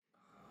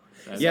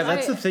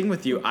That's the thing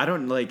with you. I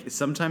don't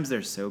sometimes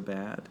they're so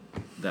bad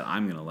that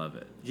I'm going to love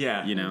it.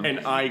 Yeah. You know?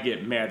 And I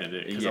get mad at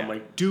it because I'm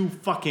like, do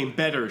fucking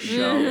better,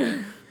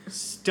 show.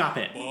 Stop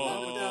it.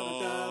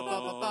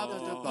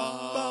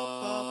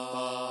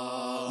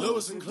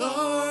 Lois and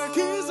Clark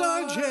is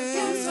our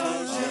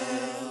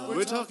jam.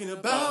 We're talking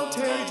about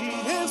Terry Dean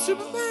and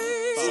Superman.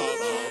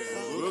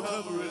 We'll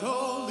cover it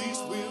all, at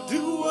least we'll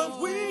do what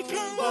we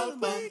can.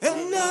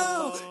 And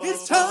now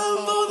it's time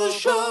for the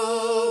show.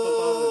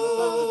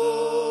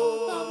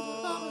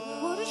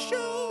 What a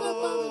show.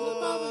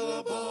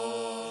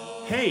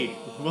 Hey,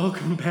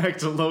 welcome back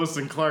to Lois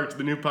and Clark,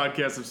 the new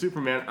podcast of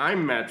Superman.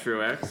 I'm Matt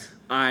Truex.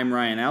 I'm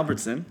Ryan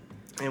Albertson.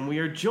 And we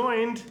are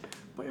joined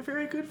by a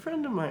very good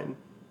friend of mine,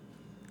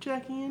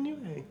 Jackie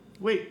Inoue.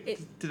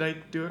 Wait, did I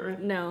do it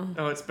right? No.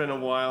 Oh, it's been a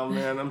while,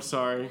 man. I'm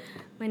sorry.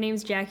 My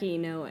name's Jackie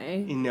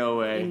Inoue.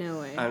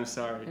 Inoue. I'm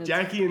sorry.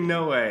 Jackie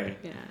Inoue.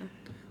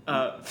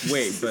 Yeah.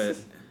 Wait, but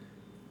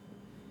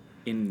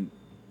in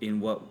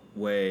what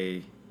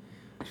way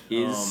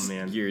is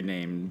your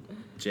name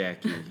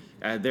Jackie?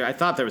 I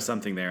thought there was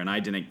something there, and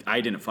I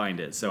didn't find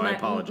it, so I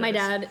apologize. My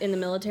dad in the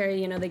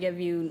military, they give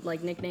you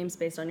like nicknames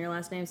based on your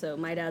last name. So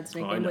my dad's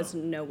nickname was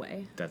No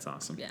Way. That's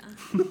awesome. Yeah.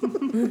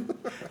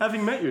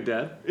 Having met your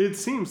dad, it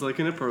seems like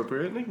an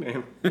appropriate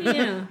nickname.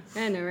 Yeah,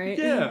 I know, right?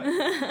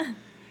 Yeah.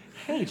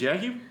 Hey,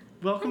 Jackie,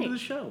 welcome to the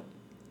show.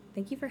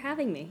 Thank you for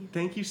having me.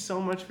 Thank you so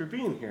much for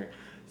being here.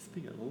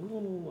 Speak a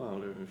little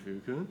louder if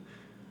you could.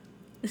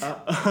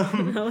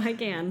 No, I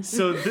can.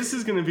 So this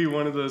is going to be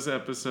one of those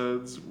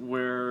episodes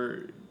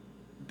where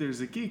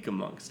there's a geek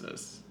amongst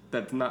us.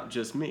 That's not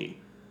just me,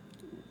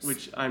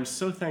 which I'm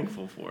so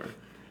thankful for.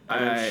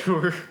 And I'm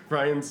sure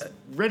Ryan's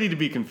ready to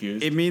be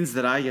confused. It means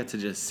that I get to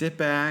just sit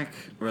back,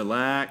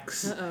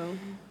 relax,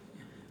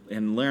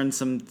 and learn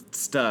some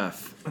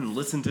stuff. And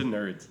listen to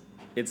nerds.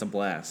 It's a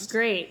blast.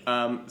 Great.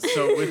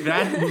 So with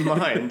that in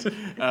mind,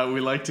 we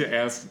like to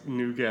ask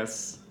new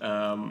guests,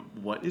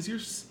 what is your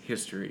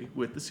history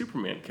with the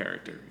Superman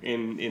character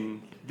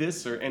in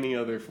this or any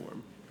other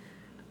form?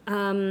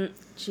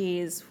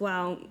 Geez,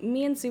 wow.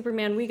 Me and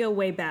Superman, we go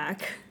way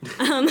back.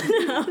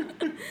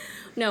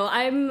 No,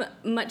 I'm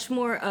much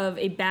more of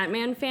a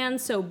Batman fan,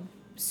 so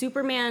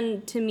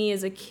Superman to me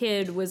as a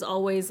kid was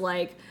always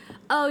like,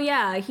 oh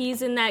yeah,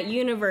 he's in that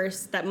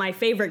universe that my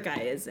favorite guy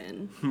is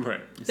in. Right.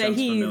 Sounds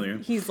familiar.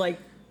 He's like,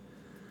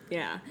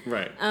 yeah.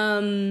 Right.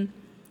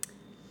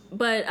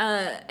 But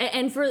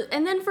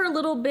and then for a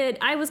little bit,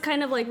 I was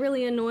kind of like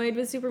really annoyed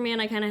with Superman.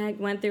 I kind of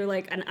went through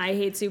like an I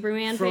hate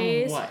Superman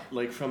phase. From what?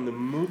 Like from the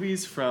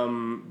movies,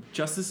 from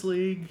Justice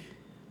League?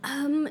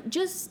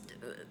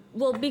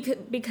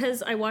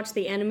 Because I watched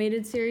the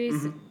animated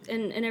series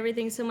and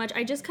everything so much,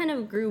 I just kind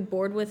of grew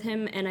bored with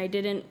him, and I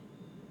didn't.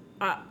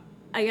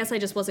 I guess I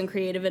just wasn't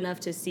creative enough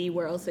to see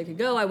where else I could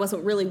go. I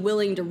wasn't really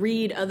willing to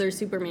read other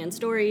Superman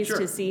stories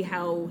to see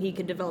how he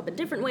could develop in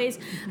different ways.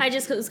 I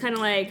just was kind of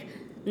like,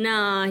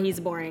 nah,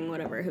 he's boring,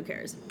 whatever, who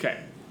cares?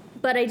 Okay.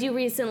 But I do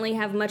recently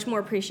have much more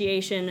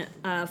appreciation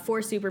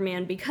for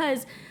Superman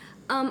because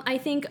I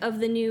think of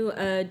the new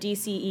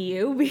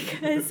DCEU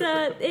because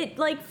it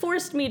like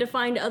forced me to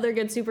find other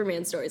good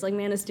Superman stories. Like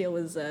Man of Steel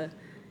was...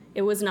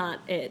 it was not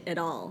it at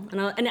all.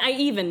 And I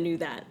even knew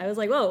that. I was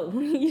like, whoa,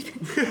 you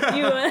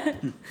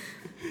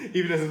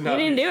even as not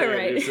you didn't do it fan,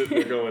 right. You're sitting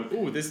there going,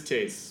 ooh, this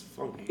tastes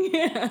funky.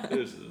 Yeah.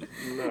 This is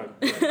not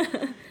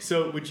good.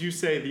 So would you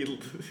say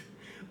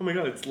oh my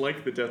god, it's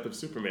like the death of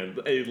Superman.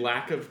 A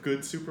lack of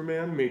good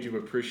Superman made you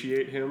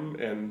appreciate him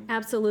and...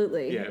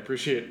 Absolutely. Yeah,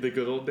 appreciate the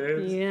good old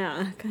days?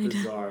 Yeah, kind of.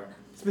 Bizarre.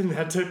 It's been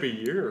that type of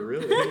year,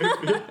 really.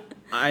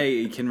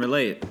 I can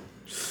relate.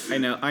 I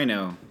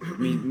know.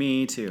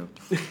 Me too.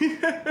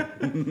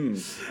 I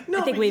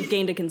think we've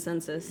gained a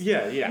consensus.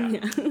 Yeah.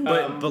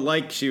 But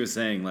like she was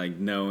saying, like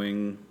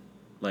knowing,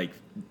 like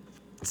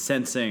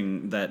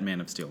sensing that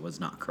Man of Steel was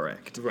not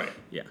correct. Right.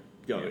 Yeah.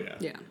 Oh, yeah.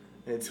 Yeah.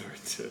 It's hard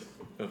to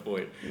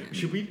avoid.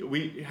 Should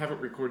we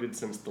haven't recorded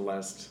since the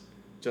last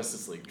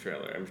Justice League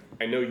trailer.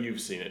 I know you've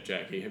seen it,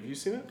 Jackie. Have you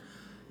seen it?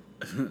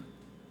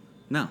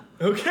 No.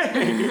 Okay.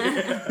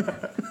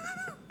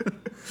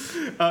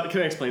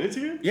 Can I explain it to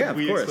you? Yeah, of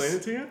course. Explain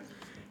it to you?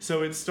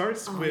 So it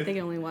starts with... I think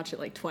I only watched it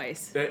like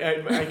twice.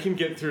 I can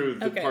get through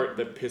the Okay. part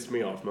that pissed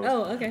me off most.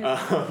 Oh, okay.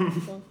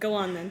 Well, go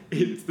on then.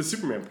 It's the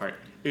Superman part.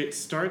 It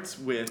starts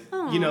with,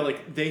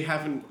 like, they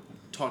haven't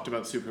talked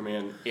about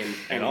Superman in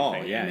anything. all,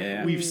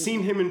 yeah. We've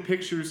seen him in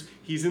pictures.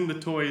 He's in the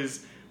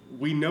toys.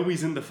 We know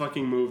he's in the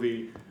fucking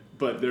movie,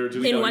 but they're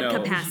just... In don't what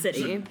know.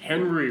 capacity?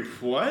 Henry,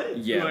 what?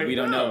 Yeah, Like, we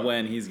don't know oh.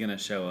 when he's gonna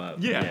show up.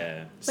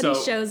 Yeah. But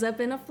he shows up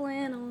in a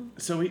flannel.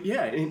 So,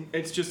 and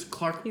it's just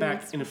Clark He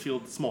back looks in a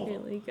field small.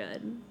 Really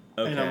good.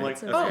 Okay. And I'm like,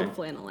 It's a red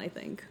flannel, I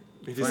think.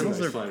 It Flannels is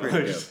a nice are flannel.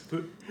 pretty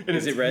And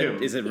Is it's it red?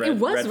 him. Is it red? It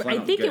was. red I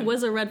flannel? think Good. it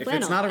was a red flannel.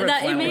 If it's not a red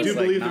That- it flannel, made- it's I do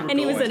believe like there not were and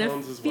he was in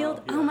tones a as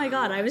field. well. Oh my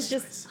god! I was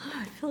just.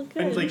 I felt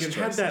good. And like it Nice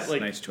had that choices,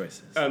 like nice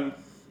choices.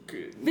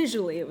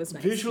 Visually, it was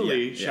nice.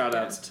 Visually, shout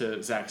outs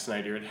to Zack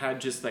Snyder. It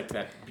had just like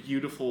that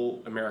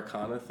beautiful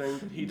Americana thing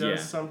that he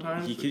does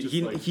sometimes.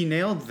 He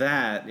nailed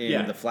that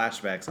in the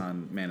flashbacks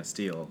on Man of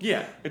Steel.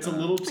 Yeah, it's a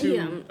little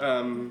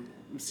too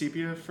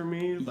sepia for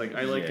me. Like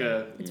I like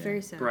it's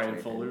very sad.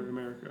 Brian Fuller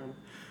Americana,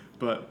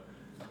 but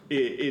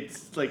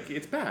it's like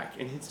it's back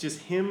and it's just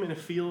him in a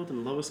field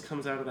and Lois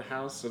comes out of the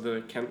house or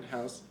the Kent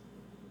house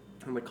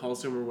and like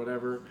calls him or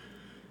whatever,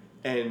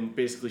 and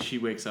basically she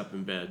wakes up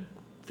in bed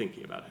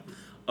thinking about him.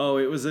 Oh,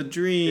 it was a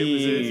dream. It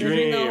was a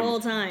dream the whole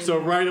time. So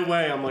right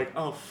away, I'm like,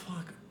 oh,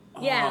 fuck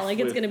yeah, like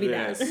it's going to be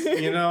this.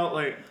 that. You know,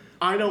 like,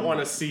 I don't want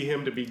to see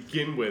him to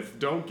begin with.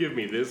 Don't give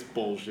me this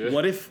bullshit.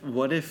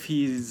 What if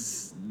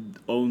he's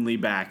only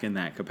back in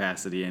that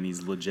capacity and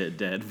he's legit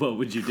dead? What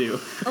would you do?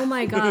 Oh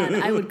my God,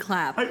 I would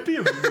clap. I'd be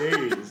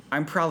amazed.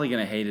 I'm probably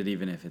going to hate it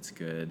even if it's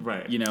good.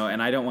 Right. You know,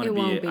 and I don't want to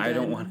be... I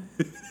don't want...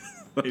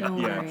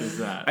 There's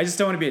that. I just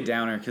don't want to be a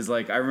downer because,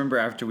 like, I remember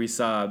after we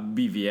saw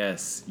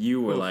BVS,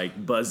 you were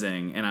like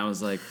buzzing, and I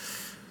was like,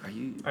 "Are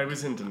you?" I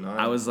was in denial.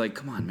 I was like,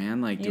 "Come on,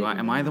 man! Like,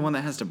 am I the one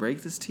that has to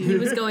break this to you?" He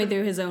was going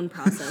through his own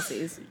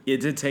processes.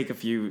 It did take a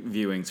few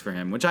viewings for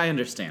him, which I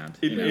understand.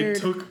 It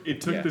took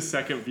the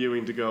second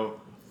viewing to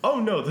go, "Oh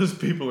no, those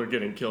people are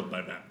getting killed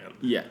by Batman."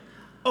 Yeah.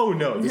 Oh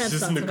no, this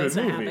isn't a good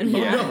movie.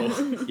 Yeah. Oh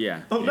no.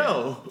 Yeah. Oh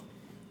no.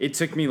 It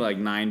took me like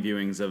 9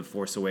 viewings of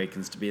Force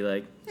Awakens to be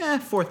like,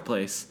 4th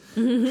place.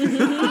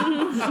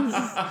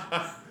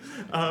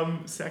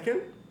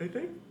 Second, I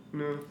think?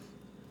 No.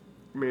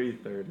 Maybe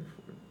third or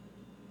fourth.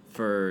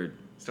 For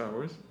Star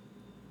Wars?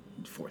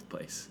 4th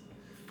place.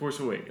 Force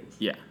Awakens.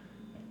 Yeah.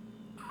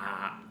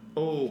 I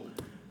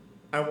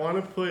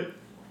want to put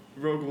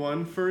Rogue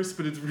One first,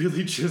 but it's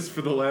really just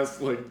for the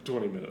last,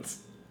 20 minutes.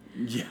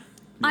 Yeah.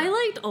 I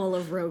liked all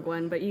of Rogue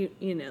One, but you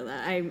know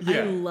that. I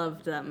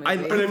loved that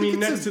movie. But I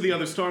mean, next to the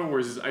other Star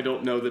Wars, I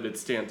don't know that it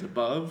stands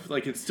above.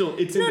 Like, it's in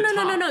the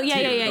top. No.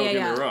 Yeah. Don't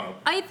get me wrong.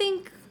 I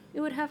think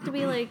it would have to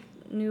be like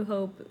New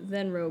Hope,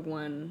 then Rogue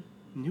One.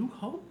 New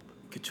Hope?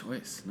 Good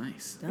choice.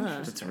 Nice. Duh.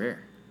 That's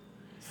rare.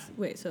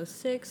 Wait, so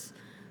 6,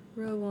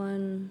 Rogue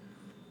One,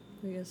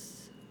 I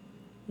guess,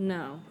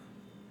 no,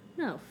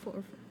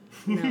 4,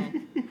 no.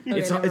 Okay,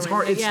 It's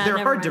hard. They're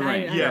hard to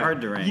rank. Yeah. They're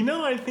hard to rank. You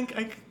know, I think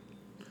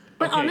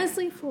But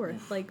honestly, 4th,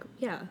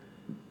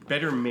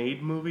 better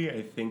made movie.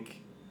 I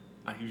think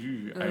I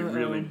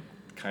really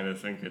kind of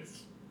think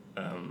it's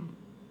Rogue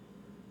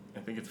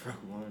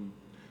One.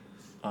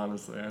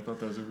 Honestly, I thought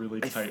that was a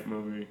really tight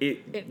movie.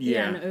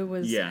 It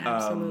was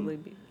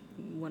absolutely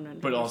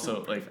 100%. But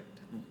also,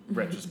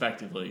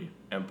 retrospectively,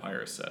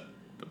 Empire set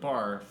the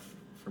bar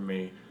for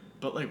me.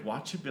 But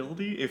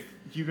watchability, if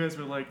you guys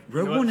were like,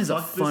 Rogue One is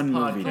a fun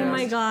movie. Oh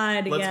my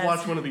God! Let's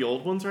watch one of the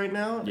old ones right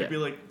now. Yeah. I'd be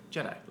like,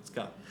 Jedi, let's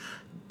go.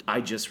 I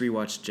just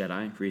rewatched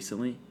Jedi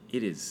recently.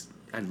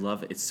 I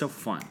love it. It's so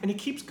fun. And it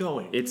keeps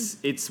going.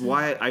 It's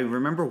why I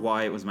remember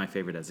why it was my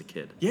favorite as a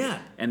kid. Yeah.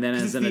 And then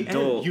as an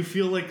adult, you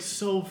feel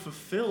so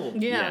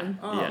fulfilled. Yeah.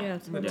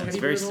 It's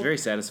very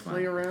satisfying.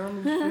 Play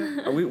around.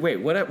 Are we? Wait,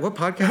 what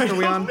podcast are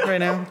we on right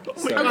now?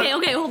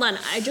 Okay, hold on.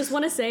 I just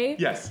want to say,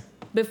 yes.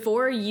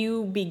 Before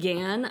you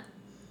began,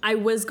 I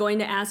was going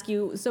to ask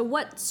you, so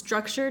what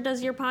structure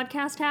does your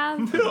podcast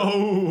have?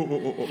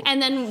 No. And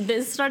then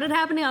this started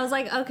happening. I was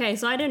like, okay,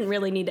 so I didn't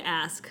really need to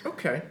ask.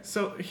 Okay,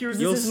 so here's...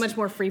 This is much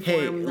more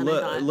freeform than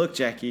I thought. Look,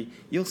 Jackie,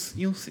 you'll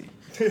see.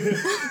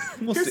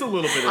 Here's a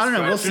little bit of I don't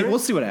know. structure. We'll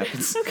see what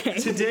happens. Okay.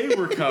 Today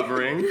we're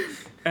covering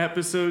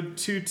episode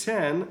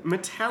 210,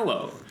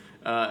 Metallo.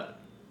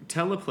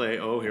 Teleplay.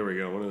 Oh, here we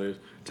go. One of those.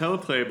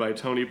 Teleplay by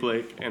Tony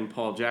Blake and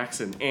Paul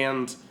Jackson,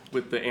 and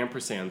with the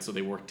ampersand, so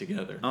they work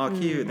together. Oh,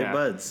 cute. They're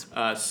buds.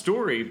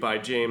 Story by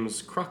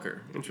James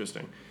Crocker.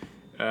 Interesting.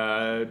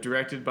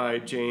 Directed by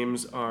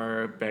James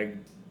R.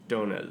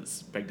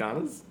 Bagdonas.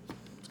 Bagdonas?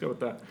 Let's go with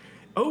that.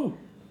 Oh!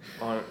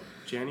 On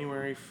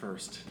January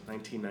 1st,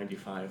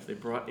 1995, they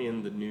brought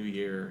in the new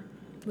year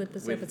with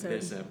this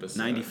episode.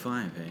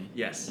 95, eh?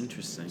 Yes.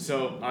 Interesting.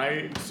 So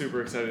I'm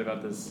super excited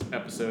about this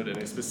episode, and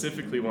I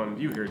specifically wanted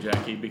you here,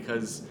 Jackie,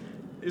 because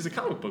it's a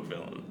comic book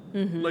villain.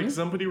 Mm-hmm.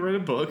 Somebody read a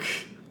book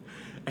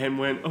and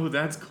went, oh,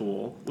 that's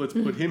cool. Let's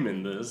put him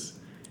in this.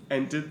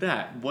 And did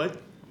that.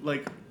 What,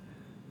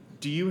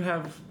 do you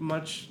have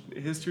much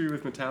history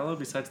with Metallo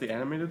besides the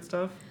animated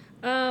stuff?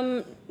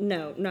 No,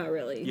 not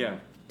really. Yeah.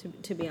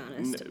 To be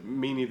honest.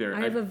 Me neither.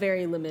 I have a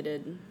very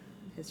limited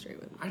history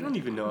with I don't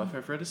even know if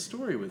I've read a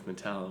story with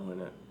Metallo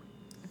in it.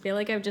 I feel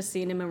like I've just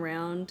seen him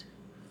around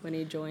when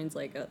he joins,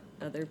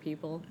 other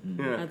people,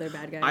 other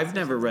bad guys. I've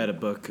never read a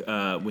book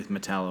with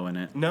Metallo in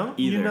it. No?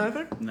 Either. You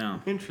neither?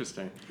 No.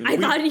 Interesting. I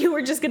thought you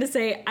were just going to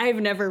say, I've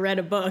never read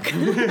a book.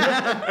 And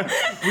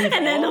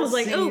then I was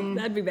like, oh,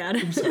 that'd be bad.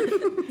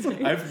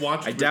 I've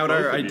watched I doubt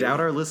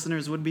our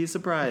listeners would be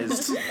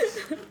surprised.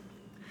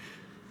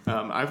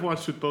 I've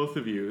watched with both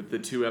of you the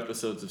 2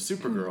 episodes of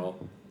Supergirl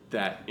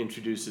that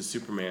introduces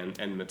Superman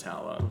and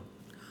Metallo.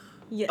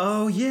 Yes.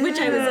 Oh, yeah. Which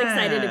I was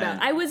excited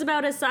about. I was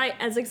about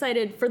as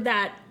excited for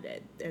that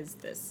as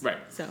this. Right.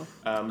 So.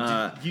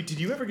 Did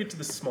you ever get to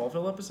the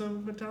Smallville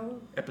episode, Metallo?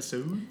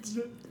 Episodes?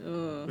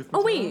 Oh,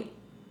 wait.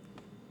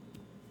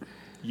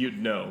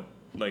 You'd know.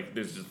 Like,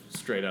 there's just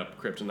straight up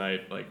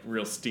kryptonite, like,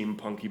 real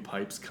steampunky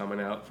pipes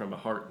coming out from a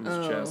heart in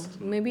his chest.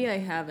 Maybe I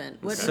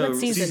haven't. What So,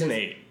 season Season is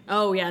 8.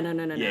 Oh, yeah,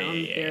 no.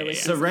 Yeah.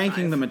 So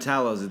ranking the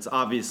Metallos, it's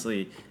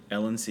obviously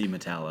Ellen C.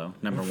 Metallo,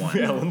 number 1.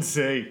 Ellen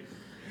C.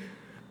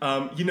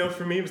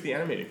 For me, it was the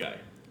animated guy.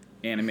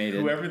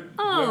 Animated. Whoever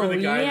the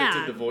guy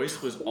that did the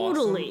voice was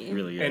totally awesome.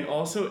 Really good. And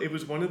also, it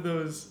was one of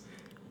those.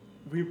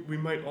 We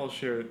might all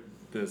share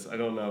this. I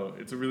don't know.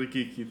 It's a really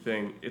geeky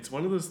thing. It's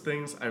one of those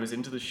things. I was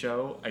into the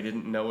show. I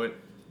didn't know it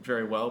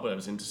very well, but I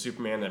was into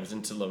Superman. I was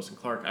into Lois and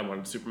Clark. I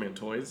wanted Superman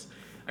toys.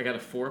 I got a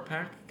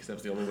 4-pack because that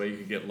was the only way you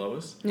could get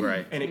Lois.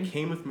 Right. And it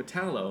came with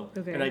Metallo.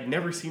 Okay. And I'd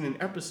never seen an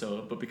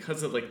episode, but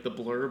because of like the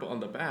blurb on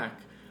the back,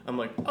 I'm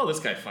like, oh,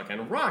 this guy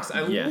fucking rocks. I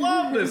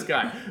love this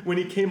guy. When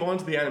he came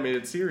onto the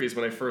animated series,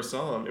 when I first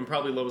saw him, and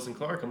probably Lois and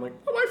Clark, I'm like,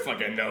 oh, I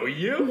fucking know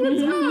you.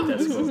 What's up?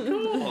 This is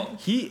cool.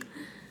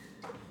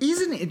 He's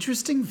an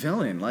interesting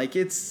villain. Like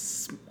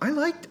I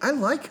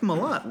like him a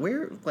lot.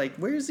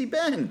 Where's he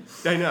been?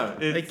 I know.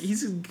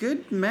 He's a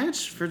good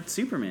match for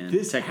Superman.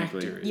 This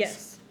technically. actor is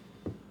Yes.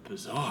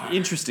 bizarre.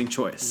 Interesting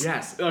choice.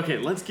 Yes. Okay,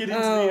 let's get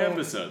into the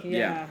episode.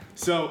 Yeah.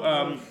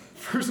 So,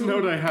 first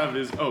note I have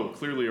is,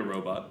 clearly a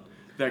robot.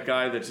 That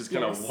guy that just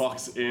kind of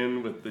walks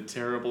in with the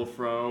terrible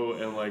fro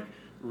and like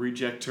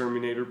reject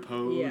Terminator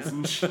pose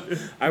and shit.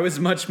 I was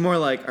much more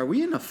like, are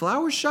we in a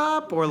flower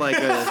shop or like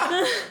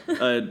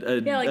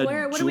a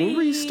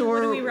jewelry store?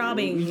 What are we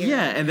robbing here?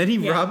 Yeah, and then he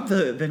robbed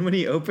then when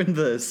he opened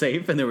the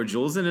safe and there were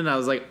jewels in it, I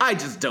was like, I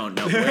just don't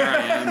know where I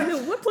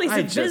am. What place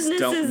of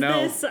business is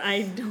this?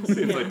 I don't know.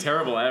 Seems like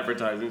terrible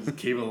advertising. Just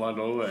keep it along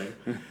the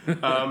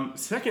way.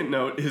 Second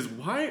note is,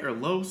 why are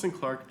Lois and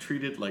Clark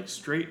treated like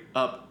straight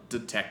up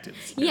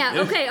detectives?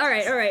 Yeah, okay, all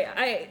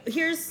right.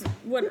 Here's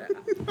what...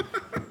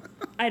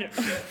 I don't...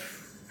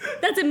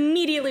 That's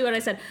immediately what I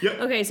said. Yep.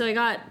 Okay, so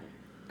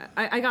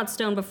I got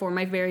stoned before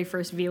my very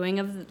first viewing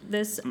of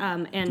this,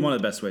 and... One of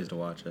the best ways to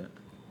watch it.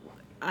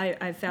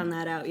 I found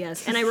that out,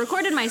 yes. And I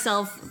recorded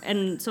myself,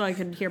 and so I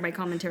could hear my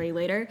commentary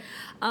later.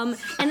 And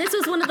this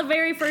was one of the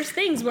very first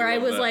things where I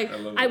was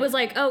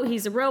like, oh,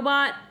 he's a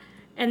robot.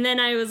 And then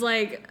I was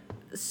like...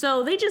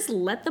 So they just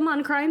let them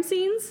on crime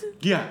scenes?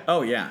 Yeah.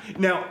 Oh, yeah.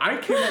 Now, I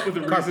came up with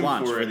a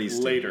reason for it these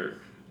later,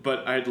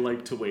 but I'd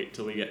like to wait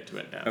till we get to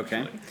it now.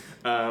 Okay.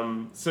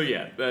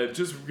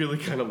 Just really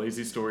kind of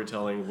lazy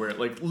storytelling where,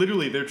 like,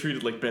 literally they're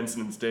treated like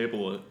Benson and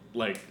Stable,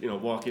 like,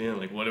 walking in,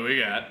 like, what do we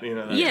got? That type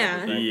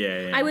of thing.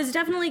 Yeah. I was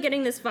definitely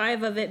getting this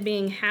vibe of it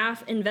being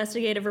half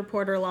investigative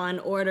reporter Law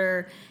and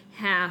Order,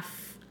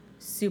 half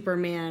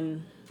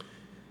Superman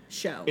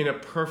show. In a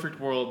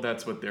perfect world,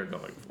 that's what they're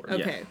going for.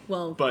 Okay, Yeah.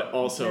 Well, But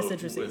also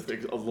that's with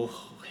interesting. a little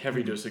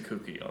heavy dose of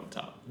cookie on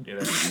top,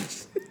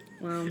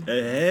 Well,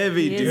 A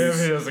heavy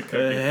dose of cookie.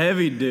 A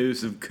heavy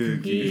dose of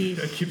cookie.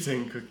 I keep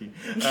saying cookie.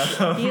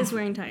 he is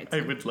wearing tights.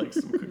 I would like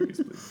some cookies,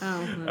 please.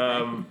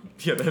 Oh,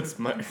 okay. That's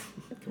my...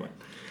 Come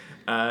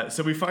on.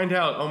 So we find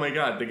out, oh my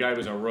god, the guy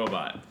was a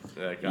robot.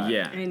 That guy.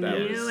 Yeah. I that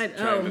knew was it.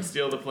 trying Oh. to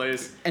steal the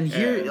place. And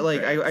here,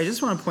 I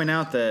just want to point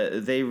out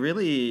that they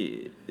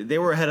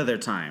were ahead of their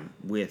time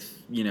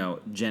with,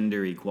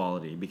 gender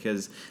equality,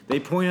 because they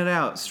pointed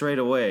out straight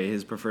away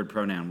his preferred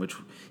pronoun, which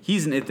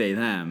he's an it, they,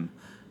 them,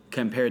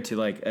 compared to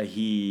like a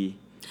he,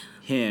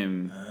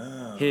 him,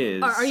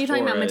 his. Are you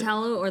talking or about a-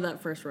 Metallo or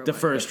that first robot? The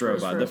first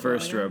robot.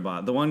 yeah.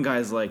 Robot. The one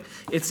guy's like,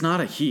 it's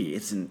not a he,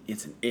 it's an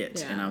it.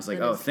 Yeah, And I was like,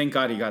 that oh, is- thank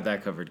God he got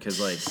that covered, because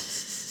like,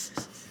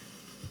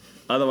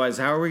 otherwise,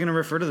 how are we gonna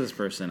refer to this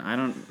person? I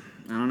don't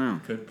know.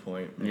 Good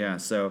point. man. Yeah,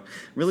 so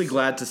really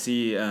glad to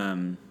see.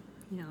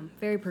 Yeah,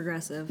 very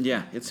progressive.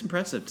 Yeah, it's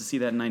impressive to see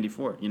that in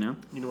 '94. You know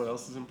what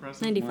else is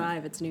impressive?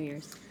 95, it's New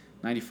Year's.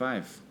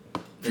 '95.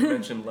 They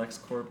mentioned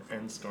LexCorp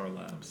and Star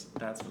Labs.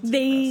 That's what's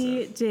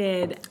They impressive.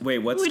 did. Wait,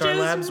 what's Which Star is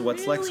Labs?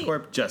 What's really-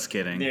 LexCorp? Just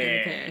kidding. Yeah.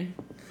 Okay.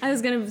 I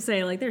was gonna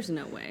say, like, there's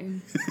no way.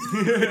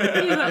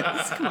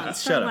 Come on, Star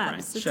Shut up,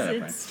 Labs. Brian. Shut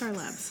up, It's Star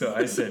Labs. So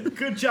I said,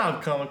 good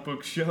job, comic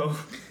book show.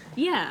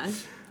 Yeah,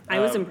 I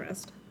was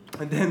impressed.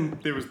 And then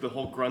there was the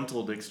whole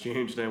gruntled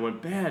exchange, and I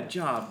went, bad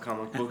job,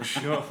 comic book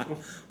show.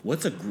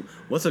 What's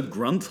a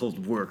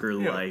gruntled worker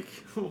Yeah. like?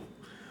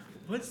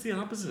 What's the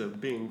opposite of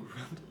being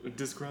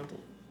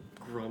disgruntled?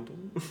 Grundle?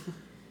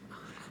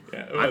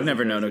 Yeah, it I've was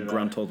never known a crazy, that.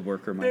 gruntled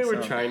worker They myself.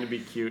 were trying to be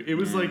cute. It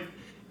was like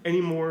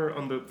any more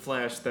on the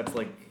Flash that's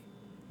like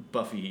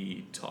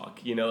Buffy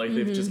talk, like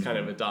they've just kind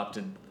of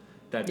adopted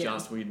that Yeah.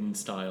 Joss Whedon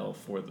style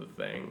for the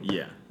thing.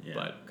 Yeah.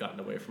 But gotten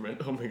away from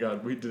it. Oh my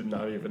god, we did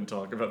not even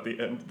talk about the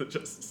end of the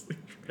Justice League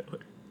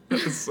trailer.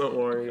 That was so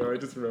boring. I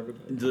just remember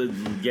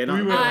that. Get on.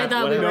 We were- I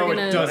thought we were No,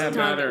 gonna it doesn't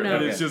talk- matter. no.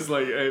 And it's just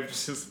like,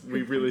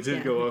 we really did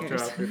Yeah, go who off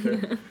cares? topic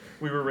there.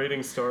 We were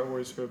rating Star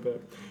Wars for a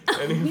bit.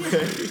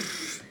 Anyway.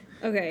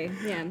 Okay,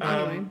 yeah,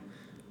 anyway.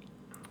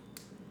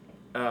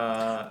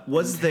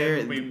 Was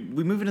there? we-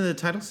 We move into the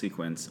title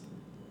sequence.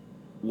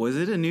 Was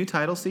it a new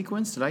title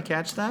sequence? Did I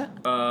catch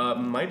that?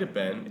 Might have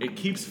been. It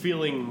keeps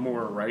feeling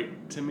more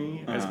right to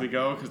me as we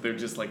go, because they're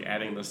just like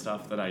adding the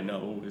stuff that I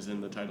know is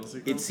in the title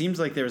sequence. It seems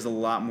like there's a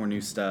lot more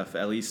new stuff,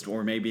 at least,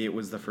 or maybe it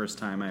was the first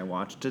time I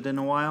watched it in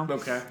a while.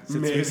 Okay.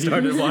 Since we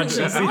started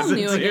watching It's all season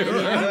new 2. again,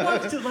 yeah. I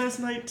watched it last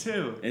night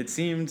too. It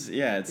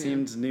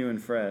seemed new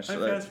and fresh. I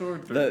fast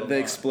forward through the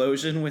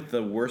explosion with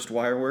the worst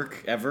wire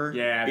work ever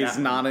is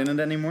not in it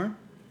anymore.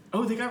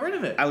 Oh, they got rid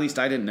of it. At least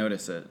I didn't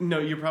notice it. No,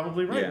 you're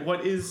probably right. Yeah.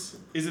 What is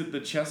it the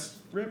chest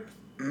rip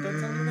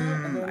that's under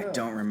that? I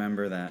don't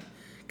remember that.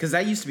 Because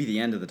that used to be the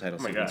end of the title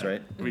Oh my sequence, God.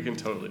 right? We can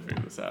totally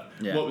figure this out.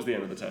 Yeah. What was the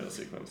end of the title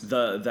sequence?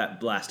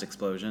 That blast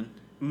explosion.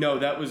 No,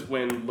 that was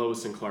when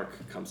Lois and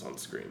Clark comes on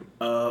screen.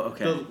 Oh,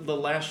 okay. The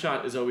last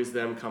shot is always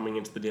them coming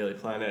into the Daily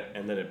Planet,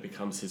 and then it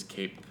becomes his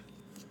cape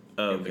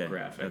in the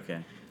graphic. Okay.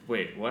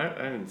 Wait, what?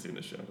 I haven't seen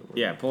the show.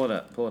 Yeah, pull it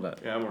up.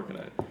 Yeah, I'm working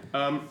on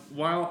it.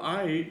 While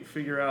I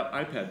figure out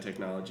iPad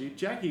technology,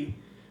 Jackie,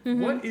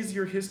 what is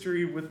your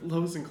history with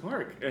Lois and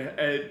Clark?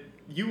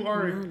 You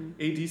are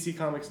a DC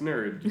Comics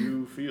nerd.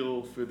 You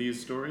feel for these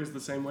stories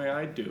the same way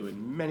I do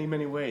in many,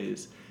 many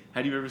ways.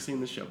 Had you ever seen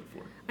this show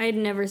before? I had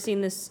never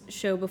seen this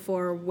show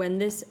before. When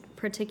this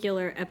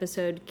particular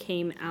episode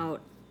came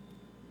out,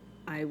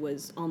 I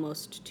was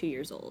almost 2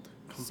 years old,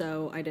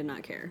 so I did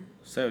not care.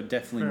 So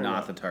definitely Fair not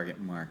enough. the target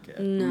market.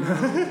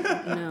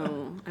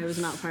 No, I was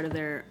not part of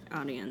their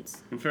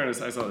audience. In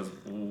fairness, I saw this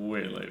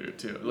way later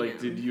too. Like,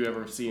 did you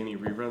ever see any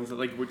reruns?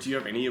 Like, do you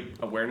have any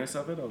awareness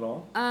of it at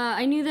all?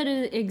 I knew that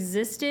it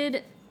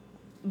existed,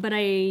 but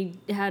I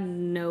had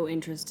no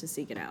interest to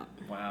seek it out.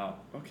 Wow.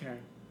 Okay.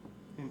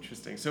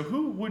 Interesting. So,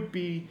 who would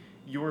be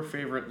your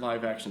favorite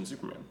live-action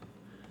Superman?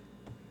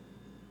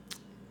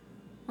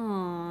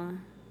 Aww.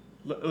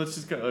 Let's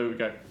just go. We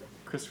got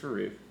Christopher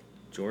Reeve,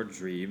 George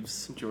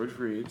Reeves. George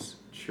Reeves,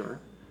 sure.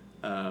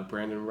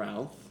 Brandon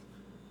Routh,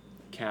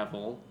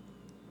 Cavill.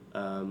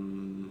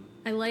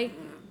 I like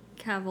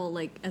Cavill,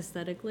 like,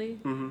 aesthetically.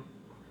 Mm-hmm.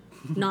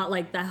 Not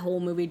like that whole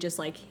movie, just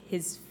like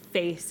his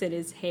face and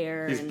his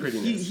hair. His and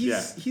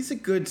prettiness. He's a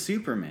good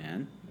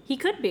Superman. He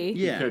could be.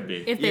 Yeah. He could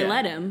be. If they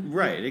let him.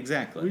 Right,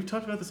 exactly. We've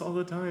talked about this all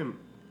the time.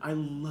 I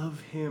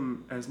love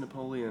him as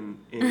Napoleon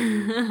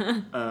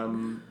in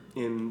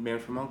in Man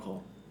from U.N.C.L.E.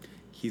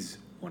 He's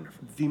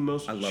wonderful. The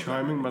most I love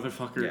charming that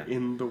motherfucker Yeah.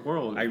 in the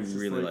world. I It's just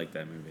really like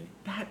that movie.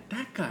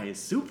 That guy is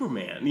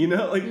Superman, you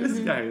know? Like, this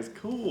guy is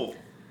cool.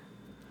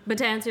 But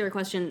to answer your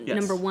question, Yes.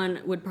 number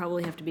one would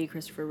probably have to be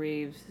Christopher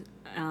Reeves.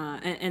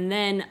 And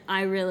then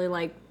I really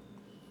like...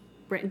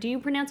 do you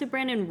pronounce it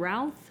Brandon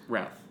Routh?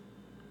 Ralph.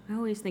 I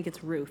always think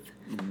it's Ruth.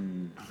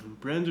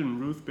 Brandon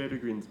Ruth Bader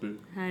Greensburg.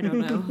 I don't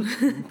know.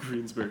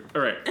 Greensburg.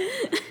 All right.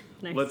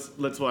 Nice.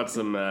 Let's watch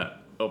some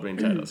opening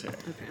titles here.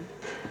 Okay.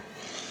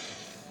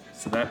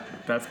 So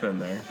that's been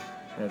there.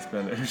 That's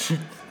been there.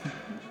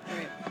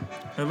 Right.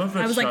 I love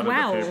that I was shot like, of the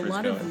wow, a papers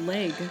lot going. of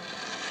leg.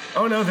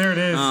 Oh no, there it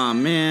is. Oh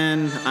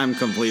man, I'm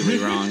completely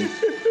wrong.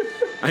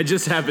 I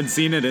just haven't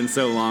seen it in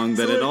so long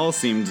that it all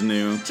seemed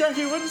new.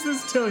 Jackie, what does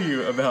this tell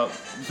you about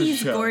the He's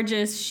show?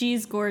 gorgeous.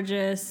 She's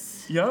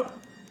gorgeous. Yup.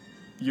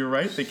 You're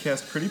right. They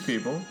cast pretty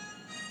people.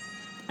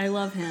 I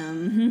love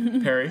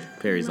him. Perry,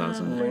 Perry's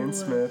awesome. Lane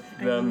Smith,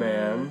 the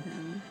man.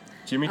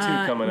 Jimmy 2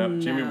 coming up.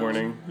 Jimmy No,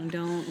 Warning. I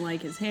don't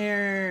like his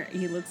hair.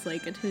 He looks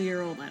like a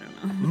 2-year-old. I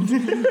don't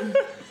know.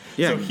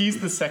 Yeah. So he's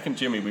the second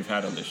Jimmy we've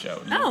had on the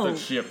show. Oh, The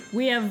ship.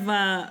 we have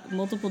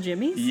multiple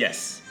Jimmys?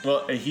 Yes.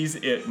 Well, he's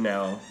it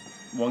now.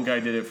 One guy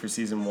did it for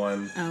season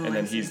 1, Oh, and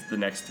then I see. he's the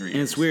next 3.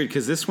 And it's weird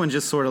because this one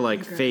just sort of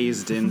like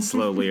phased in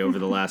slowly over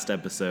the last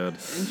episode.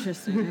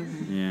 Interesting.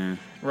 Okay. Yeah.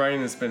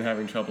 Ryan has been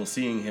having trouble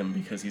seeing him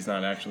because he's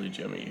not actually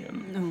Jimmy,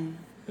 and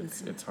Oh,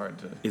 it's hard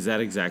to Is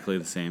that exactly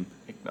the same?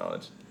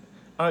 acknowledge.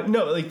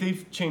 No, like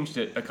they've changed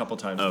it a couple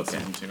times Okay.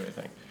 in season 2, I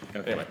think.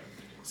 Okay. Anyway,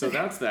 so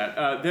that's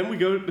that. Then we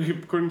go,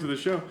 according to the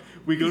show,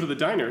 we go to the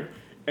diner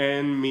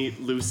and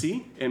meet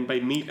Lucy, and by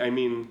meet I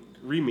mean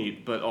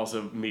re-meet, but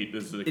also meet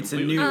is a It's a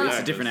completely new, it's a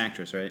actress. different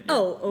actress, right?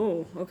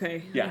 Oh,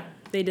 okay. Yeah.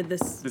 They did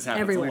this This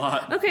happens everywhere. a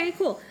lot. Okay,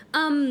 cool.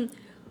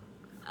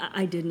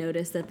 I did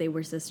notice that they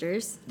were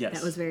sisters. Yes.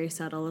 That was very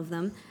subtle of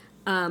them.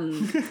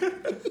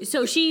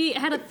 So she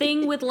had a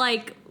thing with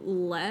like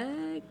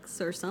legs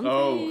or something.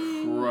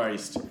 Oh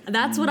Christ!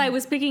 That's what I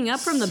was picking up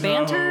from the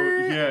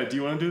banter. Yeah, do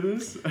you want to do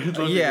this? I'd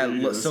love to Yeah, hear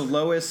you do this. so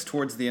Lois,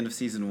 towards the end of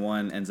season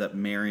 1, ends up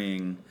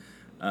marrying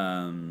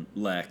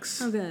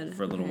Lex Oh, good.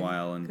 for a little Okay.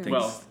 while, and Good. things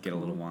Well, get a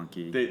little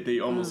wonky. They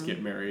almost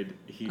get married.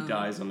 He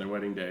dies on their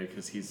wedding day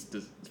because he's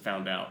just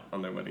found out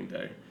on their wedding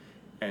day,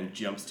 and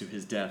jumps to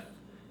his death,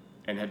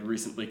 and had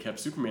recently kept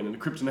Superman in a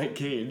kryptonite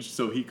cage,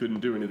 so he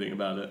couldn't do anything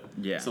about it.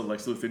 Yeah. So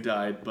Lex Luthor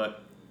died,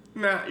 but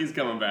nah, he's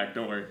coming back.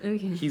 Don't worry. Okay.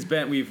 He's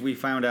been. We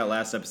found out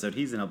last episode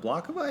he's in a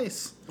block of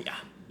ice Yeah.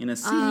 in a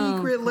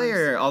secret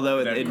lair.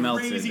 Although That it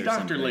melted. crazy or doctor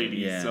something. lady.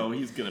 Yeah. So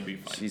he's gonna be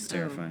fine. She's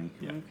terrifying.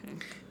 Yeah. Okay.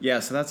 Yeah.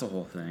 So that's a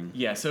whole thing.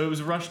 Yeah, so it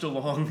was rushed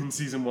along in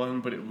season 1,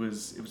 but it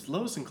was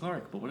Lois and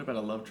Clark. But what about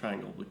a love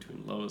triangle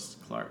between Lois,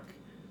 Clark,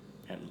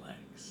 and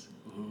Lex?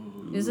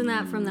 Ooh. Isn't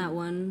that from that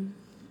one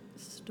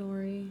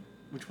story?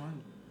 Which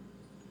one?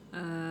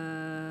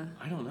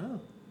 I don't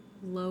know.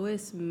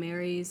 Lois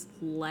marries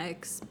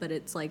Lex, but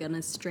it's like an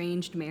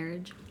estranged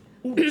marriage.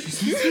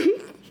 It's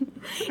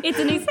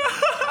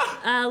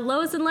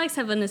Lois and Lex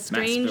have an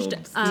estranged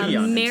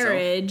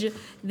marriage.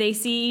 They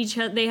see each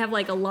other. They have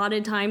like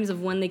allotted times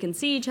of when they can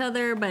see each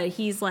other, but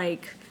he's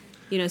like,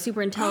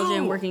 super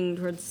intelligent, working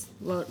towards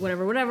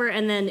whatever,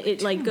 and then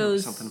it like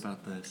goes something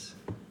about this.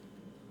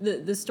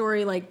 The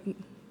story like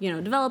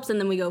develops, and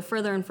then we go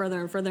further and further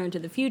and further into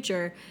the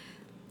future.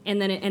 And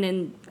then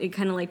it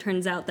kind of like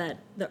turns out that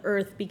the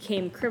Earth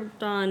became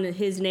Krypton.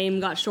 His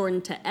name got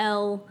shortened to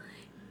L,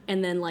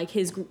 and then like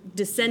his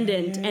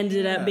descendant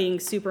ended up being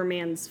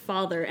Superman's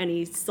father. And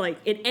he's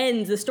like,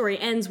 the story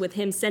ends with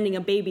him sending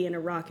a baby in a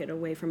rocket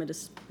away from a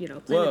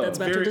planet that's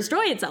about to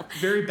destroy itself.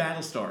 Very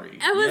Battlestar-y.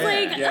 I was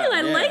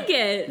I like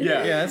it.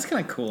 Yeah, that's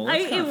kind of cool.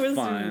 It was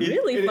fun.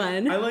 Really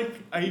fun.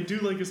 I do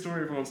like a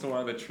story every once in a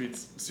while that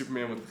treats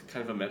Superman with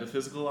kind of a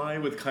metaphysical eye,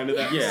 with kind of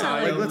that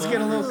like let's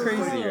get a little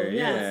crazier.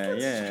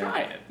 Let's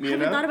try it. I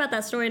haven't thought about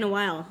that story in a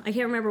while. I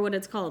can't remember what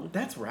it's called.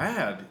 That's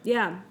rad.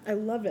 Yeah, I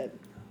love it.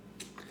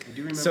 I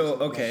do remember.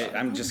 So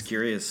I'm just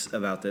curious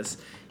about this.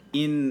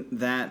 In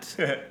that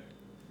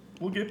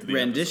we'll get to the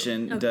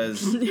rendition,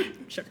 does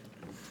sure.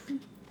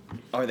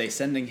 Are they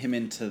sending him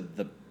into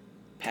the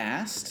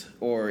past,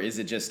 or is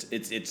it just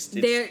it's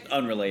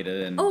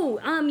unrelated? And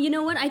you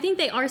know what? I think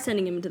they are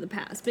sending him into the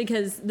past,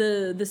 because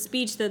the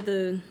speech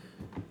that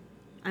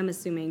I'm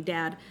assuming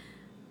dad,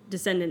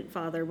 descendant,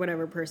 father,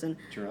 whatever person,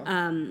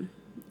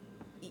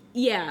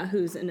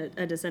 who's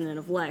a descendant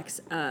of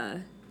Lex,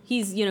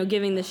 he's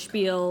giving the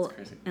spiel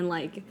and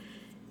like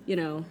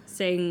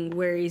saying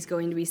where he's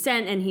going to be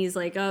sent, and he's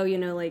like,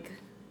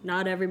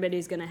 not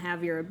everybody's going to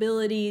have your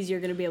abilities. You're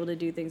going to be able to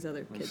do things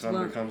other kids won't. The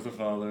son becomes the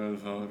father, and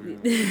the father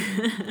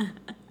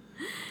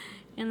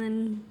and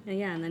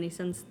then he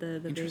sends the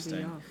baby off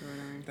or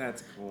whatever.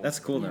 That's cool. That's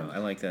cool, though. I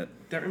like that.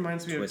 That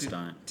reminds me twist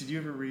on it. Did you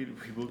ever read...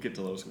 We'll get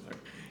to Lois and Clark.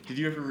 Did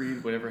you ever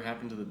read Whatever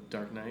Happened to the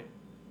Dark Knight?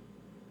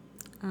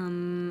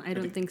 I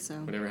don't think so.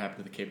 Whatever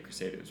Happened to the Cape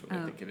Crusaders,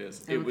 I think it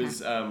is. Okay. It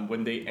was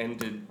when they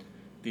ended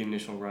the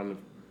initial run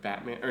of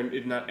Batman... Or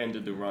it not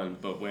ended the run,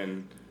 but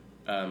when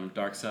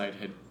Darkseid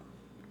had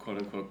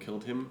quote-unquote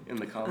killed him in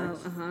the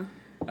comics.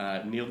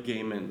 Neil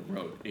Gaiman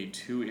wrote a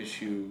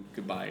 2-issue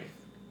goodbye,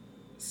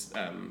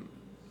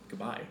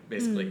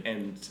 basically,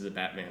 end to the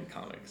Batman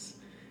comics.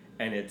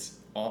 And it's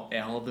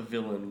all the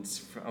villains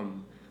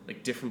from,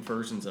 like, different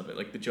versions of it.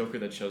 Like, the Joker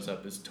that shows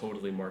up is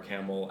totally Mark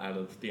Hamill out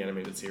of the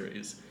animated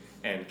series.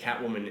 And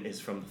Catwoman is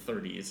from the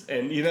 30s.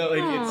 And, it's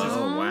just...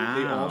 wow.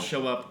 They all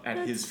show up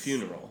at his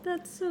funeral.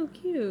 That's so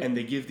cute. And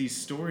they give these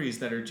stories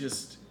that are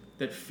just...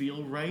 that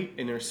feel right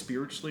and are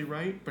spiritually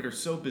right, but are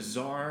so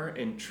bizarre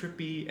and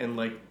trippy and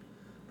like...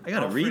 I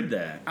gotta read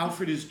that.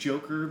 Alfred is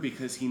Joker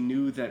because he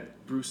knew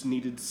that Bruce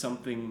needed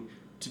something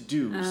to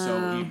do,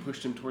 so he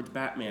pushed him towards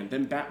Batman.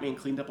 Then Batman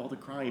cleaned up all the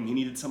crime. He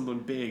needed someone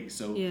big,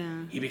 so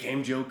he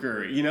became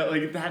Joker.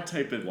 Like that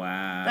type of...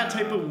 Wow. That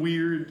type of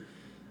weird,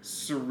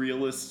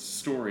 surrealist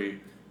story.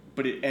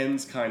 But it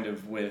ends kind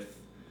of with...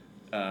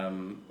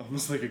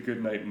 almost like a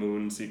Goodnight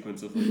Moon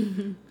sequence of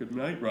like, good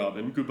night,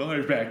 Robin,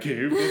 goodbye,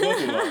 Batcave, blah,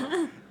 blah,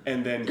 blah.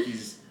 And then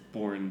he's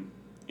born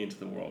into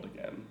the world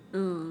again.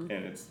 And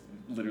it's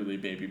literally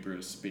baby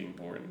Bruce being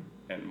born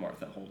and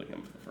Martha holding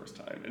him for the first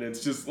time. And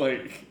it's just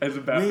like, as a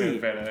Batman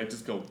fan, I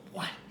just go,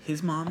 what?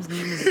 His mom's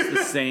name is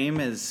the same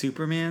as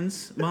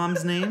Superman's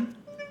mom's name?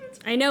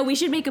 I know, we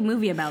should make a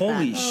movie about that.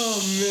 Holy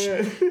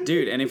shit.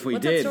 Dude, and if we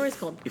What's that story's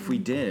called? If we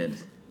did,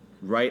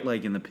 right,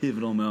 like in the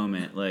pivotal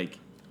moment, like,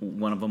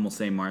 one of them will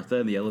say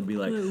Martha, and the other will be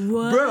like,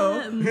 what?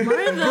 Bro, Martha,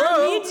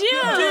 me too.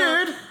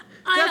 Dude,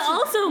 I'm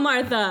also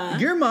Martha.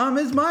 Your mom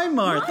is my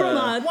Martha.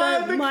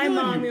 My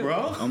mom, you,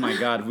 bro? Oh my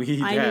God,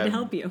 we I have need to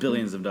help you.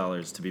 billions of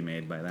dollars to be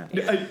made by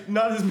that.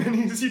 Not as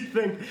many as you'd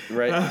think.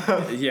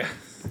 Right? Yeah.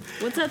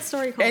 What's that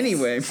story called?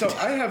 Anyway. So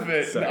I have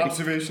an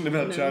observation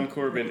about John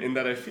Corbin in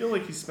that I feel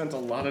like he spent a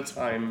lot of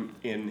time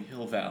in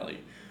Hill Valley,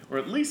 or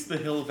at least the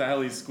Hill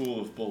Valley School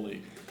of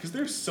Bully, because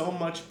there's so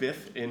much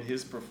Biff in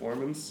his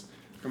performance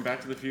from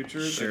Back to the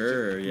Future.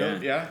 Sure,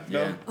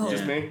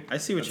 Just me? I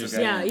see what you're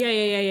saying.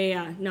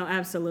 Yeah. No,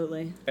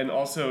 absolutely. And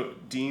also,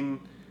 Dean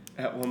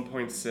at one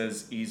point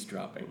says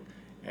eavesdropping,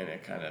 and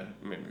it kind of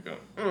made me go,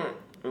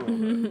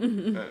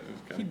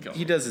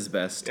 He does his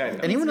best. Yeah, I know.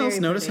 Anyone else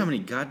very notice pretty. how many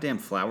goddamn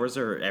flowers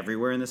are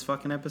everywhere in this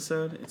fucking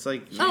episode? It's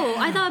like... Oh,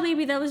 I thought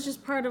maybe that was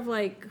just part of,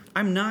 like...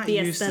 I'm not the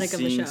used to aesthetic of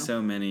the seeing show.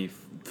 so many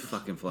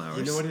fucking flowers.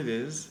 You know what it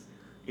is?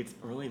 It's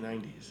early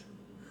 90s.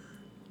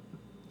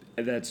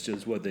 That's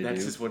just what they That's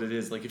do. just what it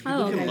is. Like, if you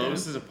look okay. at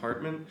Lois's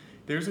apartment,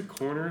 there's a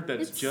corner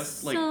that's It's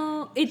just, like,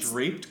 it's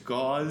draped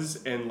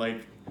gauze and,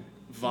 like,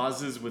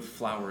 vases with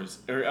flowers,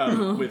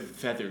 or with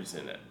feathers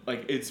in it.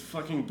 Like, it's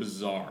fucking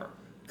bizarre.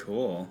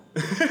 Cool.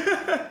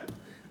 A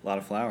lot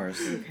of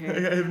flowers. I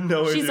have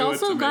no idea. She's what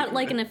also to got, make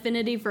like, of an it.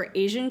 affinity for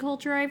Asian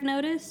culture, I've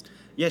noticed.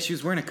 Yeah, she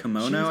was wearing a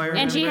kimono, I remember.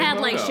 And she had,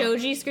 like, kimono.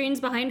 shoji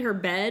screens behind her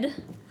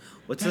bed.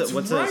 What's That's a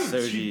right,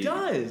 soji? she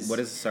does. What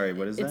is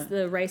It's that?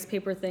 the rice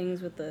paper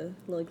things with the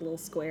little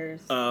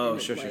squares. Oh,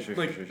 and sure, it's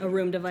sure. A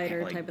room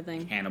divider Like type of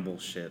thing. Cannibal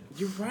shit.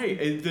 You're right.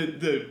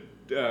 The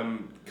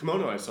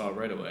kimono I saw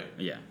right away.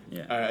 Yeah.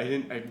 I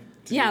didn't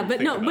Yeah, even but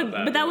think no,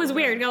 about but that was Yeah.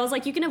 weird. I was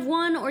like, you can have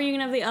one or you can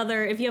have the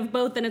other. If you have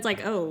both, then it's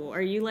like, oh,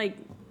 are you like,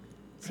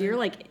 so you're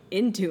like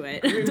into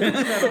it.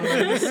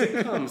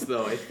 Sitcoms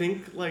though, I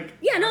think like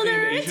Yeah, no, having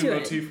they're an Asian into it.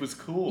 motif was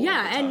cool. Yeah,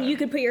 at the and time. you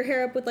could put your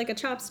hair up with like a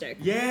chopstick.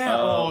 Yeah.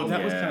 Oh,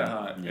 that was yeah. kind of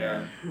hot.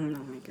 Yeah. Oh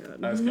my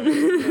god. I was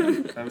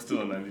kind of. I'm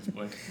still a '90s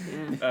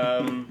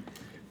boy.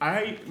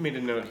 I made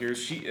a note here.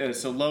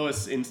 So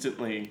Lois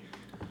instantly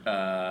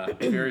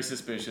very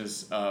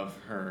suspicious of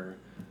her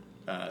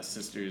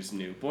sister's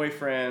new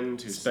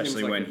boyfriend, who Especially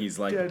seems like when a he's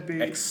like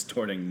deadbeat.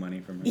 extorting money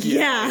from her.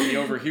 Yeah. And he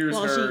overhears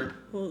her.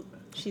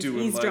 She's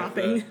doing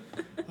eavesdropping.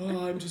 Like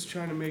oh, I'm just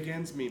trying to make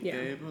ends meet, Yeah.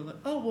 babe. We're like,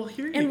 oh, well,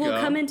 here you And go. we'll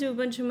come into a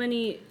bunch of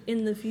money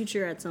in the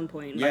future at some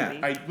point. Yeah,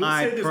 maybe. I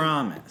will say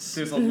promise.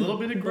 There's a little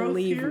bit of growth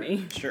Believe here.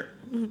 me. Sure.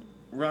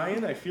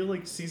 Ryan, I feel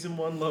like season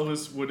 1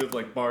 Lois would have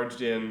like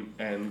barged in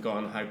and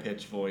gone high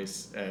pitched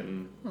voice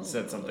and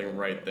said something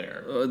right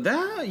there.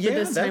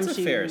 this that's time a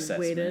she fair assessment.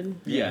 waited.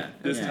 Yeah.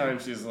 This yeah. time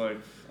she's like,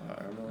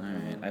 I don't know. All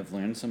right, I've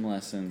learned some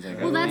lessons.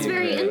 Well, that's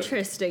very Yeah.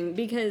 interesting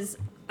because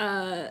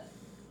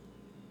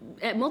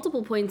at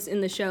multiple points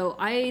in the show,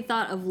 I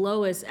thought of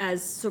Lois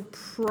as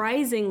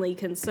surprisingly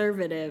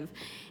conservative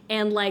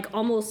and like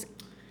almost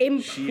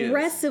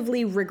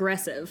impressively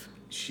regressive.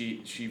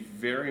 She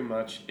very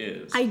much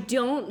is. I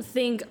don't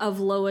think of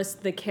Lois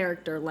the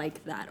character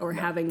like that or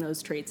having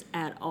those traits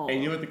at all.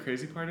 And you know what the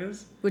crazy part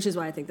is? Which is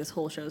why I think this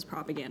whole show is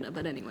propaganda.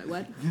 But anyway,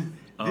 what?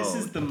 This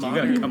is the You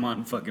modern. gotta come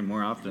on fucking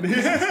more often.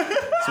 This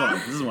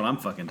is what I'm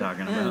fucking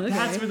talking about. Okay.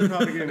 That's where the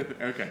propaganda.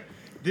 Okay.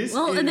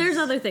 Well, is, there's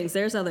other things.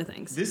 There's other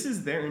things. This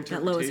is their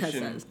That Lois has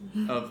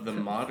interpretation of the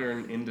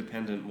modern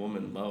independent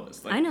woman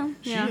Lois. Like, I know.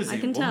 She Yeah, is I a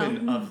can tell.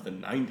 woman of the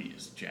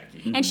 90s,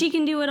 Jackie. And she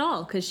can do it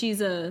all because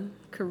she's a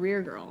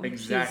career girl.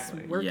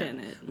 Exactly. She's working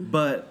it.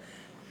 But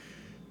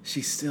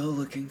she's still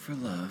looking for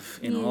love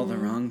in all the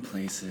wrong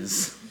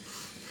places.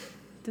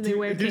 Do they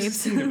wear There's a capes?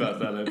 scene about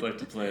that I'd like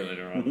to play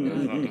later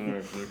on.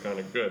 They're kind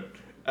of good.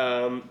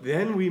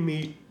 Then we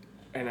meet,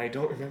 and I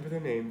don't remember their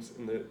names.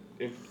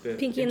 The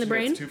Pinky and the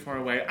Brain? internet's too far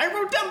away. I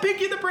wrote down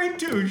Pinky and the Brain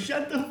too.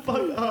 Shut the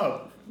fuck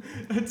up.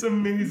 That's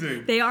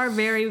amazing. They are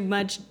very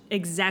much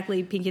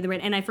exactly Pinky and the Brain,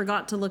 and I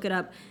forgot to look it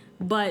up.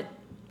 But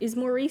is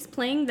Maurice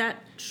playing that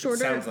shorter?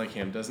 Sounds like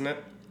him, doesn't it?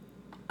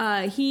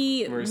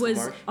 He Maurice was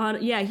LaMarche?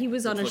 on. Yeah, he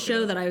was on a Let's look it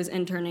show up. that I was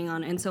interning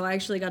on, and so I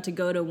actually got to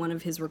go to one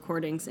of his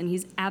recordings, and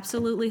he's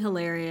absolutely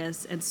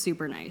hilarious and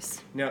super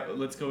nice. Now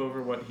let's go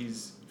over what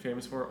he's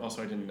famous for.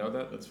 Also, I didn't know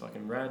that. That's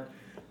fucking rad.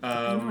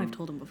 I know I've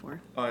told him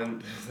before.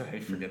 On I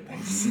forget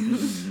things.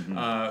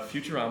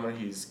 Futurama.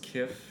 He's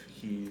Kif.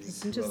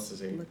 He's You can who else is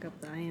just he? look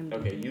up the IMDb.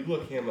 Okay, you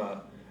look him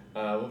up.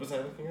 What was I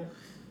looking at?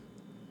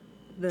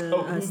 The,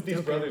 Oh, who these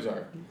okay. brothers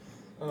are.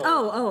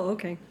 Oh,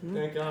 okay.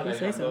 Thank God You I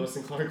say have so. Lois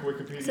and Clark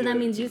Wikipedia. So that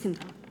means you can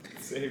talk.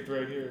 Saved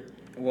right here.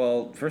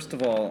 Well, first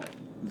of all,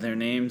 their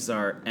names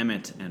are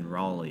Emmett and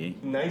Raleigh.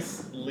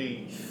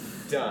 Nicely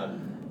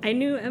done. I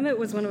knew Emmett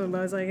was one of them, but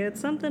I was like, it's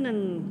something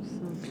and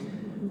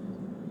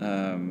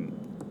something.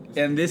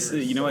 And this,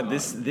 you know what,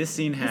 this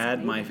scene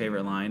had my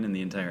favorite line in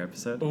the entire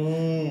episode.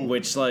 Ooh.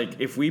 Which, like,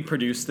 if we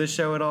produce this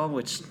show at all,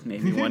 which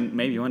maybe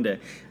one day,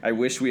 I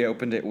wish we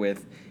opened it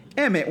with,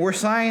 Emmett, we're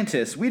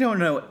scientists. We don't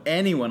know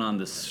anyone on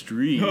the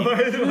street.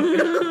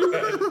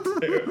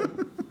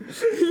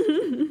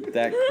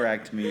 That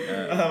cracked me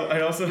up.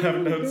 I also have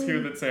notes here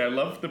that say, I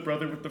love the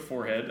brother with the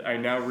forehead. I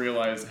now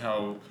realize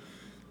how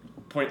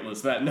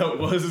pointless that note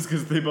was, is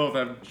because they both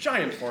have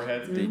giant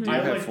foreheads. They do I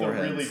have like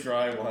foreheads. the really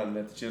dry one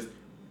that's just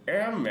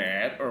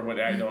Emmett, or what,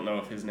 I don't know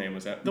if his name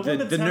was that. The The one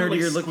that sounded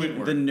nerdier like looking,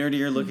 Squidward. the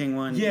nerdier looking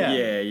one. Yeah.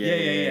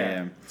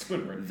 Yeah.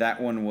 Squidward.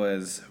 That one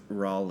was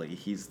Raleigh.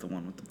 He's the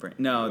one with the brain.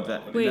 No,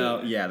 Wait.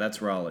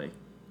 that's Raleigh.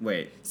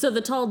 Wait. So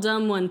the tall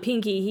dumb one,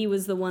 Pinky, he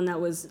was the one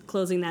that was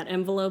closing that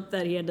envelope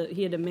that he had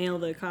to mail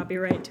the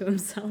copyright to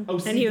himself. Oh,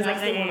 see, and he was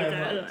that's like, the one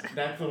I liked.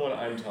 That's the one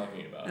I'm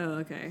talking about. oh,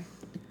 okay.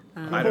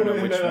 I don't know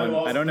And which then I one.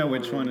 lost I don't know the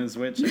which word. one is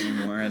which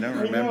anymore. I don't I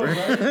know, remember. right?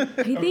 I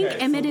think Okay,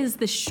 Emmett so is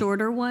the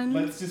shorter one.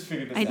 Let's just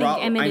figure this I out.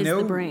 think Emmett I is know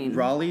the brain.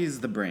 Raleigh's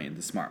the brain,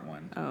 the smart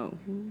one, Oh.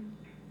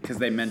 because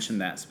they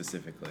mentioned that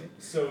specifically.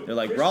 So They're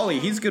like, Christian- Raleigh,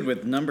 he's good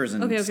with numbers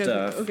and Okay,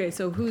 stuff. okay.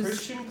 So who's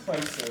Christian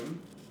Clemenson,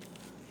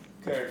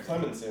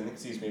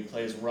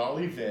 plays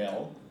Raleigh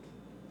Vale,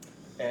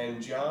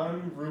 and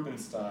John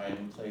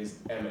Rubenstein plays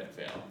Emmett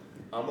Vale.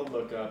 I'm gonna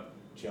look up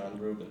John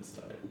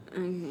Rubenstein.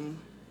 okay.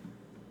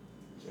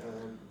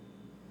 John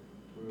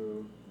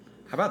Ru.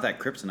 How about that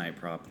kryptonite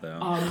prop though?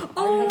 I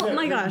Oh have that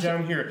my written gosh.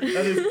 Down here,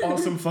 that is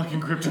awesome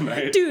fucking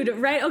kryptonite. Dude,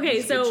 right? Okay,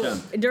 It's a good so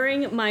show.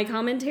 during my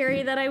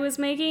commentary that I was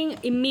making,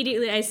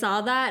 immediately I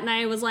saw that and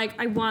I was like,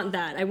 I want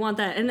that.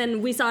 And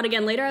then we saw it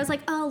again later. I was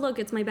like, oh, look,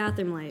 it's my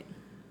bathroom light.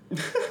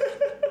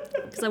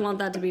 because I want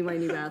that to be my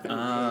new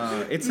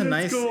bathroom.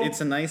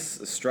 It's a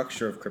nice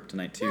structure of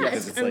kryptonite too,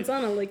 because it's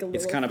on a little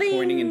it's kind of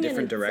pointing in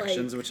different thing, and it's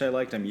directions, which I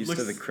liked. I'm used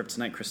to the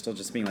kryptonite crystal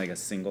just being like a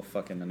single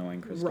fucking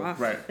annoying crystal. Rock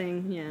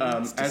thing, yeah.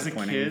 It's as a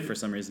disappointing kid, for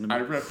some reason. To I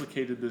me.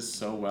 replicated this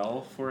so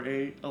well for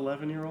a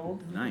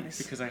 11-year-old. Nice.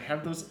 Because I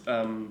had those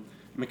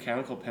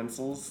mechanical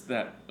pencils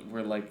that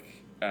were like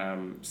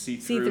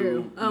see-through.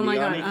 See-through. Oh my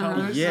god.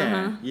 Colors.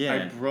 Yeah.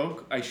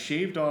 I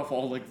shaved off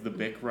all like the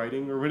Bic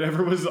writing or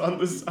whatever was on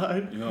the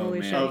side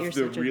Holy shit,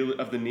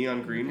 of the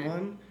neon green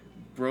one.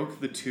 Broke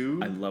the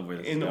tube. I love where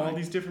this is in going. all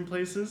these different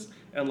places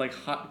and like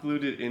hot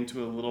glued it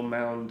into a little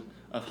mound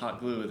of hot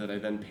glue that I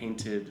then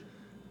painted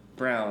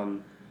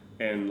brown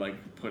and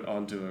like put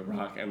onto a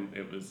rock, and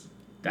it was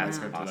That's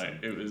kryptonite. awesome.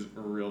 It was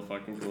real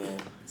fucking cool.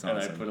 That's and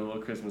awesome. I put a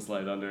little Christmas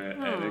light under it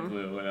and it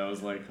glue, and I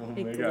was like, oh my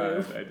It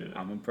god, glue. I did it.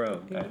 I'm a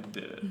pro. I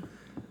did it.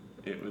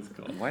 It was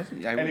cool. Why?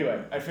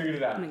 Anyway, I figured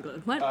it out. I'm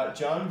glued. What?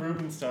 John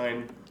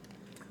Rubinstein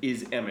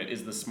is Emmett,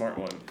 is the smart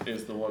one,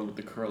 is the one with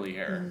the curly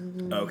hair.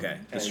 Okay,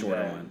 the And shorter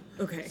then- one.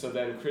 Okay. So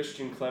then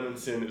Christian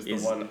Clemenson is the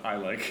Is- one I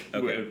like,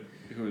 Okay.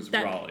 who is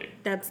That- Raleigh.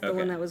 That's the Okay.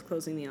 one that was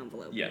closing the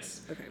envelope.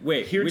 Yes. Okay.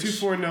 Wait,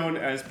 Heretofore known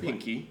as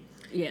Pinky.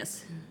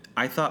 Yes.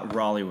 I thought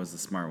Raleigh was the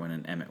smart one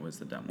and Emmett was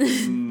the dumb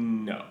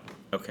one. No.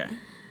 Okay.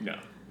 No.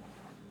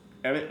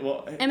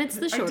 Emmett's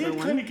the shorter I did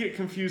one. kind of get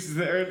confused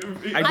there.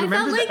 I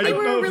felt like they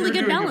were a really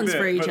good balance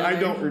for each but other. I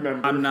don't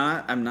remember. I'm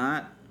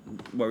not.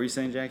 What were you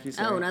saying, Jackie?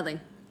 Sorry. Oh, nothing.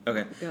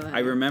 Okay. Go ahead. I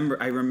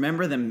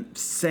remember them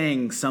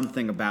saying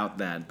something about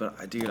that,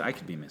 but dude, I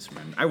could be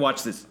misremembering. I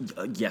watched this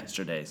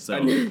yesterday, so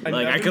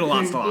like I could have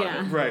lost a lot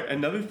Yeah. of it. Right.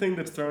 Another thing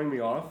that's throwing me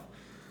off,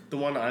 the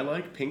one I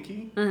like,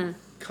 Pinky,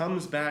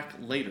 comes back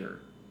later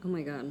Oh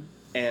my god.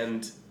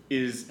 and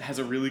has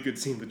a really good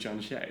scene with John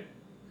Shea.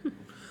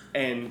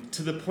 And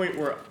to the point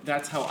where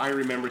that's how I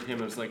remembered him.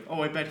 I was like,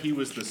 oh, I bet he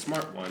was the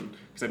smart one,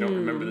 because I don't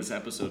remember this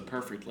episode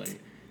perfectly.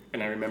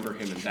 And I remember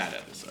him in that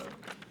episode.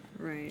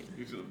 Right.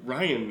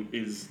 Ryan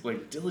is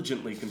like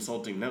diligently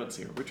consulting notes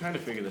here. We're trying to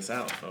figure this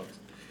out, folks.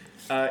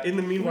 In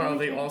the meanwhile,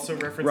 they also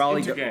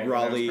reference Intergang.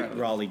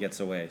 Raleigh gets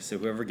away. So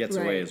whoever gets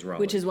away is Raleigh.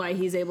 Which is why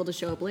he's able to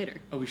show up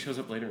later. Oh, he shows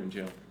up later in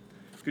jail.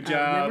 Good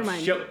job. never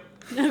mind. Show-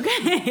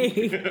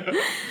 Okay.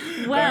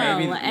 Well,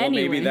 anyway.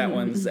 maybe that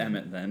one's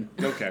Emmett then.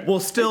 Okay. We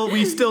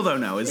still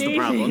don't know. Is the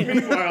problem?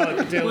 Meanwhile, at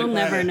the Daily We'll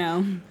never Planet,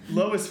 know.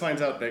 Lois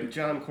finds out that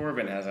John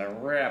Corbin has a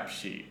rap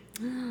sheet.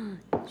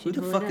 Who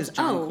the fuck is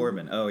John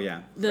Corbin? Oh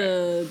yeah.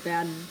 The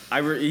bad.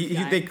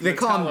 They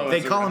call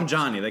him rap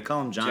Johnny. They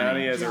call him Johnny.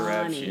 Johnny has a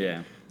rap Johnny. sheet.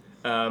 Yeah.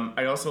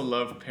 I also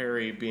love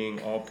Perry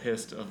being all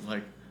pissed of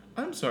like,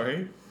 I'm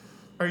sorry,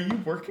 are you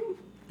working?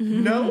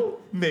 No?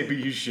 Maybe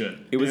you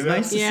should. It was You know?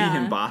 nice to see Yeah.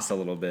 him boss a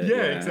little bit. Yeah, I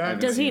exactly. haven't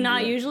Does seen he him not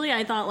do that. usually?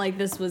 I thought like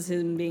this was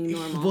him being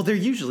normal. Well, they're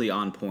usually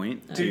on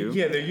point too.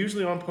 Yeah, they're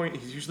usually on point.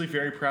 He's usually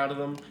very proud of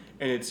them.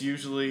 And it's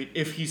usually,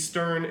 if he's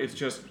stern, it's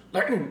just,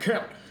 lightning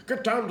can't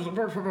get down to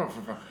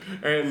the...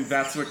 And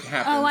that's what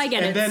happens. Oh, I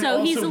get And it. then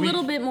So he's also a we-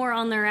 little bit more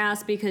on their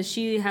ass because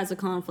she has a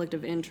conflict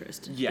of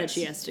interest that Yes.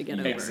 she has to get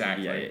over.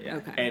 Exactly. Yeah.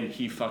 Okay. And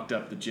he fucked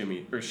up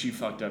she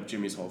fucked up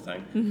Jimmy's whole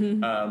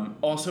thing.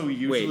 Also,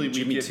 usually Wait, we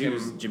Jimmy give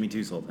Two's him... Jimmy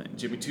Two's whole thing.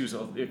 Jimmy Two's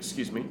whole...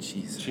 Excuse me.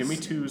 Jesus. Jimmy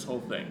Two's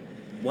whole thing.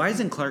 Why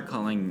isn't Clark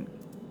calling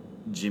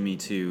Jimmy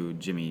Two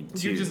Jimmy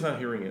Two? You're just not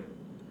hearing it.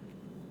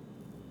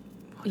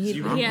 He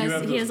You has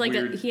have he has those like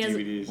a weird he has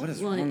DVDs. What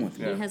is well, wrong with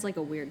he you? has like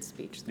a weird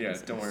speech. Yeah,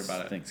 don't worry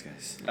about it. Thanks,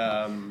 guys.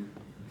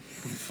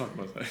 Fuck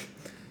was I?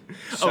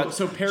 Shut-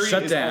 so Perry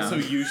shut is down. also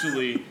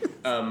usually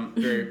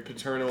very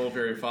paternal,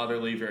 very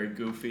fatherly, very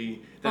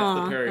goofy.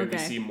 That's the Perry we okay.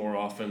 see more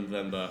often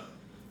than the,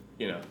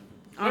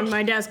 On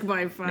my desk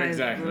by 5.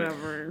 Exactly.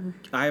 Whatever.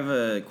 I have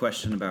a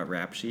question about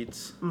rap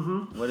sheets.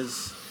 Mm-hmm.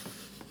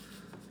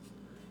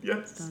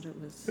 Yes. Thought it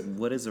was.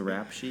 What is a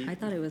rap sheet? I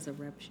thought it was a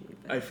rep sheet.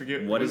 But I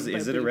forget. What is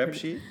it? A rep pretty-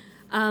 sheet?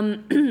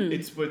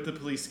 It's what the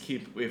police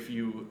keep if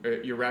you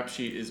your rap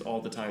sheet is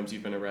all the times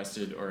you've been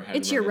arrested or had.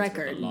 It's your run-ins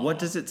with record. the law. What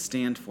does it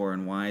stand for,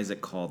 and why is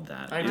it called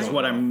that? I Is don't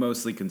what know. I'm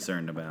mostly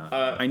concerned about.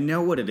 I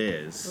know what it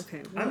is.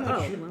 Okay. I'm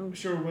not well.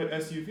 sure what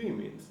SUV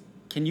means.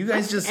 Can you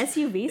guys just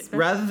SUV?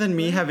 rather than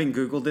me having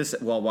Googled this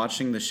while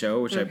watching the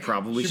show, which I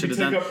probably should Should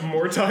have we done? take up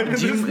more time? In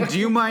this Do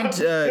you mind?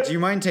 Do you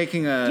mind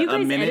taking a Do you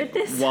guys minute? edit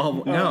this?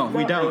 While no,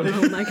 we not don't.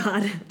 really. Oh my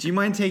god. Do you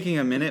mind taking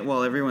a minute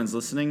while everyone's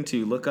listening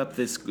to look up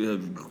this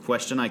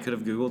question I could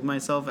have Googled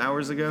myself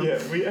hours ago?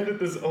 Yeah, we edit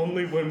this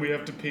only when we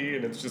have to pee,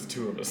 and it's just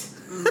two of us.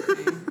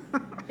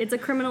 It's a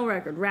criminal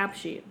record. Rap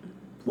sheet.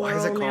 Why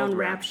is it Plural called noun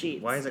rap rap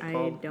sheets? Why is it I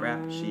called rap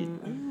don't- sheet?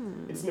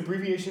 It's an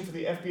abbreviation for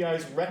the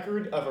FBI's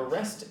record of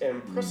arrest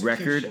and prosecution.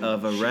 Record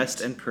of arrest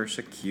sheet. and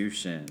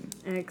persecution.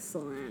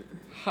 Excellent.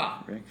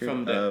 Ha! Record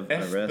From the of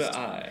arrest.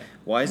 FBI.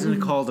 Why isn't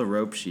it called a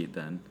rope sheet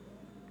then?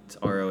 It's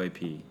ROAP.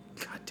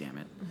 God damn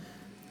it.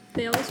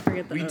 They always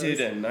forget the We O's. did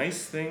a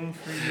nice thing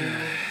for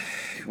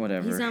you.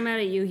 Whatever. He's not mad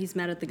at you. He's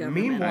mad at the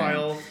government.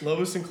 Meanwhile,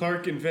 Lois and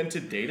Clark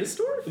invented Data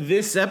Store?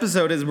 This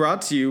episode is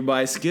brought to you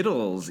by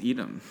Skittles. Eat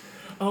 'em.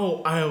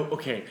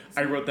 Okay.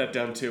 I wrote that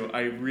down too.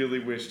 I really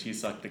wished he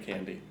sucked the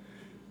candy.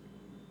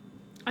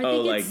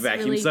 think like it's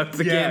vacuum really... suck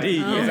the candy.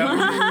 Yeah. Is that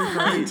what you're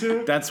referring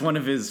to? That's one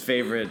of his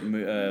favorite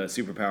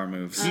superpower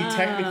moves. He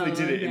technically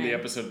did it in the okay.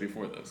 episode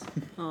before this.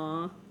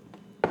 Aw.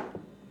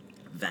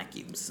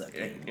 Vacuum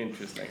sucking.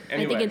 Interesting. I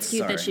Anyway, think it's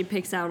cute that sorry. she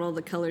picks out all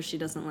the colors she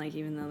doesn't like,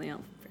 even though they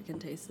all freaking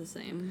taste the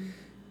same.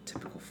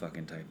 Typical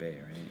fucking type A, right?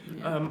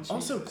 Yeah.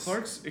 also,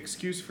 Clark's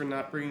excuse for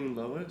not bringing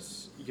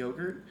Lois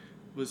yogurt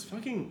was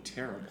fucking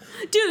terrible.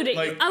 Dude,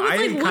 like, I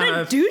was like, what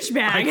a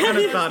douchebag. I kind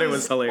of thought it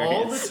was hilarious.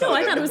 All the time. No,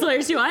 I thought it was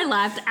hilarious too. I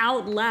laughed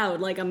out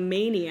loud like a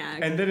maniac.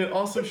 And then it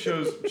also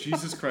shows,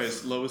 Jesus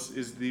Christ, Lois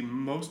is the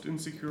most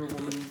insecure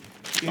woman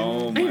in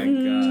Oh my the god.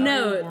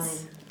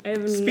 Notes. I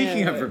have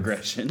Speaking of notes.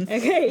 regression.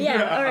 Okay,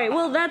 yeah, all right.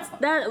 Well,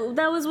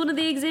 that was one of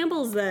the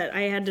examples that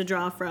I had to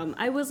draw from.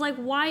 I was like,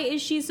 why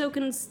is she so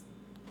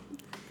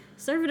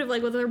conservative,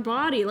 like with her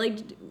body? Like,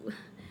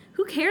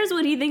 who cares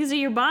what he thinks of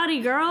your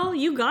body, girl?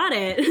 You got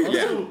it.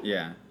 Also,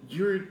 Yeah.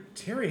 you're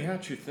Terry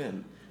Hatcher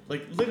thin.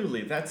 Like,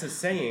 literally, that's a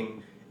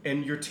saying,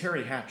 and you're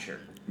Terry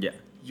Hatcher. Yeah.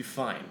 You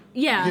fine.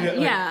 Yeah, You know,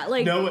 yeah,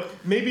 like- no,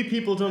 maybe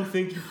people don't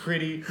think you're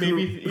pretty.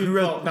 Maybe who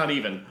wrote- well, not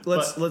even.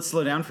 Let's but- let's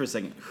slow down for a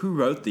second. Who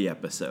wrote the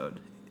episode?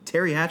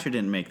 Terry Hatcher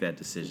didn't make that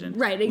decision.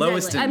 Right, exactly.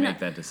 Lois didn't I'm make not-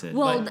 that decision.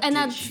 Well, but and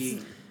did that's she?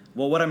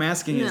 Well, what I'm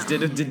asking is,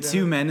 No. did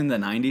two men in the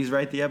 '90s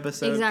write the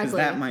episode? 'Cause Exactly.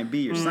 that might be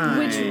your sign.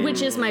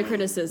 which is my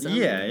criticism.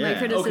 Yeah, yeah. My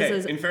criticism Okay,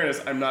 is in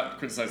fairness, I'm not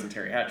criticizing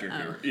Terry Hatcher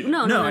here either.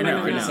 no, No, no,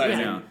 I'm criticizing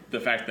yeah. the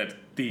fact that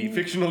the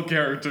fictional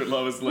character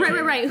Lois Lane.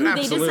 Right. Who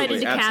Absolutely, they decided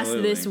to cast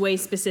absolutely. this way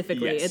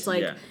specifically. Yes, It's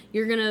like yeah.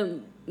 you're gonna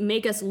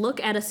make us look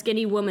at a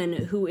skinny woman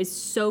who is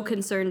so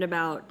concerned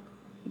about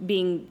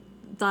being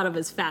thought of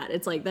as fat.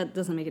 It's like that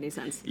doesn't make any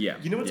sense. Yeah.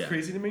 You know what's yeah.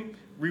 crazy to me?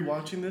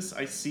 Rewatching this,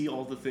 I see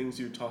all the things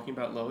you're talking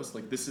about Lois.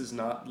 Like, this is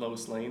not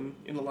Lois Lane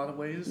in a lot of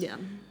ways. Yeah.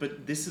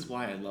 But this is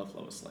why I love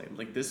Lois Lane.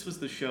 Like, this was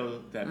the show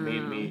that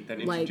made me, that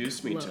like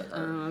introduced me to Lo- her.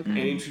 oh, okay. And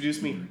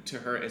introduced me to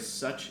her as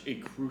such a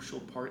crucial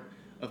part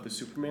of the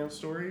Superman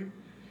story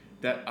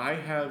that I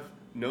have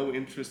no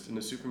interest in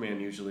a Superman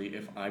usually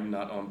if I'm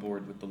not on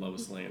board with the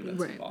Lois Lane that's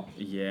Right. involved.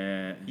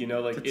 Yeah. You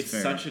know, like, That's it's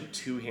fair. such a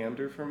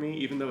two-hander for me,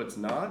 even though it's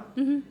not.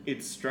 Mm-hmm.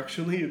 It's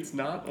structurally, it's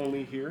not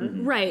only here.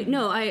 Right.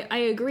 No, I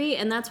agree,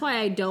 and that's why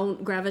I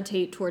don't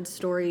gravitate towards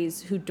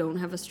stories who don't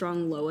have a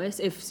strong Lois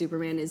if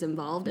Superman is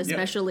involved,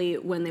 especially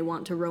when they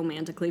want to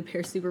romantically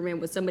pair Superman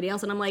with somebody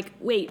else. And I'm like,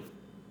 wait,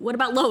 what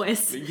about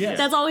Lois? Yes.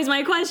 That's always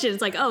my question.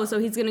 It's like, oh, so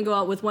he's gonna go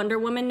out with Wonder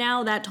Woman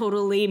now? That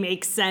totally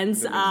makes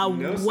sense. That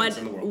makes no sense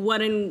in the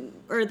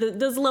world.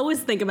 Does Lois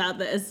think about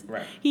this?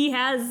 Right. He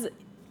has,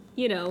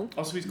 you know.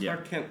 Also, he's Yeah.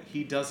 Clark Kent.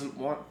 He doesn't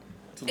want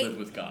to live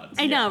with gods.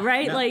 I know,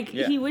 right? No, Like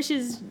yeah. he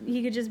wishes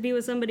he could just be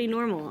with somebody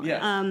normal.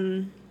 Yes.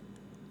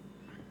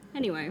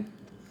 Anyway.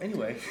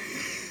 Anyway,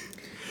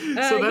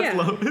 So that's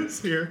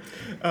Lois here.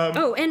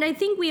 Oh, and I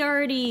think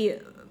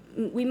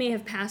we may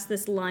have passed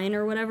this line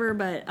or whatever,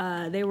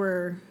 but they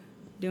were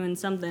doing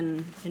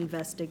something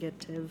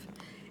investigative.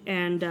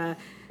 And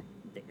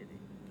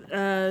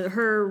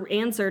her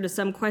answer to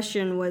some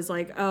question was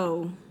like,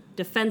 oh,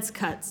 defense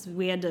cuts.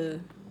 We had to,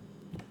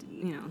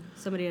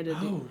 somebody had to do.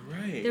 Oh,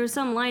 right. There was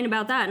some line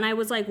about that, and I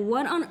was like,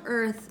 what on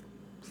earth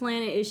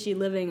planet is she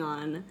living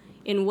on?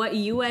 In what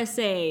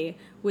USA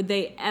would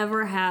they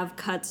ever have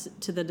cuts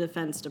to the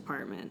Defense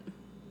Department?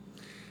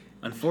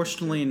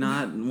 Unfortunately,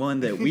 not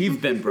one that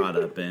we've been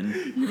brought up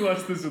in. You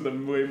watch this with a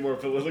way more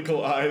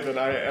political eye than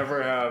I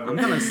ever have. I'm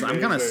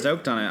kind of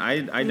stoked on it. I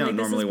don't like, this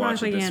normally is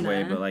watch it this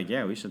way, propaganda. but like,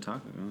 yeah, we should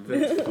talk about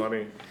it. That's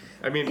funny.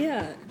 I mean,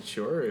 Yeah.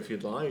 sure, if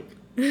you'd like.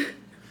 Yeah,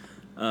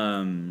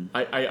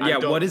 I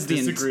don't what is the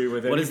disagree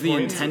with what any is the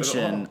points at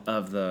intention all.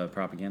 of the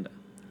propaganda?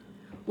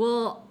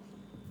 Well,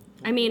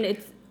 I mean,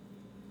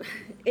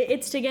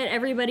 it's to get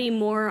everybody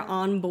more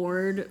on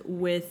board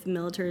with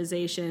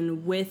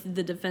militarization, with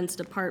the Defense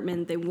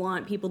Department. They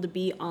want people to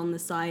be on the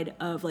side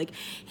of like,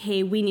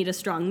 hey, we need a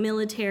strong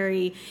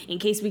military in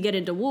case we get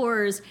into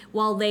wars,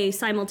 while they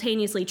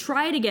simultaneously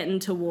try to get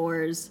into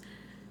wars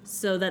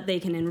so that they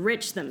can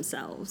enrich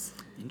themselves.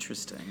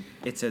 Interesting.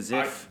 It's as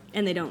if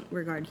And they don't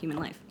regard human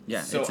life.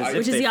 yeah, So it's as I- if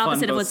Which is they the fund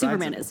opposite of both what sides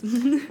Superman it.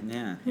 is.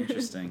 Yeah,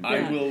 interesting.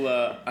 I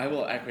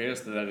will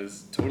acquiesce that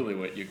is totally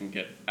what you can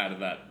get out of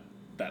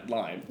that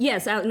line.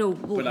 Yes, no,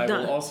 well, But I duh.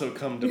 will also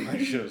come to my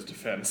show's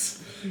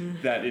defense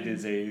that it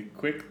is a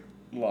quick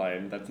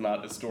line that's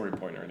not a story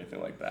point or anything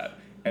like that.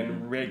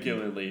 And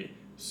regularly,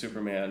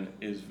 Superman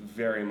is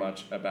very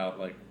much about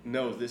like,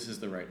 no, this is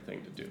the right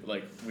thing to do.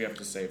 Like, we have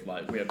to save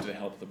lives. We have to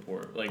help the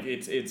poor. Like,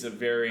 it's a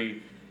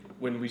very,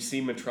 when we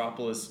see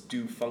Metropolis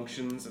do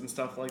functions and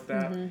stuff like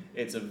that,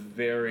 it's a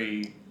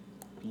very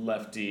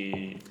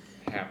lefty,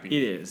 happy.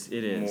 It is.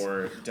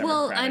 More democratic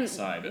Well, I'm-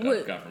 side w-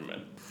 of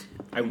government.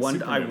 I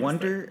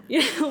wonder.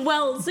 Yeah,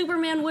 well,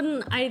 Superman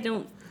wouldn't. I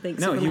don't think.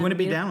 No, Superman he wouldn't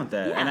be would. down with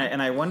that. Yeah.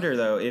 And I wonder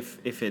though if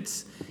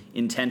it's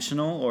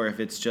intentional or if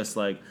it's just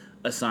like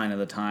a sign of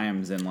the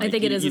times and like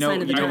think it is a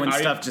sign of the you know when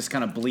times. stuff just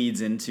kind of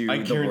bleeds into I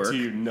the guarantee work.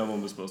 you no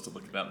one was supposed to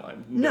look at that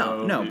line.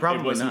 No, it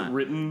probably wasn't not.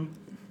 written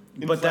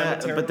But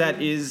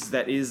that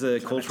is a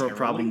cultural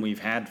problem we've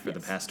had for the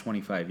past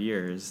 25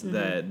 years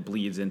that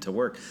bleeds into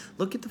work.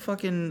 Look at the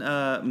fucking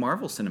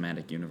Marvel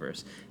Cinematic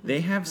Universe.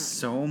 They have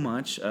so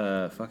much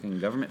fucking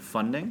government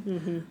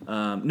funding.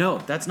 No,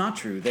 that's not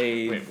true.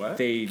 Wait, what?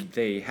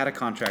 They had a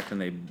contract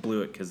and they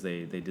blew it because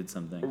they did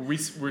something.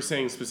 We're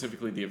saying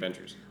specifically the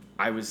Avengers.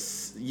 But I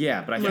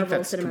think Marvel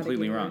that's Cinematic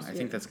completely Universe, wrong. I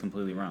think that's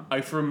completely wrong.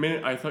 For a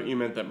minute, I thought you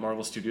meant that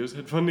Marvel Studios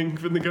had funding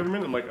from the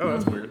government. I'm like, oh,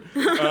 that's weird.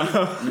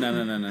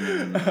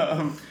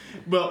 No.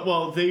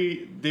 Well,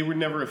 they were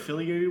never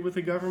affiliated with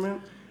the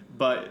government,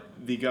 but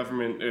the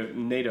government,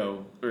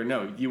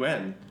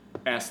 UN,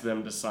 asked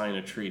them to sign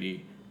a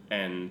treaty,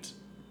 and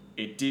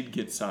it did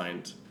get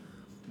signed.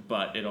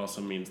 But it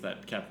also means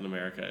that Captain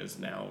America is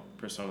now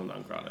persona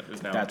non grata,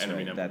 is now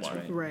enemy number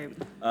one. Right.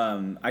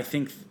 I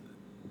think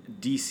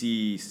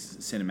DC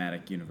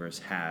Cinematic Universe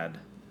had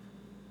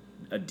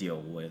a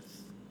deal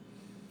with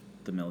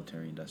the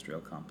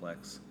military-industrial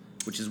complex,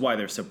 which is why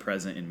they're so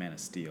present in Man of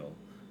Steel.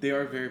 They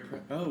are very.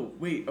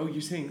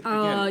 You're saying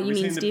you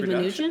mean Steve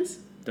Mnuchin?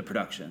 The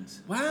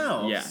productions.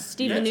 Wow. Yeah.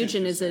 Steve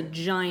Mnuchin is a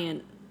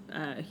giant.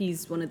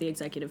 He's one of the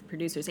executive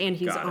producers, and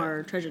he's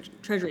our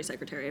Treasury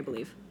Secretary, I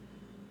believe.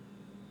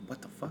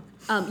 What the fuck?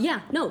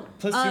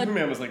 Plus,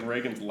 Superman was like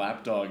Reagan's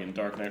lapdog in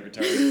Dark Knight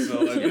Returns,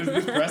 so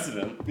there's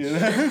precedent. You know?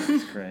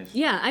 Jesus Christ.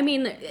 Yeah, I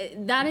mean,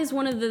 that is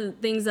one of the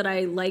things that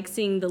I like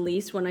seeing the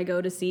least when I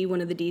go to see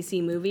one of the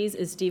DC movies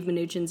is Steve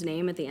Mnuchin's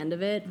name at the end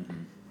of it.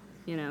 Mm-hmm.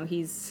 You know,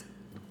 he's...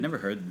 Never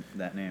heard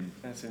that name.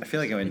 I feel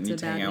like I would need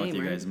to hang out with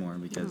you guys more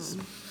because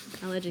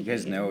you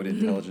guys know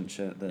intelligent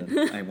shit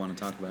that I want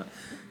to talk about.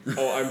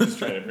 I'm just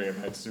trying to bring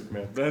it back to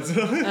Superman. That's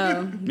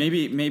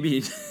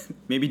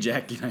Maybe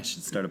Jackie and I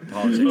should start a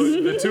politics.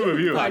 The two of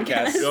you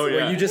podcast. Oh yeah.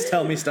 Where you just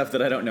tell me stuff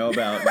that I don't know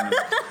about. And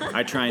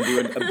I try and do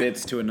a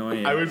bits to annoy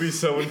you. I would be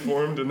so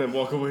informed and then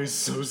walk away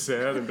so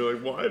sad and be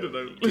like, why did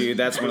I? Dude,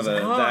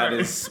 that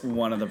is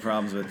one of the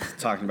problems with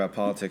talking about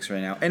politics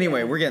right now.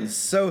 Anyway, we're getting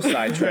so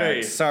sidetracked.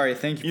 Hey, sorry,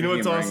 thank you. You know for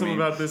what's awesome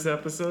about this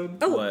episode?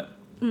 Oh. What?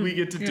 We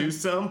get to do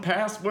some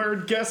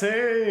password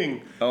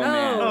guessing. Oh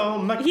man! Oh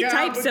my God! He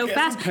types so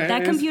fast.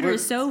 That computer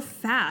is so. so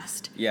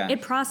fast. Yeah.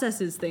 It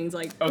processes things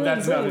like. Oh,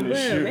 that's not an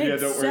issue. Yeah,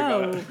 It's don't worry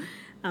about it.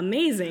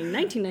 Amazing.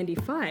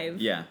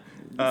 1995. Yeah.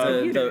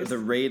 The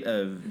rate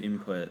of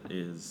input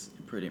is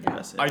pretty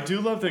impressive. I do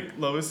love that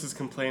Lois is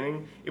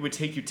complaining. It would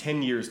take you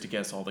 10 years to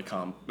guess all the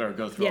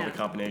go through all the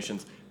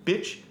combinations.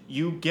 Bitch,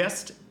 you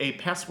guessed a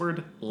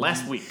password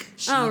last week.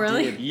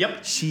 Really?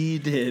 Yep. She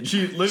did.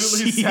 She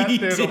literally sat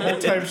there the whole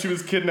time she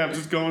was kidnapped,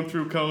 just going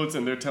through codes,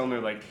 and they're telling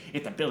her, like,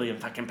 it's a billion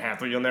fucking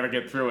password, you'll never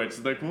get through it.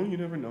 She's like, well, you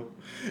never know.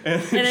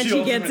 And then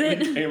she gets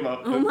it? Came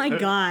up Oh my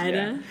God.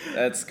 Yeah.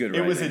 That's good It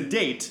writing. was a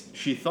date.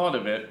 She thought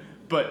of it.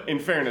 But in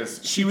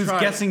fairness, she was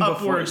guessing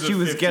before. She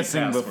was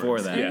guessing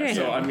before that. Yeah, Okay.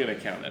 so I'm gonna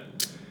count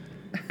it.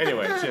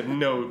 Anyway, she had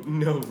no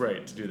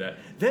right to do that.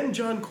 Then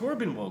John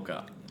Corbin woke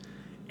up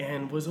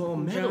and was all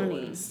metal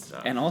and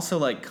stuff. And also,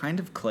 like, kind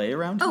of clay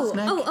around his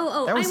neck.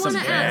 Oh, That was I some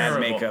wanna bad ask.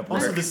 makeup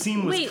work. Also, the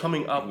scene was Wait.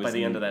 coming up by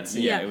the end of that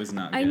scene. Yeah, it was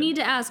not I good. need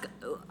to ask,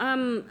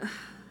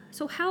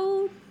 so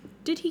how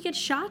did he get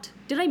shot?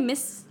 Did I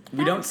miss that?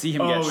 We don't see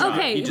him get shot.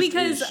 Okay, He just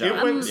because is shot.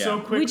 It went so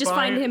quick we just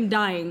by, find him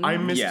dying. I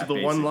missed Yeah, the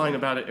one basically. line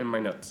about it in my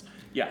notes.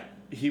 Yeah,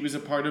 he was a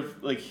part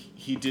of, like,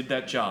 he did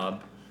that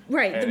job.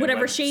 Right, and it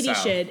whatever went shady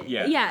south. shit.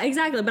 Yeah.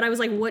 Exactly. But I was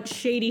like, what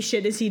shady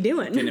shit is he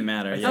doing? Didn't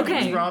matter. Yeah. Okay.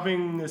 He was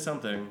robbing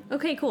something.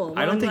 Okay, cool.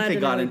 I don't think they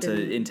got into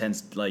into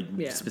intense, like,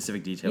 Yeah.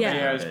 specific detail. Yeah. about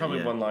Yeah, there's it, probably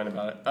yeah. one line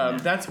about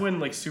it. That's when,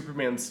 like,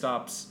 Superman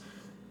stops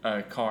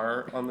a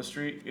car on the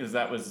street, because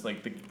that was,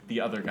 like,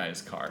 the other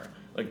guy's car.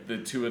 Like, the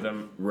two of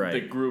them, Right.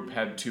 the group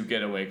had two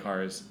getaway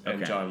cars, and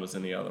Okay. John was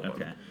in the other one.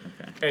 Okay.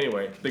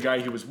 Anyway, the guy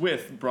he was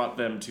with brought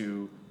them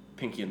to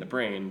Pinky and the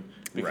Brain,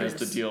 because Right.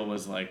 the deal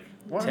was, like,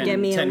 what? Get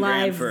me a 10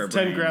 grand live- for a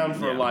 10 brain. grand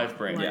for a Yeah. live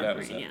brain. Live that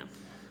was brain, it. yeah.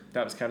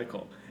 That was kind of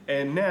cool.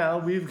 And now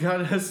we've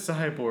got a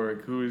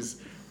cyborg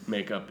whose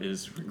makeup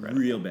is regrettable.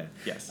 Real bad.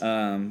 Yes.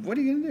 What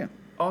are you gonna do?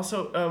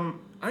 Also,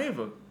 I have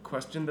a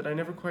question that I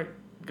never quite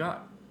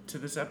got to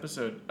this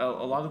episode. A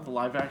lot of the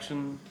live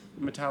action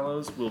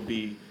Metallos will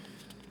be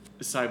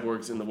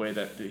cyborgs in the way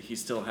that he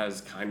still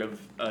has kind of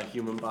a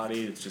human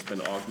body. It's just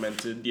been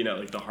augmented. You know,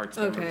 like the heart's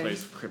been Okay.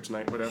 replaced with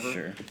kryptonite, whatever.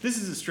 Sure. This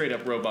is a straight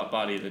up robot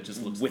body that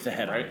just looks With the like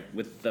head him, on right? it.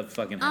 With the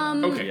fucking head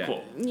on it. Okay, Yeah.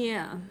 cool.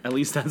 Yeah. At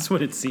least that's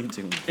what it seemed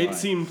to imply. It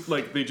seemed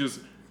like they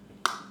just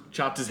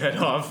chopped his head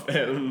off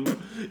and,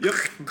 yep,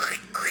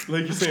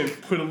 like you're saying,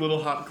 put a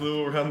little hot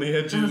glue around the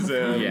edges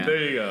and Yeah.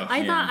 there you go.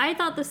 I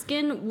thought the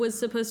skin was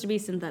supposed to be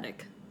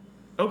synthetic.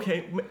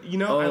 Okay, you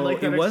know, I like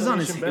that it was on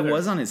his explanation better. it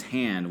was on his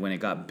hand when it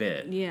got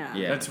bit. Yeah.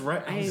 Yeah. That's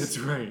right. That's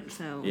right.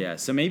 So Yeah.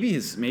 So maybe they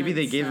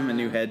That's, gave him a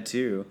new head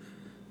too.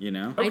 You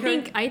know.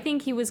 Okay. I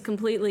think he was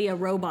completely a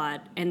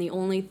robot, and the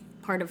only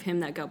part of him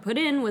that got put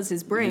in was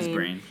his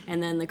brain,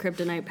 and then the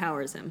kryptonite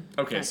powers him.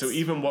 Okay, so That's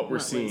even what we're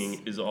what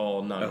seeing is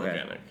all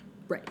non-organic.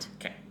 right.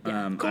 Okay.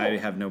 Cool. I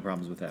have no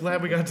problems with that.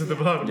 Glad we got to the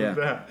bottom Yeah. of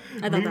that. I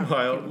thought that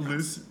Meanwhile, came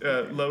across.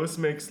 Lois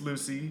makes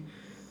Lucy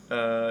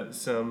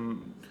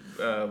some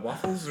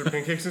waffles or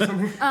pancakes or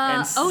something?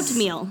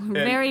 Oatmeal.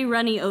 Very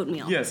runny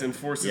oatmeal. Yes, and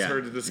forces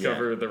her to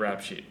discover the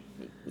rap sheet.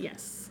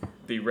 Yes.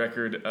 The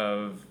record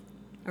of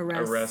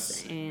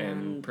arrests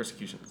and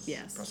persecutions.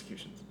 Yes.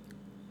 Prosecutions.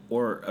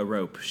 Or a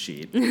rope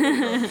sheet.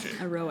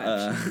 A row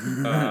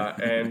action.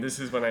 And this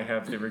is when I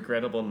have the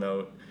regrettable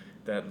note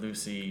that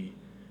Lucy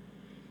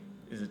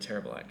is a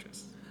terrible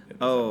actress.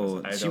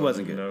 She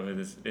wasn't good. I don't know who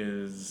this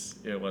is.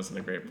 It wasn't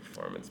a great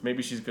performance.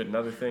 Maybe she's good in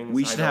other things.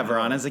 We should have her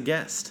on as a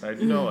guest. I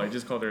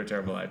just called her a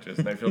terrible actress,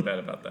 and I feel bad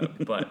about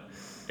that. But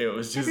it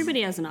was just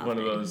everybody has an off one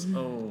of day. those,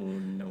 oh,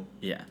 no.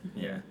 Yeah.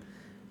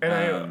 And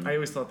I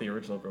always thought the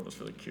original girl was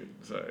really cute,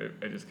 so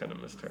I just kind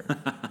of missed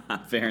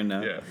her. Fair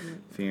enough. Yeah.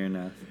 Fair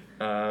enough.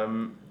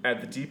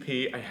 At the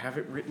DP, I have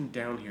it written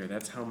down here.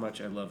 That's how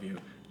much I love you.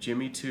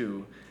 Jimmy,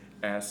 too,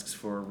 asks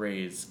for a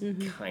raise,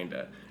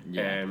 kinda.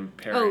 Yeah. And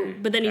Perry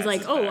but then he's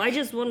like, passes back. I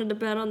just wanted a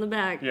pat on the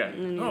back. Yeah.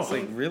 And then Oh, he's It's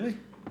like, really?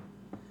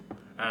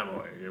 I'm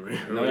only giving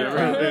you No.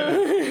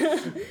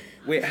 whatever.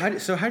 Wait, how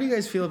do you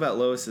guys feel about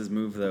Lois's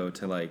move, though,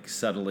 to, like,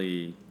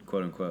 subtly,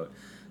 quote-unquote,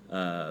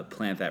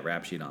 plant that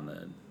rap sheet on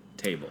the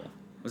table?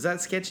 Was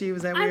that sketchy?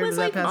 Was that weird? I was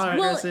like,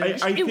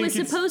 passive-aggressive? it was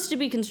supposed to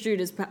be construed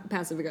as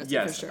passive aggressive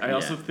Yes, for sure. I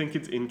also think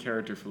it's in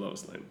character for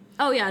Lois Lane.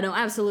 Oh yeah, no,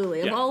 absolutely.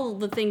 Yeah. Of all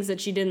the things that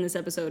she did in this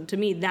episode, to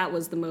me that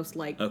was the most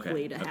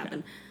likely to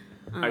happen.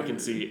 I can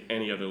see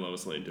any other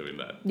Lois Lane doing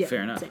that. Yeah,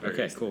 Fair enough. same.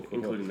 Okay, cool.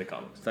 Including the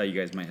comics. Thought you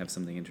guys might have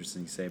something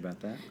interesting to say about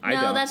that. I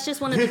No, don't. that's just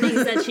one of the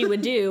things that she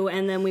would do,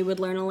 and then we would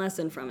learn a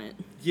lesson from it.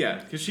 Yeah,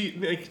 because she,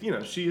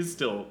 she is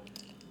still,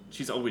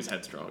 she's always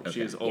headstrong.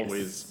 She is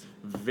always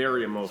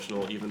very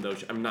emotional, even though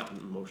I'm not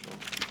emotional.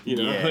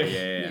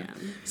 Yeah.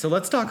 So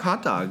let's talk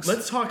hot dogs.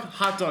 Let's talk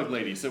Hot Dog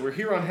Lady. So we're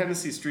here on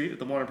Hennessy Street at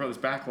the Warner Brothers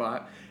back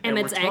lot. And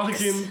Emmett's we're ex.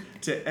 talking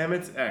to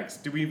Emmett's ex.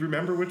 Do we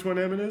remember which one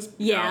Emmett is?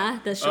 Yeah,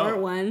 the short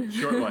one.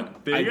 Short one.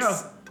 There you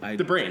go.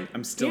 The brain.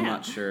 I'm still Yeah.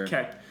 not sure.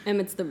 Okay.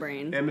 Emmett's the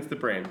brain. Emmett's the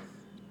brain.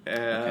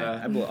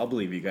 I'll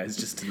believe you guys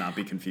just to not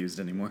be confused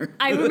anymore.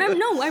 I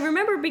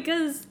remember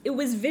because it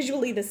was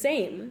visually the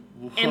same.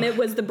 Emmett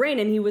was the brain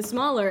and he was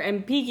smaller,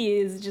 and Peaky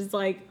is just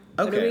like,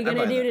 what are we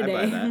gonna do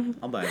today?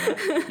 I'll buy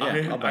that.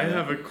 Yeah, I'll buy I that.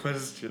 have a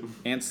question.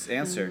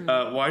 Answer.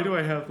 Why do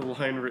I have the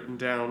line written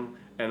down,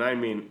 and I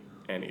mean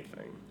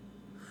anything?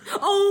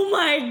 Oh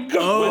my god!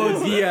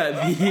 Oh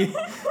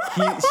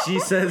yeah, she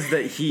says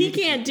that He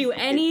can't do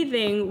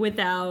anything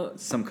without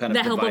some kind of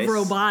the help device. of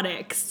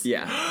robotics.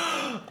 Yeah.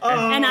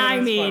 And I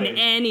that's mean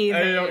funny. anything.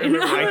 I don't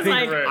remember. I was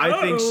like,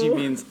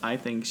 I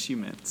think she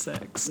meant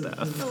sex stuff.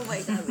 oh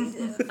my god, we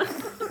did.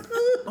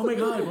 Oh my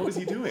god, what was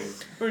he doing?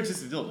 Or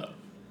just a dildo?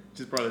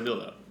 Just brought a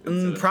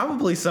dildo.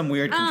 Probably some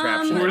weird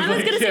contraption. I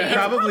was gonna say, it's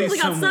Probably probably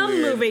got some some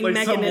weird- moving like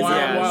some mechanism.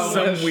 wild, wild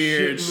some west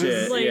weird shit in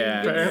his, shit. like,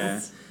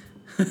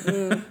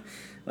 Yeah.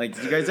 Like,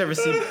 do you guys ever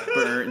see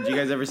Burn? Do you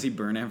guys ever see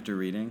Burn After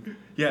Reading?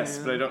 Yes,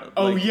 but I don't.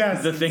 Oh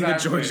yes, the thing that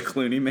exactly. George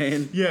Clooney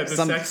made. Yeah, the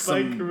sex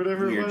bike or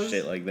whatever it weird was.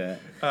 shit like that.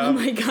 Oh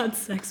my god,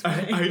 sex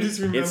play. I just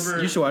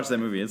remember You should watch that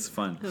movie. It's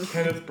fun.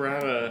 Kenneth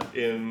Branagh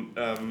in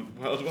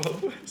Wild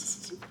Wild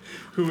West,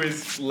 who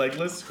is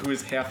legless, who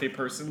is half a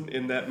person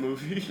in that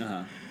movie,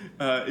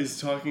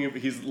 is talking about.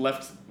 He's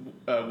left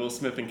Will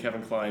Smith and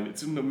Kevin Kline.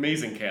 It's an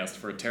amazing cast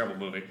for a terrible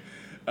movie.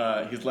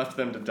 He's left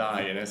them to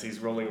die, and as he's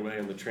rolling away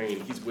on the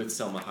train, he's with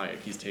Selma Hayek.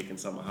 He's taking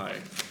Selma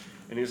Hayek.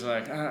 And he's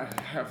like,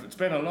 it's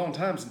been a long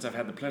time since I've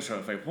had the pleasure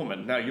of a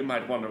woman. Now you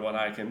might wonder what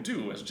I can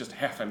do as just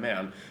half a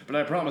man, but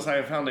I promise I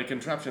have found a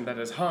contraption that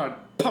is hard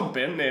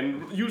pumping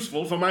and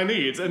useful for my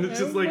needs. And it's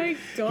just Oh like, my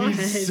God.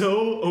 he's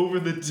so over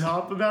the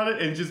top about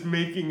it and just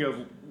making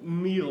a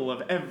meal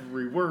of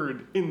every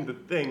word in the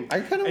thing.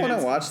 I kinda And wanna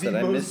it's watch that. the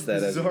I most missed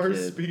that as a bizarre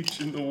kid.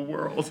 speech in the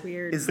world.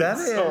 Weird. Is that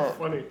It's so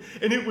funny.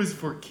 And it was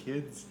for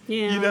kids.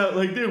 Yeah. You know,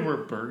 like there were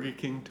Burger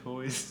King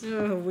toys.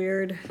 Oh,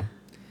 weird.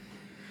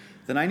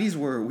 The 90s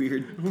were a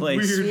weird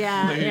place. Weird.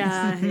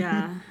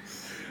 Yeah.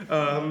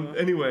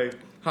 Anyway,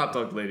 Hot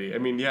Dog Lady. I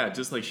mean, yeah,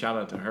 just like shout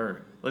out to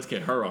her. Let's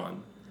get her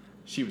on.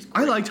 She was I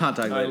great. liked Hot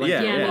Dog I Lady. liked Yeah,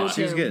 her a yeah, lot.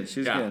 she was good. She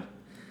was Yeah. good.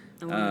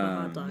 I wanted a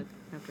hot dog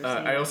after seeing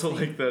I also that.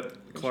 like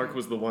that Clark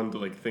was the one to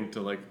like think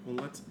to like, well,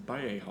 let's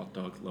buy a hot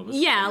dog, Lois.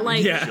 Yeah,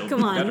 like, Yeah. She'll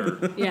come be on.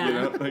 better. Yeah. You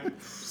know, like,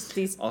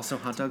 These, Also,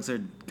 hot dogs are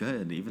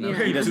good, even though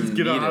Yeah. he doesn't just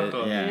get need a hot it.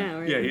 dog. Yeah.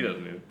 right. yeah, he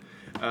doesn't need it.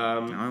 Now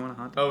I want a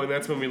hot dog. Oh, and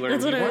that's when we learned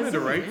That's he what I wanted was to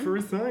saying, write yeah. for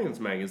a science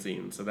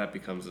magazine, so that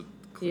becomes a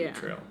clue Yeah,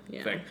 trail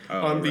yeah. thing.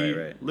 Oh, On the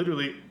right.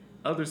 literally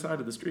other side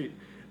of the street,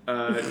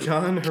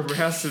 John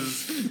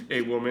harasses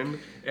a woman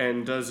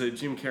and does a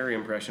Jim Carrey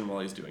impression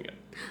while he's doing it.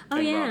 Oh,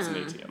 and yeah. robs an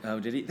ATM. Oh,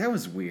 did he? That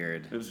was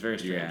weird. It was very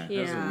strange. Yeah, that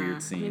was a Yeah, weird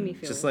made scene. me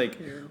feel Just like,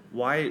 weird.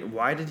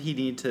 why did he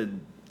need to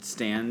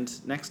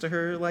stand next to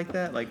her like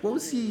that? Like, what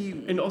was he?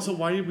 And also,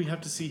 why did we have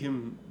to see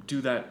him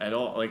do that at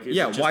all? Like, is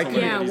Yeah, it just why to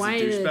couldn't- learn Yeah, that why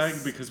he's a douchebag?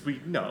 is- Because we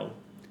know.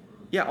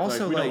 Yeah,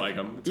 also we like, don't like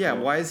him. It's yeah,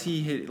 cool. why is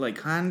he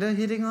kinda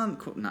hitting on?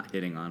 Not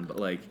hitting on, but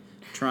like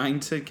trying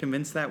to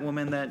convince that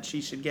woman that she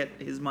should get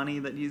his money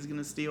that he's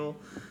gonna steal.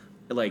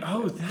 like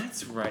oh,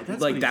 that's right.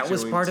 That's like what that he's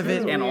was doing part of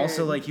it, too. and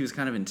also like he was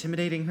kind of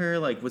intimidating her.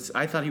 Like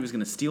I thought he was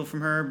gonna steal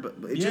from her,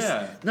 but it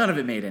just none of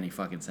it made any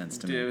fucking sense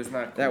to me. It was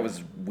not cool. That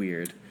was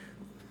weird.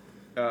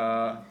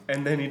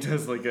 And then he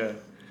does like a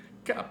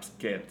cops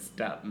can't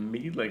stop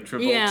me, like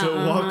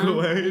Travolta walk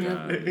away,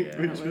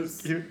 which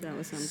was cute. That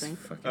was something.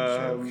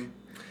 Fucking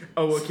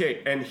Oh,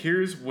 okay. And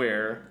here's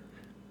where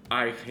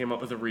I came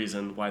up with a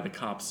reason why the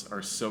cops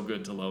are so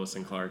good to Lois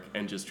and Clark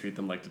and just treat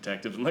them like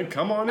detectives and like,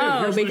 come on in. Oh,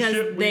 here's because the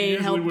shit we they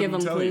usually help give wouldn't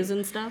them tell clues you.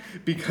 and stuff?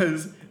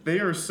 Because they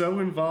are so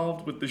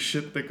involved with the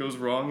shit that goes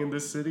wrong in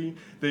this city,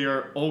 they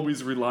are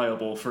always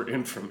reliable for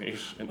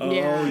information. Oh,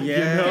 yeah. You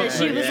know?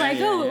 She was like,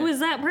 yeah. it was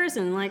that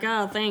person. Like,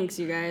 oh, thanks,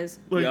 you guys.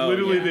 Like, Oh,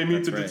 literally, yeah, they meet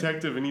that's the right.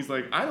 detective, and he's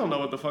like, I don't know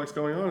what the fuck's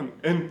going on.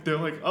 And they're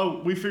like,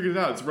 oh, we figured it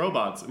out. It's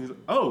robots. And he's like,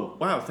 oh,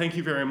 wow, thank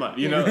you very much.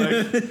 You know,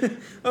 like,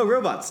 Oh,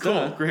 robots. cool,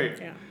 Duh. great.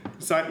 Yeah.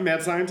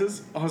 Mad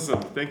scientists,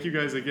 awesome. Thank you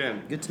guys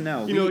again. Good to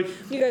know. You know,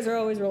 like, You guys are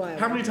always reliable.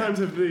 how many times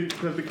have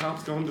the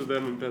cops gone to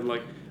them and been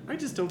like, I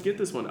just don't get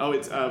this one. Oh,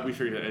 it's, we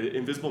figured it out.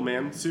 Invisible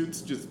Man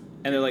suits, just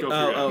and they're like, go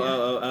figure it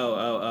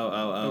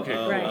out. Okay.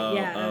 Right,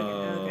 yeah,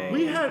 okay.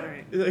 We had,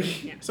 Alright.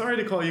 like, sorry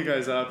to call you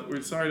guys up.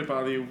 We're sorry to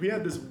bother you. We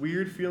had this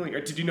weird feeling.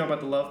 Did you know about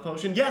the love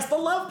potion? Yes, the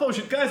love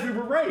potion. Guys, we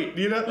were right.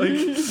 You know,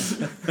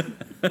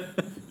 like.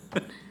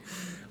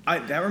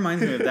 That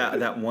reminds me of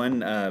that one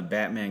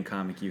Batman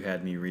comic you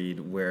had me read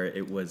where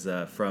it was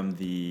from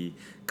the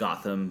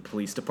Gotham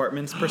Police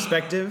Department's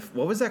perspective.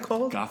 What was that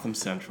called? Gotham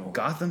Central.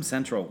 Gotham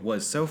Central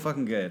was so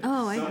fucking good.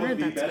 Oh, I Some heard of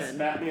the that's best good.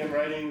 Batman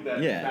writing that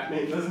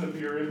Batman doesn't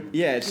appear in.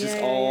 Yeah, it's just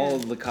Yeah, all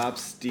yeah. the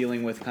cops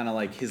dealing with kind of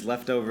like his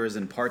leftovers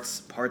and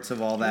parts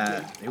of all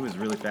that. It was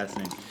really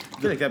fascinating. I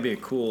feel like that'd be a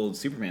cool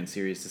Superman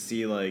series to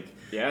see like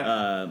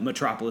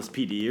Metropolis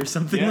PD or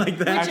something like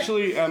that.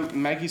 Actually,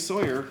 Maggie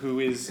Sawyer,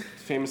 who is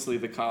famously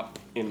the cop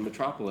in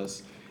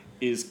Metropolis,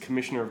 is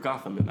Commissioner of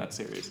Gotham in that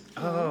series.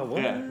 Oh,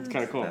 what? Yeah, it's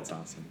kind of cool. That's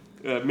awesome.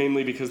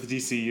 Mainly because the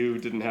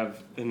DCU didn't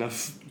have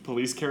enough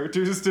police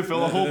characters to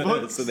fill a whole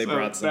book. So they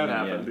brought some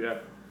that in,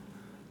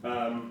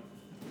 happened,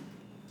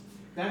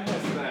 that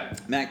has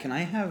that. Matt, can I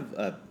have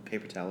a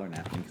paper towel or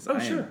napkin? 'Cause Oh, I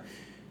sure. am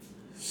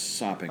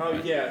sopping. Oh,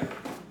 wet. yeah.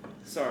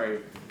 Sorry.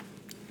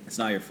 It's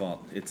not your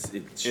fault. It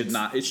should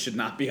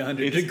not be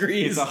 100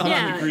 degrees. It's 100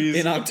 Yeah. degrees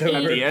in October.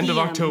 at the end of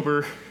PM.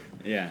 October.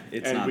 Yeah,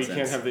 it's And nonsense. we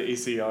can't have the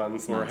AC on or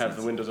have nonsense.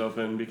 the windows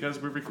open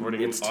because we're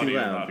recording It's an too audio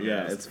loud. podcast.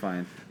 Yeah, it's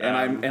fine. And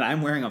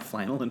I'm wearing a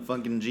flannel and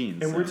fucking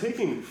jeans. And so. we're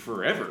taking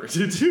forever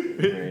to do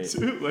it, Great.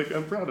 too. Like,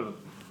 I'm proud of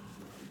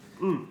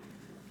it.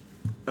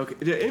 Okay,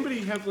 did anybody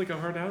have, like, a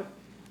hard out?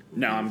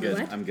 No, I'm good.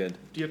 What? I'm good.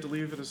 Do you have to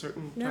leave at a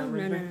certain No, time or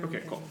no, no, anything? no,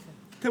 Okay, no, cool. no, no.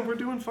 Then we're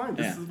doing fine.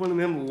 This Yeah. is one of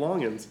them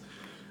longins.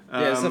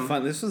 Yeah,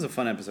 this was a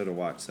fun episode to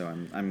watch. So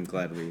I'm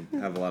glad we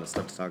have a lot of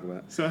stuff to talk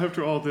about. So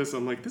after all this,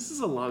 I'm like, this is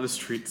a lot of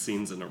street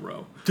scenes in a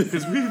row.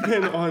 Because we've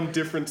been on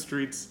different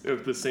streets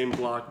of the same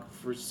block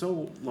for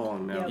so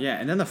long now. Yep. Yeah,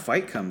 and then the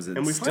fight comes in.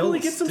 And we finally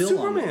get some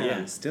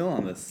Superman. Still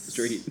on the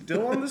street.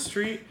 Still on the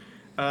street.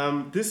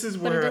 This is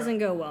But where... it doesn't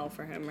go well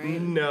for him,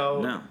 right?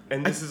 No.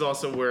 And this is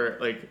also where,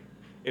 like,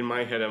 in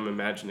my head, I'm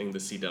imagining the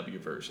CW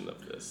version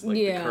of this. Like,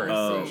 the Yeah, current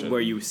same. version. Where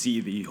you see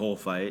the whole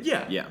fight.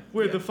 Yeah. Yeah.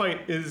 Where yeah. the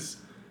fight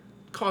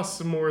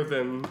costs more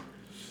than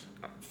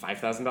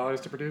 $5,000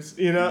 to produce.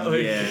 You know?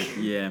 Like,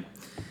 yeah.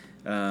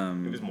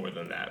 It is more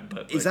than that,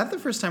 but Is that the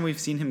first time we've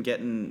seen him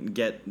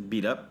get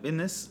beat up in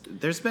this?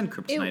 There's been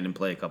Kryptonite in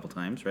play a couple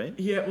times, right?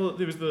 Yeah, well,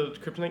 there was the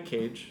Kryptonite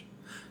Cage.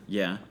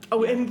 Yeah.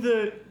 Oh, and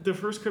the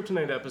first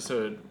Kryptonite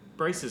episode,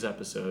 Bryce's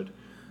episode,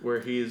 where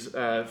he's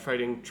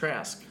fighting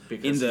Trask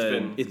because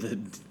In the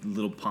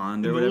little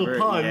pond or in the whatever.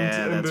 little pond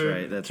Yeah, in that's the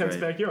right. That's Kent's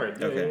right. backyard.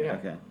 Yeah, Okay. yeah.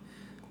 Okay.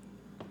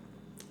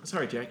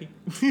 Sorry, Jackie.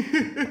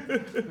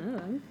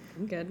 Oh,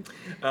 I'm good.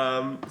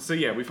 So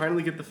yeah, we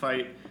finally get the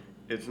fight.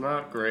 It's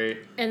not great.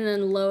 And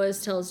then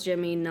Lois tells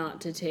Jimmy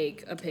not to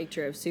take a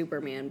picture of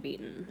Superman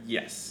beaten.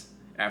 Yes.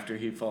 After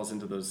he falls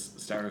into those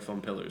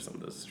styrofoam pillars on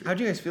the street. How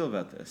do you guys feel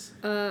about this?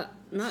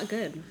 Not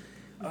good.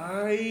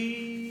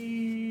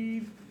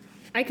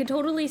 I could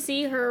totally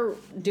see her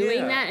doing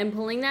Yeah. that and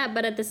pulling that,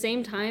 but at the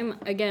same time,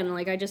 again,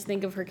 like I just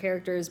think of her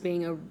character as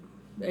being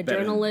a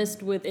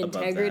journalist with Above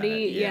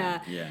integrity. that.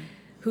 Yeah. Yeah.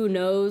 Who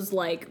knows,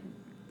 like,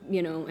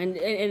 you know,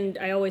 and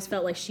I always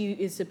felt like she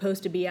is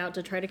supposed to be out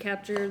to try to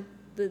capture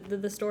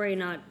the story,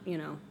 not, you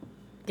know,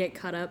 get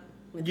caught up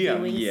with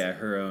feelings. Yeah,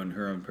 her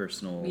own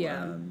personal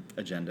Yeah.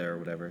 agenda or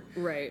whatever.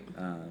 Right.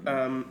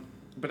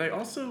 But I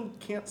also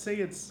can't say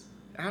it's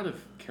out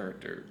of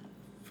character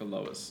for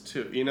Lois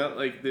too. You know,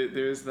 like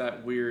there's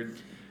that weird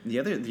The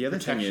other thing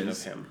protection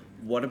is, of him.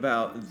 what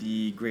about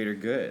the greater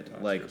good?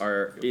 Like,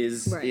 Right.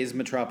 is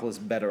Metropolis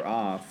better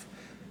off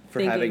for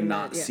Thinking having that,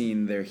 not yeah.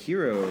 seen their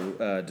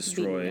hero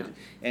destroyed? Beaten,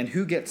 And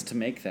who gets to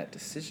make that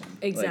decision?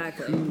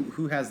 Exactly. Like,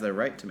 who has the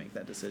right to make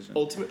that decision?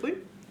 Ultimately,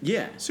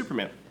 Yeah,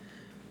 Superman.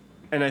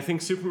 And I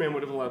think Superman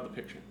would have allowed the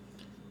picture.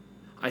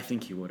 I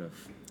think he would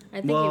have. I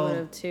think he Well- would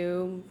have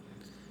too,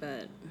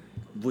 but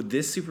Would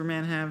this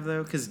Superman have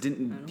though? Because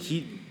didn't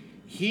he?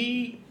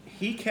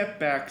 He kept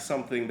back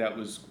something that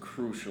was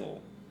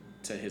crucial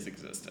to his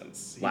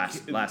existence.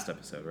 Last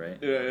episode,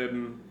 right?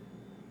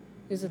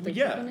 Is it the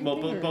yeah, well,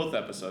 both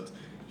episodes.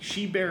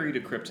 She buried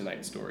a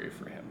kryptonite story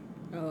for him.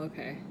 Oh,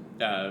 okay.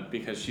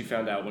 Because she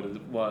found out what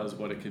it was,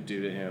 what it could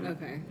do to him.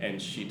 Okay.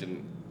 And she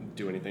didn't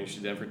do anything. She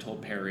never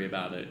told Perry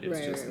about it. It's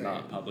just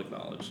not public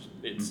knowledge.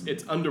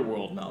 It's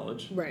underworld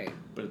knowledge. Right.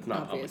 But it's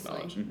not public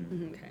knowledge.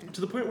 Okay.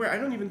 To the point where I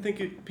don't even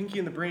think Pinky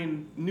and the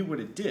Brain knew what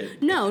it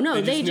did.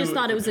 No, they just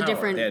thought it was a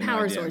different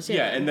power source.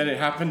 Yeah, and then it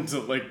happened to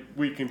like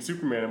Weekend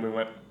Superman, and we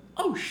went,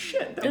 "Oh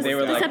shit!" And they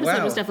were this like, episode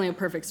 "Wow." was definitely a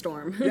perfect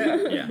storm.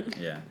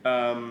 Yeah.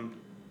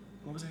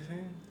 What was I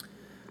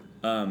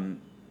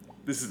saying?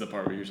 This is the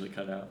part we usually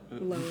cut out.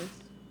 Lois.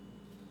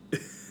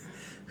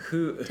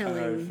 Who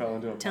telling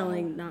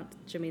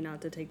Jimmy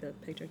not to take the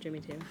picture. Jimmy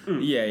too.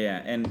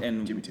 Yeah,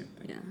 and Jimmy too.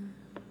 Yeah.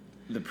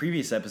 The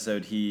previous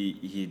episode,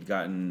 he'd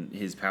gotten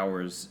his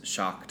powers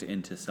shocked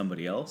into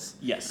somebody else.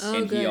 Yes,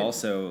 and good. he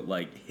also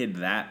hid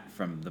that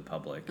from the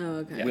public. Oh,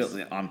 okay. Yes.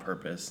 On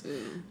purpose.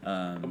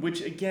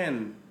 Which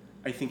again,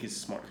 I think is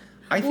smart.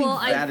 I think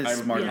that is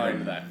I'm smarter behind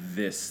than that.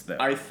 This, though.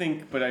 I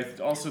think, but I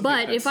also.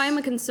 But think if I'm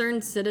a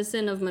concerned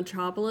citizen of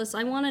Metropolis,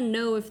 I want to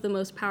know if the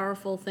most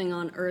powerful thing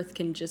on Earth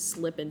can just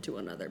slip into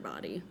another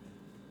body.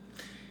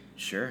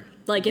 Sure.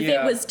 Like, if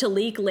it was to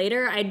leak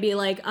later, I'd be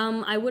like,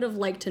 I would have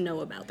liked to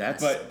know about that.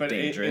 But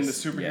dangerous. In the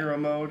superhero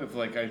mode of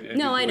I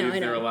know.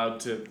 they're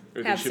allowed to,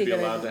 or they should be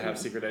allowed to have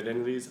identities. secret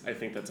identities. I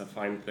think that's a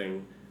fine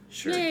thing.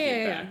 Sure.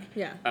 Yeah.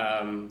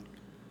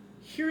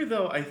 Here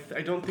though, I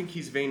don't think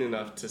he's vain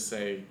enough to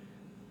say.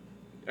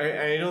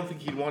 I don't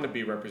think he'd want to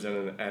be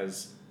represented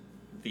as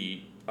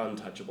the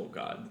untouchable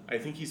god. I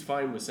think he's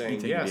fine with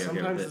saying, yeah,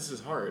 sometimes this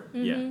is hard.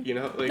 Mm-hmm. Yeah. You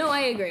know, No, I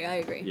agree.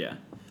 Yeah.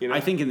 You know? I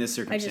think in this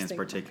circumstance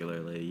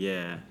particularly,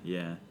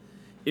 yeah.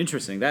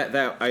 Interesting. That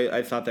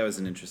I thought that was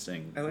an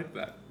interesting I like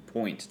that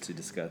point to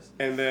discuss.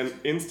 And then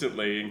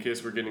instantly, in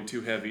case we're getting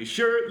too heavy,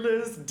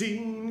 shirtless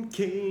Dean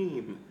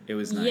Cain. It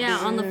was nice. Yeah,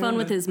 on the phone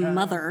with his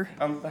mother.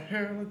 On the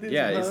hair with his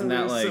mother. Isn't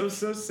that like so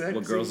sexy.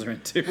 what girls are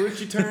into? Weren't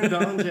you turned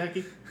on,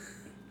 Jackie?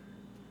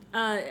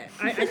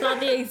 I thought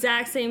the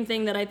exact same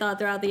thing that I thought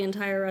throughout the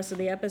entire rest of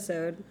the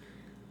episode.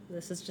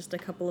 This is just a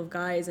couple of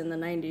guys in the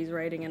 90s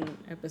writing an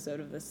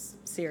episode of this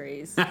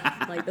series.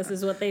 This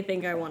is what they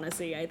think I want to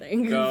see, I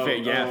think. Fair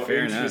enough.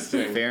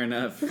 Fair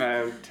enough.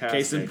 Fantastic.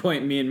 Case in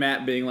point, me and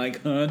Matt being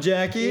like, huh,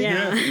 Jackie?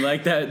 Yeah. You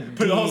like that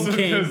But also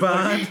Dean Cain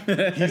Bond?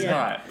 He's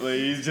hot.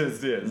 He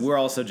just is. We're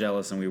also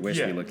jealous and we wish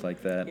we looked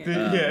like that.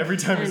 Every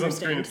time he's on understand.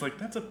 screen, it's like,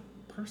 that's a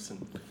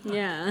person.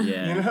 Yeah.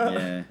 Yeah, You know?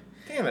 yeah.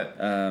 Damn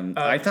it.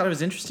 I thought it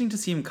was interesting to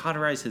see him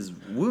cauterize his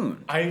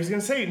wound. I was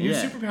going to say, new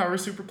Yeah. superpower,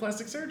 super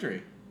plastic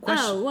surgery.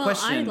 I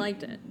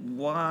liked it.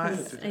 Why?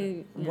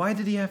 Why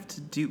did he have to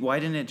do? Why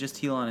didn't it just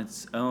heal on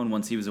its own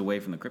once he was away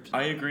from the kryptonite?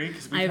 I agree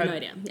because I have no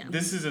idea. Yeah.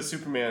 This is a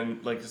Superman,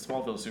 like a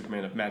Smallville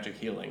Superman of magic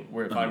healing,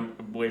 where if I'm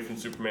away from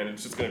Superman,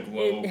 it's just gonna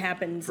glow It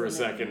happens for a and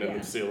second then- and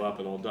then seal up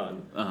and all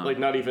done. Uh-huh. Like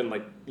not even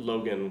like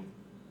Logan,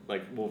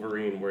 like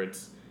Wolverine, where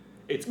it's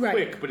Right.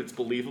 quick but it's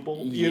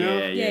believable. You know,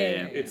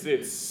 Yeah. it's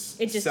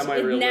It just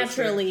semi-realistic.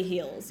 naturally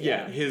heals.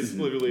 Yeah, his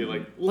literally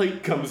like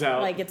light comes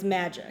out. Like it's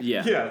magic.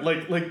 Yeah. Yeah,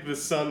 like the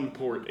sun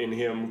port in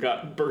him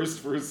got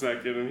burst for a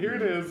second, and here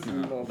it is,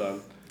 and all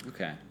done.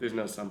 Okay. There's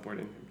no sun port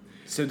in him.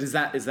 So is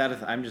that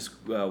I'm just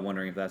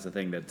wondering if that's a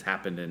thing that's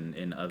happened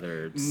in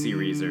other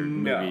series or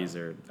No. movies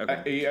or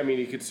okay. I mean,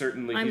 he could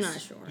certainly. I'm he's, not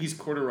sure. He's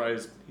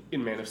cauterized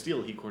in Man of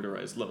Steel. He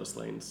cauterized Lois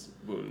Lane's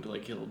wound.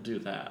 Like he'll do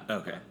that.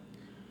 Okay.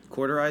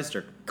 Cauterized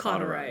or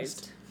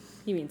Cauterized.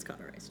 He means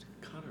cauterized.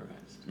 Cauterized.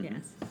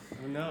 Yes.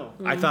 Oh no.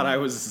 I thought I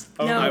was.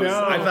 Oh, No.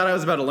 I thought I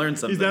was about to learn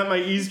something. Is that my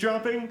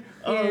eavesdropping?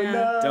 Oh Yeah.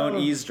 no. Don't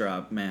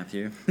eavesdrop,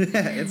 Matthew. It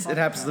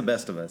happens to the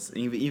best of us.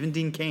 Even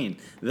Dean Cain,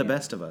 the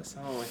best of us.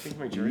 Oh, I think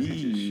my jersey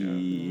just showed.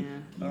 Yee.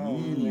 Oh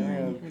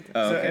man.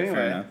 Oh, So okay, anyway,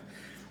 fair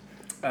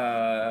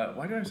enough.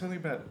 why do I have something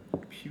about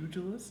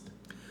pugilist?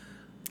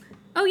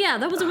 Oh yeah,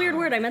 that was a weird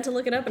word. I meant to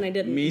look it up and I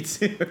didn't. Me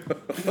too.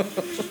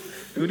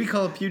 Who do you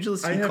call a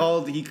pugilist?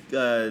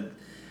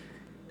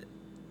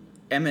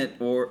 Emmett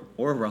or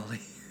Raleigh.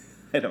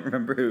 I don't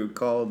remember who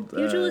called.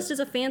 Pugilist is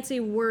a fancy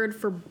word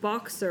for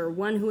boxer,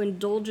 one who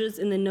indulges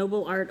in the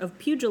noble art of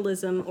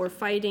pugilism or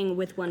fighting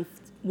with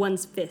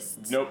one's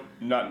fists. Nope,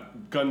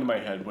 not gun to my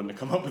head. Wouldn't have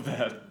come up with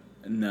that.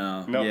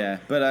 No. Nope. Yeah,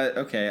 but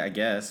okay, I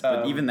guess.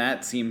 But even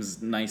that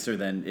seems nicer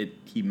than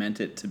he meant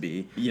it to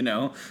be. You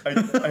know.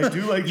 I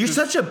do like. You're this-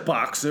 such a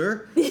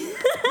boxer.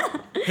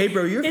 Hey,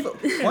 bro, why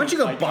don't you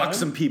go box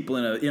some people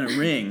in a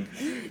ring?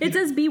 It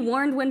says be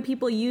warned when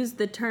people use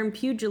the term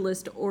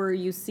pugilist or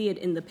you see it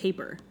in the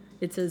paper.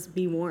 It says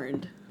be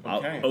warned.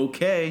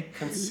 Okay.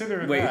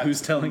 Consider Wait, that.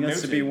 who's telling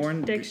us to be Noted.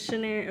 warned?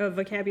 Dictionary of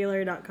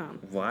vocabulary.com.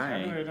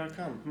 Why?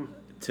 Vocabulary.com.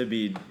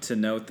 To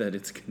note that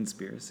it's a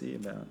conspiracy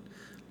about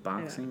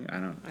boxing? I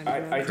don't.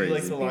 I do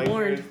like the line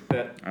warned. here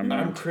that I'm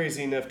I'm not.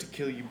 crazy enough to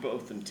kill you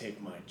both and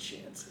take my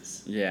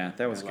chances. Yeah,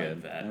 that was I like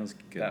good. that. was a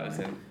good. That was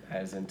line.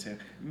 I was into.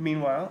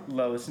 Meanwhile,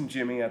 Lois and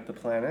Jimmy at the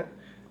planet,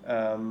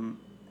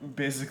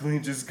 basically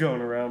just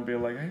going around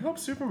being like, I hope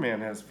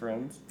Superman has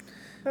friends.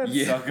 That'd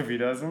Yeah. suck if he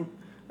doesn't.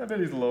 I bet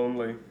he's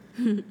lonely.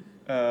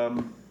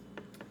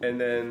 And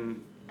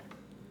then,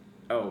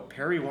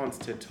 Perry wants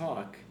to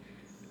talk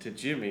to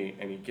Jimmy,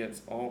 and he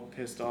gets all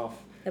pissed off.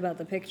 About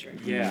the picture.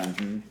 Yeah.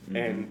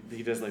 And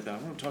he does like that. I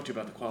want to talk to you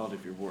about the quality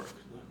of your work.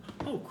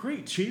 Oh,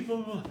 great, Chief.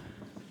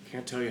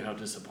 Can't tell you how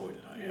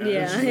disappointed I am.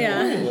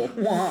 Yeah.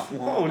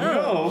 Oh,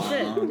 no.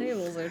 Shit,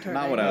 tables are turning.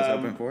 Not what I was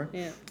hoping for.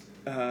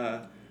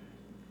 Yeah.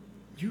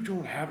 You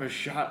don't have a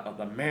shot of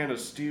the Man of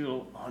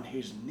Steel on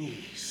his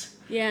knees.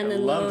 Yeah, and I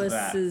then loved Lois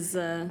that. is,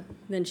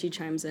 then she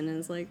chimes in and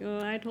is like, oh,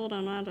 I told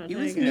him not to It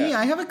was take me. it.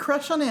 I have a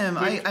crush on him.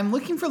 I'm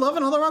looking for love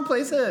in all the wrong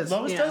places.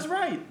 Lois Yeah. does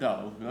right,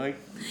 though. Like,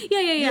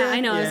 Yeah, I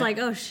know. I was Yeah. like,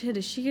 oh shit,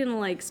 is she gonna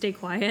like stay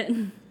quiet?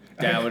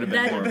 That would have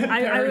been That horrible.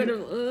 I would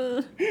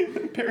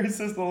have. Perry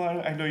says the line,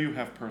 I know you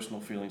have personal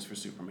feelings for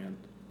Superman.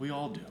 We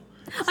all do.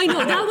 I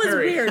know that was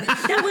Perry. weird.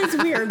 That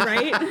was weird,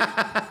 right?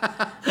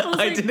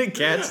 I didn't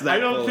catch that. I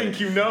don't fully. think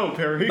you know,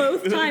 Perry.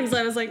 Both times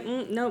I was like,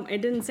 no,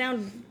 it didn't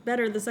sound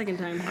better the second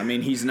time. I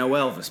mean, he's no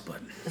Elvis,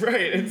 but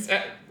Right,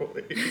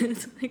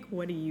 It's like,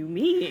 what do you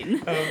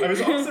mean? I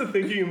was also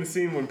thinking in the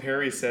scene when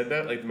Perry said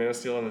that, like the Man of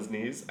Steel on his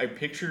knees, I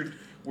pictured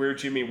where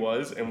Jimmy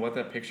was and what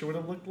that picture would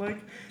have looked like.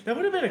 That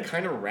would have been a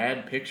kind of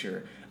rad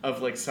picture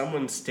of like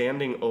someone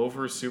standing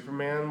over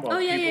Superman while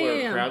people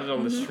are crowded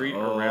on the street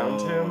around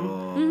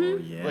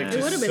him. yeah. Like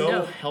It would just have been so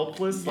dope.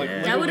 helpless. Like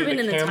Yeah. That would have literally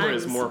been the in the camera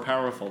is times. more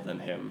powerful than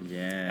him.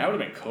 Yeah. That would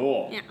have been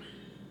cool. Yeah.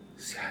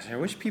 Gosh, I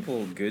wish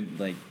people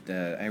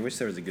I wish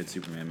there was a good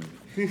Superman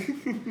movie.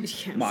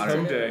 Yeah.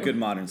 Modern, Someday. good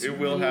modern It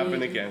Superman. will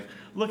happen again.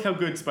 Look how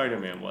good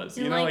Spider-Man was.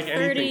 In You know, like like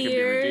 30 anything can be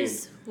years,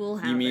 redeemed. we'll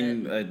have You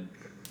mean it.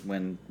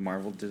 when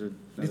Marvel did it?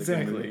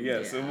 Exactly,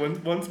 yes. Yeah.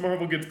 And once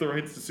Marvel gets the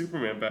rights to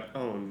Superman back,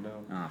 oh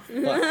no.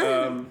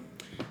 Oh, fuck.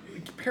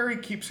 Perry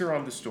keeps her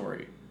on the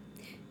story.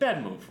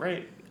 Bad move,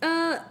 right?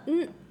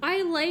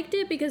 I liked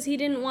it because he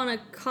didn't want to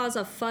cause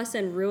a fuss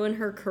and ruin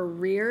her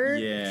career.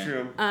 yeah.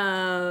 True.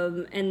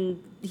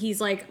 And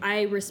he's like,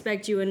 I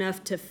respect you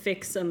enough to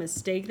fix a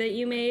mistake that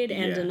you made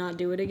and to Yeah. not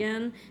do it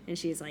again. And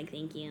she's like,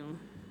 thank you.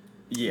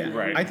 Yeah.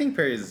 Right. I think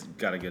Perry's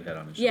got a good head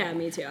on his Yeah, shoulder.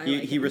 me too. I He,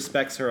 like he it.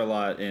 respects her a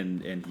lot,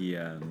 and he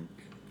Yeah.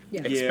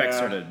 expects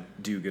Yeah. her to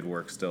do good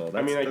work still.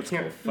 I mean, I that's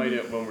can't cool. fight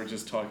it when we're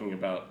just talking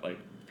about, like,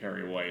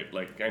 Perry White.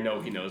 Like, I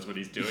know he knows what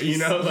he's doing, He's,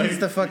 you know? Like, he's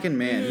the fucking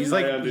man. He's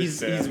I like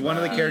he's understand one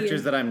of the that.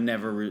 characters that I'm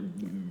never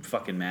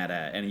fucking mad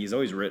at, and he's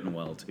always written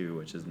well too,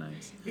 which is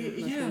nice.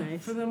 yeah,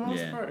 nice. for the most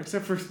Yeah. part.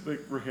 Except for, like,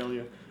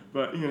 Rahalia.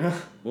 But, you know.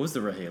 What was the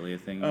Rahalia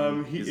thing?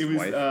 His It was,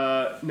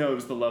 wife? no, it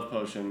was the Love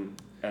Potion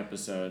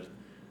episode.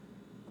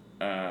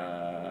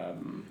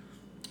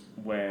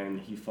 When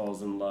he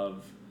falls in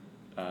love,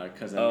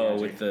 because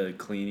with the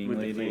cleaning with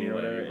lady the cleaning or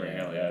whatever. lady,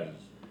 Yeah,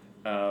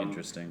 Rahalia.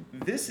 Interesting.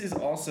 This is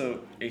also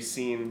a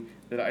scene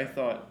that I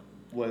thought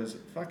was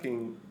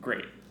fucking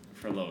great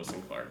for Lois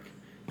and Clark.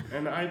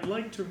 And I'd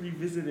like to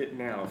revisit it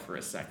now for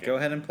a second. Go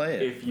ahead and play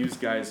it. If you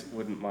guys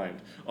wouldn't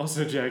mind.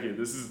 Also, Jackie,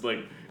 this is like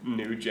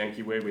new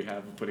janky way we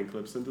have of putting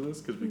clips into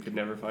this because we could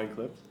never find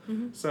clips.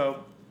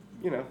 So,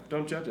 you know,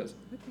 don't judge us.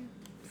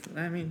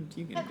 I mean,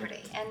 you can.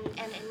 Integrity and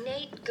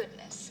innate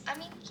goodness. I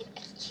mean,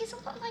 he's a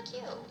lot like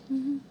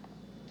you.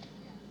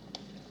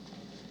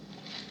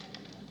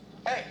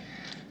 Hey,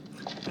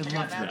 I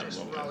love that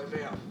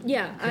moment.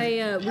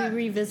 Yeah, we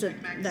revisit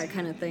that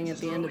kind of thing at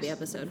the end of the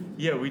episode.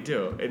 Yeah, we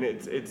do. And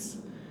it's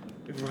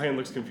Ryan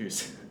looks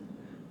confused.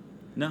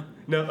 No,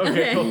 No?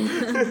 Okay,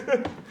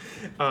 cool.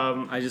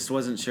 I just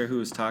wasn't sure who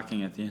was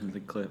talking at the end of the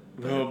clip.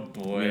 Oh,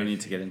 boy. We don't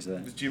need to get into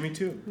that. It's Jimmy,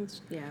 too.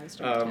 Yeah, it's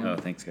starting Oh,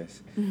 thanks,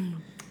 guys.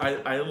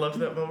 I loved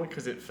that moment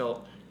because it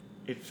felt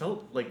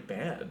like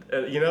bad.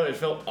 You know, it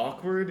felt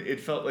awkward. It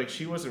felt like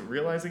she wasn't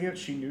realizing it.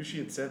 She knew she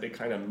had said a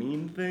kind of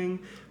mean thing,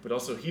 but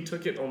also he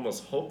took it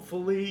almost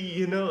hopefully.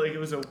 You know, like it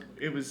was.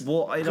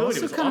 Well, it good.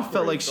 also was kind of awkward.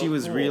 felt like It she felt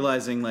was cool.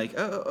 realizing, like,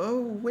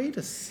 oh, wait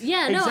a second.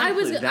 Yeah, no, I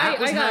was. Exactly. That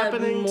was I got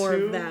happening, more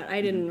too. of that.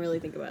 I didn't really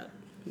think about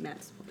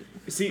Matt's point.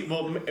 See,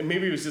 well,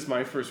 maybe it was just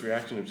my first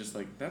reaction of just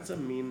like that's a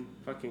mean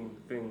fucking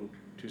thing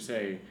to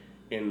say,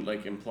 and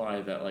like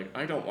imply that like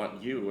I don't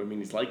want you. I mean,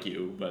 he's like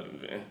you, but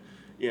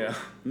you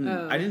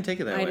know. I didn't take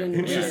it that I way. didn't-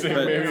 Interesting.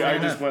 But Maybe fair I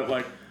just enough. went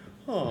like,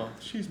 oh,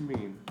 she's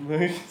mean.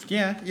 Like,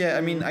 Yeah.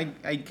 I mean,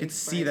 I could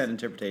see that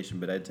interpretation,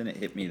 but it didn't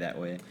hit me that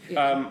way.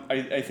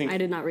 I think I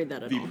did not read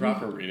that at the all.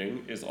 proper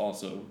reading is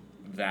also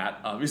that,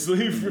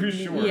 obviously, for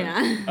sure.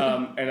 Yeah.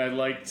 And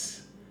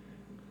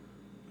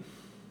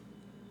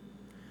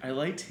I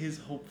liked his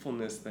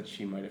hopefulness that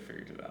she might have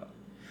figured it out.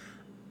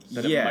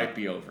 That it might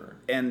be over.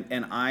 And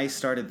I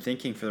started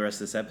thinking for the rest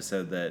of this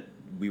episode that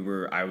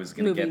I was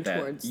gonna Moving get that.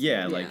 towards-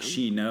 Yeah, yeah. like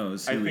she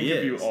knows who I think he of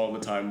is. you all the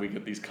time. We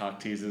get these cock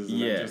teases, and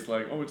Yeah. I'm just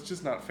like, oh, it's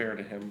just not fair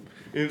to him.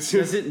 It's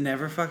Does just, it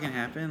never fucking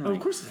happen? Like, of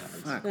course it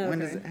happens. Fuck, when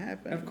does Okay. it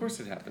happen? Of course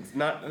it happens.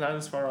 Not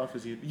as far off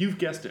as you've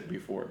guessed it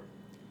before.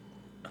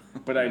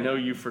 But I know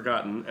you've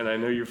forgotten, and I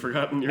know you've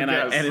forgotten your And,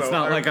 guess. and it's so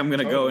not like I'm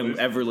gonna go and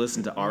totally- ever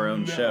listen to our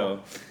own No. show,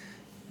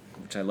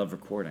 which I love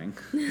recording.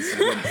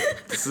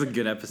 This is a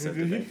good episode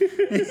today.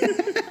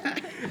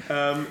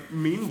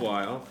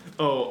 Meanwhile,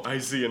 I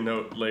see a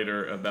note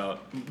later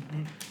about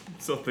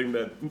something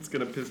that's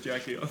gonna piss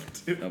Jackie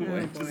off too. Oh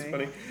boy. Which is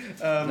funny.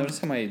 Notice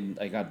how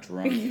I got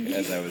drunk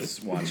as I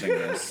was watching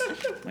this.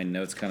 My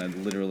notes kind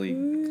of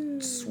literally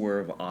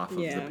swerve off of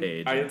the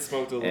page. I had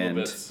smoked a little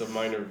bit, so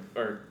mine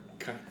are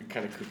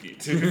kind of kooky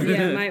too.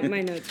 Yeah,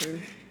 my notes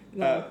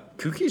are.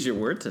 Cookie's your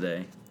word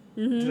today.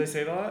 Mm-hmm. Did I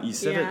say that? You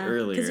said it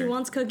earlier. Because he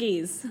wants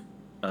cookies.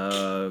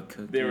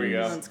 Cookies. There we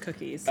go. He wants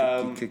cookies.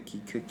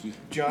 Cookie.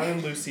 John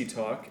and Lucy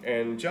talk,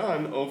 and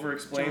John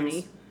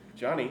over-explains...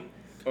 Johnny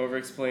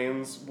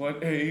over-explains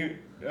what a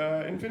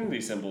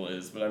infinity symbol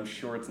is, but I'm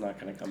sure it's not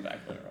going to come back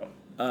later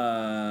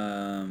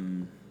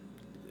on.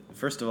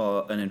 First of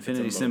all, an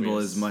infinity symbol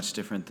is much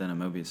different than a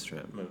Mobius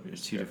strip. They're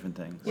two different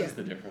things. What's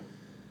the difference?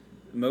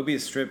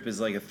 Mobius strip is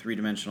like a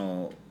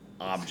three-dimensional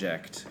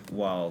object,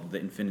 while the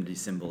infinity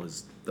symbol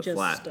is the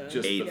flat,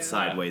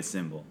 sideways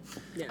symbol.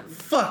 Yeah.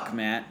 Fuck,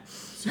 Matt.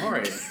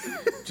 Sorry.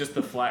 Just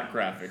the flat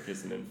graphic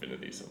is an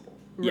infinity symbol.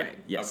 Yeah. Right.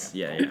 Yes.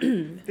 Okay.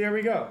 Yeah. There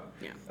we go.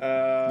 Yeah.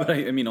 But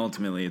I mean,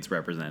 ultimately, it's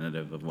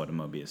representative of what a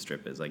Mobius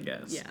strip is, I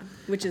guess. Yeah.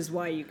 Which is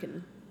why you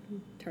can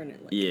turn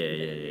it like Yeah.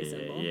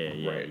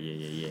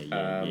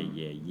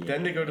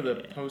 Then they go to the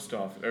post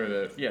office, or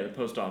the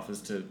post office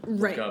to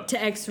look up.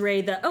 To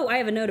X-ray the. Oh, I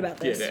have a note about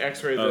this. Yeah, to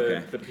X-ray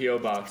the PO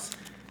box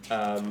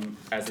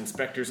as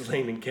Inspectors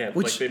Lane and Kemp,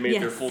 like they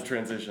made their full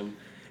transition.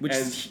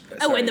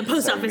 And the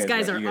post office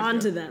guys are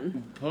onto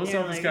them. Post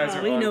office guys are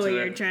onto we know what it.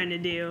 you're trying to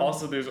do.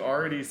 Also, there's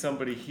already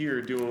somebody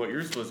here doing what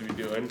you're supposed to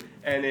be doing,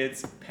 and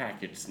it's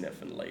package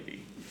sniffing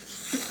lady,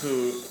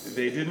 who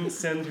they didn't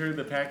send her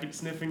the package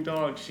sniffing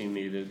dog she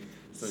needed,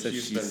 so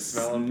she's been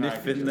smelling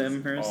sniffing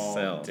them herself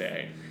all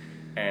day.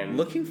 And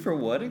looking for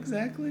what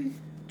exactly?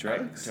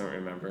 Drugs? I don't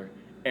remember.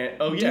 And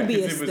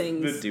because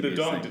the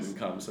dog didn't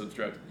come, so it's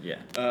drugs. Yeah.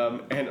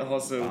 And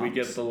also we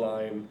get the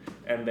line,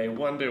 and they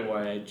wonder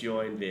why I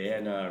joined the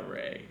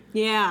NRA.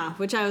 Yeah,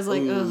 which I was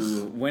like,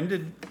 ugh. When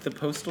did the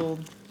postal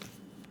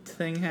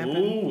thing happen?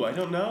 Ooh, I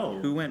don't know.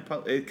 Who went?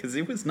 Because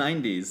it was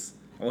 90s.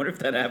 I wonder if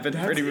that happened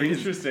pretty recently.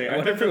 Interesting. I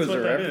wonder if it was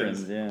a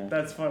reference. Yeah.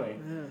 That's funny.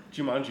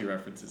 Jumanji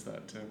references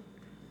that too.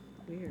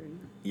 Weird.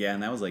 Yeah,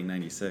 and that was like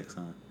 96,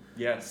 huh?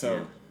 Yeah.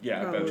 So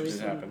I bet it did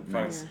happen.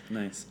 Fine.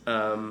 Nice.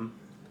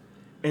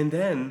 And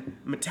then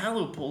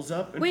Metallo pulls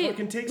up and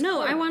fucking takes.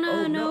 No, I want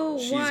to know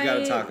She's why. She's got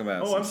to talk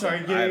about. Oh, I'm sorry.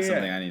 I have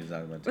something I need to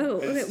talk about. Too. Oh,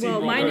 okay. Well,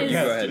 mine is.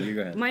 You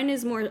go ahead. Mine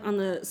is more on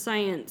the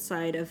science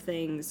side of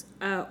things.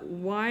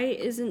 Why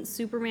isn't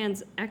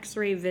Superman's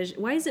X-ray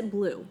vision? Why is it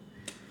blue?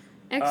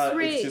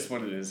 X-ray. It's just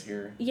what it is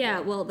here. Yeah.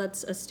 Well,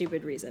 that's a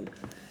stupid reason.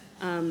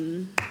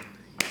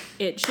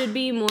 It should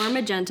be more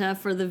magenta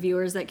for the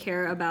viewers that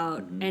care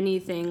about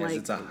anything like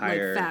it's a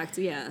higher facts.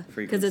 Yeah,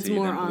 because it's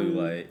more on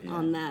blue light,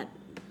 on that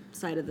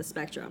side of the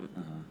spectrum.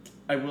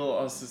 I will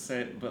also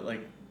say, but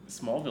like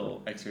Smallville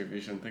X-ray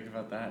vision, think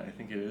about that. I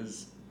think it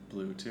is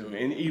blue too,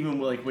 and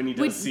even like when he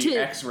does see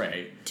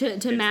X-ray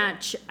to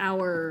match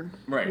our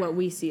what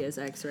we see as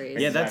X-rays.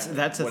 Yeah, that's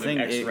the thing.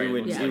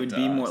 It would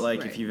be more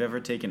like if you've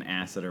ever taken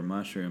acid or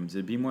mushrooms,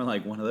 it'd be more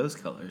like one of those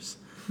colors.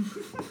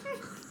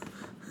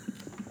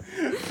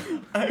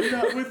 I'm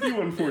not with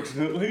you,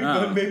 unfortunately,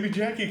 but maybe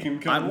Jackie can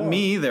come along.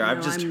 Me either. I've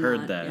No, just I'm heard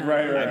not, that. yeah.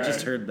 Right. I've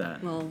just heard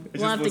that. Well,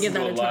 we'll have to get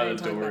that a try and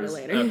talk about it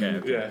later.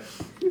 Okay. Yeah.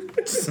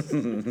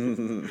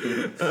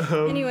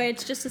 Anyway,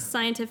 it's just a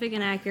scientific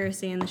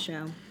inaccuracy in the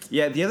show.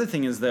 Yeah, the other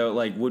thing is, though,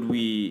 like, would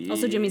we...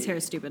 Also, Jimmy's hair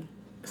is stupid.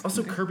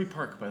 Also, Kirby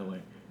Park, by the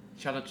way.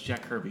 Shout out to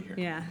Jack Kirby here.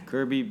 Yeah.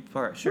 Kirby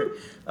Park, sure.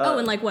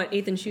 And like what,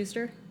 8th and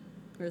Schuster?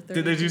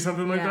 Did they do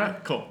something like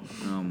that? Cool.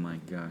 Oh my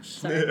gosh.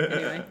 Sorry,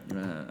 anyway. Go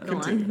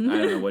on. I don't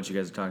know what you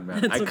guys are talking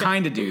about. I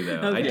kind of do, though.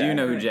 Okay. I do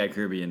know who Jack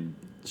Kirby and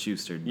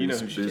Schuster,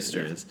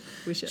 Booster is.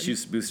 We should.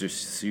 Booster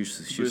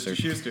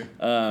Schuster.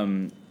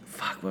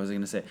 Fuck, what was I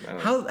going to say?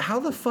 How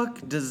the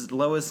fuck does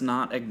Lois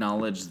not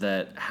acknowledge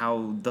that?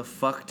 How the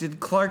fuck did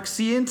Clark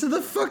see into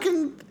the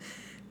fucking...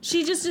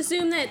 She just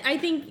assumed that, I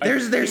think...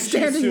 They're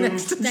standing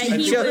next to that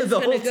each he other was the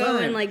going whole to go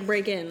time. and, like,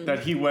 break in. That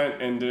he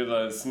went and did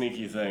a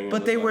sneaky thing.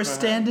 But they were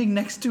standing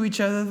next to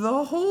each other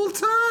the whole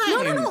time.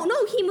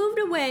 No, he moved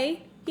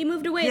away.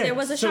 Yeah, there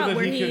was a shot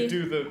where he... could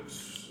do the...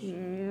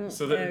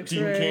 So that X-ray.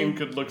 Dean Cain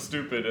could look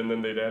stupid, and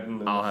then they'd add in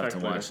the I'll have to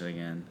watch it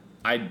again.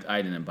 I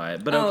didn't buy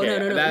it, but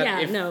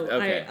okay. No.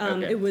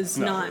 It was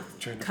not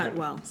cut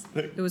well.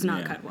 It was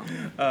not cut well.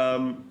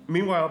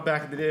 Meanwhile,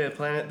 back in the day of the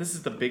planet, this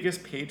is the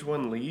biggest page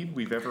one lead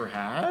we've ever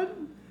had,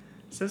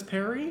 says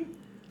Perry.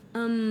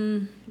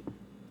 Superman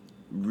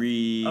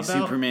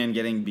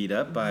getting beat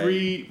up by...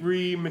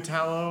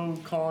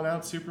 Metallo calling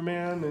out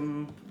Superman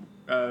and...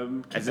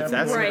 as if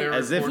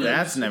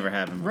that's never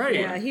happened before. Right.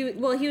 Yeah, he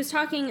was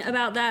talking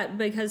about that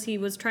because he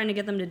was trying to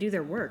get them to do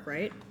their work,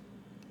 right?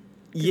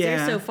 Yeah,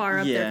 they're so far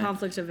up their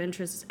conflict of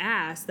interest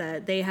ass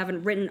that they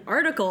haven't written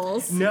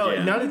articles.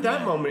 No, not at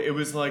that moment. It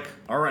was like,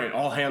 all right,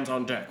 all hands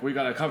on deck. We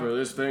gotta cover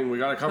this thing. We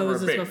gotta cover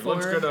it big.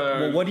 Let's get a...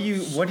 Well, what do you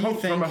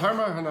think?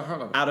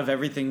 Out of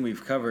everything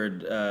we've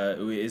covered,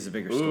 is a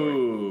bigger story?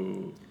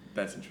 Ooh.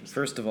 That's interesting.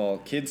 First of all,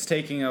 kids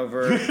taking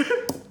over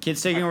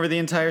the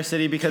entire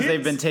city because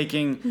they've been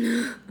taking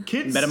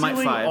kids Metamite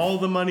stealing 5. all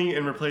the money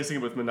and replacing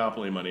it with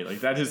Monopoly money.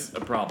 Like, that is a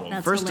problem.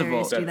 That's First of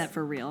hilarious all, to do that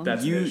for real.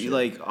 that's an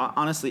issue.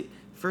 honestly,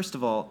 first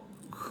of all,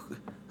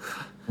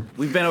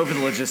 we've been over the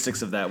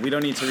logistics of that. We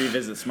don't need to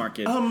revisit Smart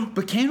Kids.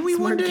 But can we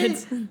one Smart day?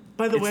 Kids.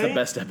 By the It's way, the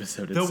best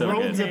episode. It's the so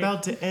world's good.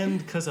 about to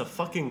end because a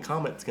fucking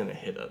comet's gonna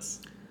hit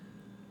us.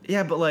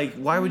 Yeah, but like,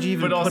 why would you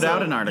even But put also,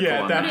 out an article yeah,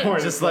 at on that that?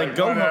 point, Just it's like like,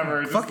 go whatever,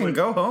 home. just, Fucking like,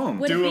 go home.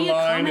 Would it Do a be a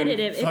line comet and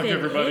if fuck it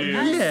everybody. hit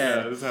And, us?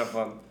 Yeah. just have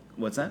fun.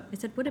 What's that? I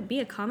said, would it be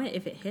a comet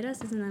if it hit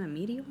us? Isn't that a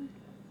meteor?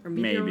 Or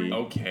Maybe.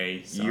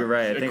 Okay, son. You're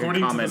right. I think a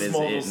According comet to the is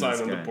small it in little sign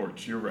the on the sky.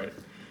 porch, you're right.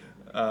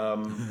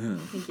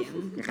 Thank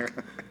you.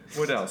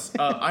 What else?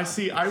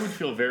 I would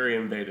feel very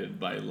invaded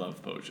by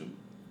Love Potion.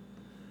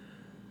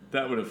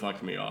 That would have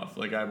fucked me off.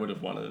 Like, I would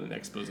have wanted an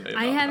expose about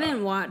I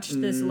haven't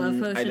watched this Love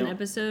Potion don't.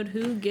 episode.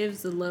 Who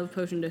gives the Love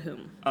Potion to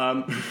whom?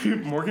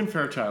 Morgan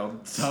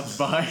Fairchild stops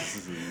by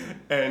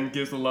and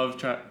gives the love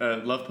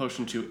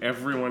potion to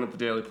everyone at the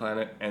Daily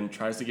Planet and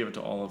tries to give it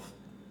to all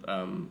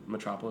of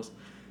Metropolis.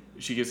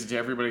 She gives it to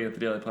everybody at the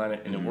Daily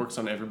Planet, and it works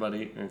on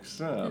everybody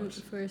except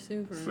For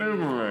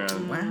Superman.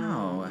 Superman.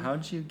 Wow,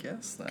 how'd you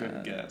guess that?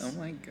 Good guess. Oh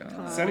my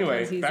god. So anyway,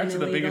 Because he's back an to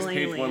the biggest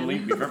illegal page one alien.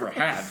 leap we've ever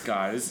had,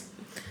 guys.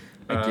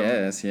 I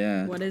guess,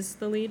 yeah. What is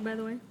the lead, by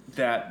the way?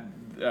 That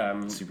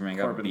Superman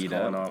got Corbin's beat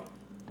calling up. out.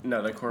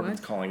 No, that Corbin's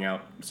What? calling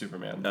out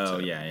Superman. Oh So,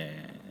 yeah.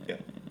 yeah.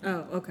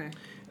 Oh, okay.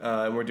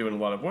 And we're doing a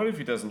lot of what if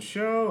he doesn't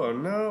show? Oh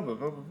no, blah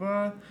blah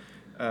blah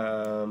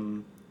blah.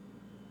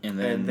 And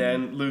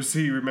then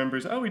Lucy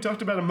remembers. Oh, we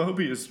talked about a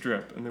Mobius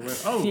strip, and they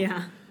went, "Oh,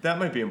 Yeah. that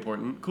might be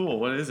important. Cool.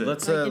 What is it?"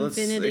 let's Like let's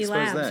Infinity expose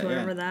Labs, that.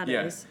 whatever Yeah. that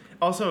yeah. is.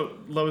 Also,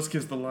 Lois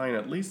gives the line.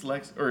 At least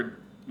Lex, or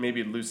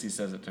maybe Lucy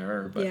says it to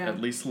her, but Yeah.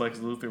 at least Lex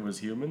Luthor was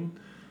human.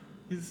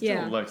 He's still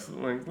Yeah. Lex.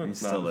 Like, let's He's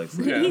still not- Lex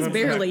yeah, He's let's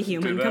barely not do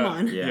human, that. come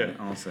on. Yeah. Yeah.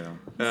 Also.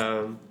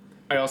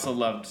 I also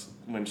loved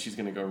when she's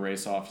gonna go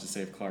race off to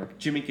save Clark.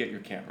 Jimmy, get your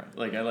camera.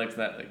 Like, I liked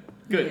that. Like,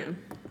 good. Yeah.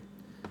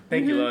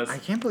 Thank you, Lois. I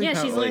can't believe Yeah,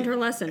 how she's like, learned her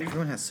lesson.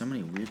 Everyone has so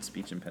many weird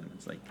speech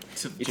impediments. Like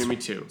Jimmy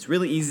too. it's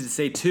really easy to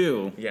say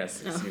two.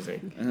 Yes, excuse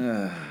me.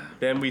 Ugh.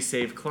 Then we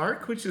save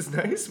Clark, which is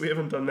nice. We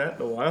haven't done that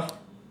in a while.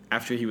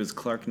 After he was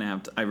Clark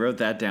napped, I wrote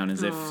that down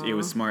as if it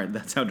was smart.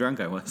 That's how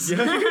drunk I was Yeah.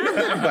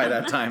 by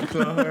that time.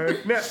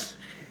 Clark nap.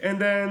 And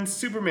then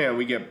Superman,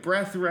 we get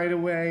breath right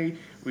away.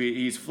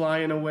 He's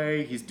flying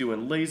away. He's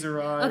doing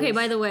laser eyes. Okay,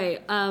 by the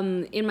way,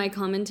 in my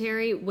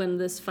commentary, when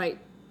this fight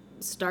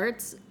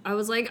starts, I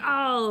was like,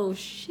 oh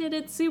shit,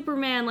 it's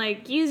Superman.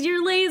 Like, use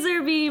your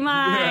laser beam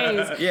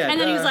eyes. Yeah,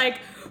 and then he was like,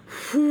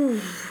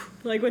 whew,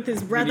 like with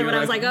his breath, you and were I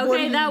was like, like, what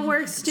okay, do that you-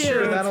 works too.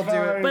 Sure, that'll do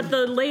it. But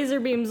the laser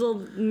beams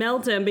will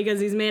melt him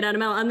because he's made out of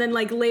metal. And then,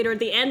 like, later at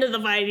the end of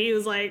the fight, he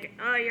was like,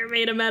 oh, you're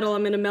made of metal.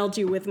 I'm going to melt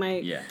you with my.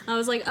 Yeah. I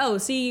was like, oh,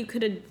 see, you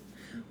could have.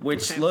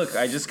 Which, look,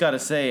 I just gotta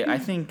say, I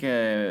think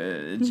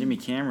Jimmy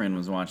Cameron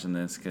was watching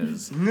this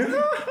because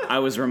I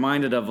was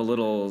reminded of a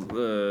little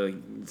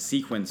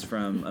sequence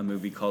from a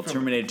movie called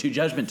Terminator 2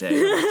 Judgment Day.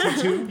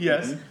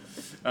 Yes.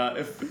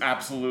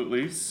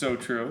 Absolutely. So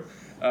true.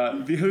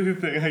 The other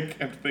thing I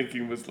kept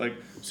thinking was like,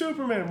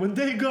 Superman, when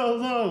they go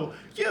low,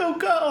 you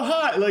go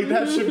high. Like,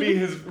 that should be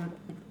his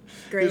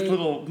Great.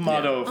 little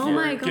motto Oh for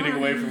my getting God.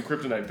 away from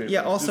kryptonite. Basically.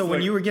 Yeah, also, Just, when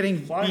like, you were getting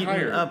fly beaten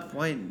higher. up,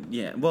 why?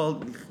 Yeah,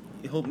 well,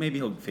 maybe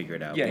he'll figure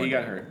it out. Yeah, one he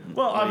got day. hurt.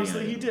 Well, What are you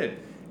obviously gonna he do? did.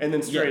 And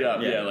then straight Yeah,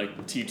 up, yeah.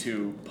 like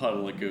T2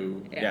 puddle of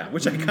goo. Yeah,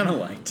 which I kind of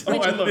liked. Oh,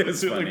 I love it.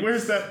 was Too. Like, funny.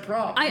 where's that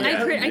prop? I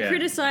Yeah.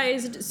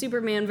 criticized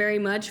Superman very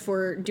much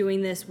for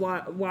doing this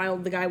while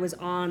the guy was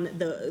on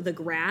the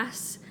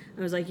grass.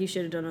 I was like, you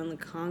should have done it on the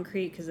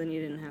concrete because then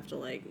you didn't have to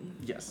like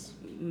Yes.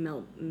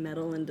 melt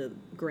metal into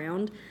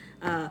ground.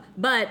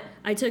 But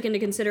I took into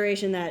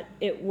consideration that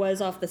it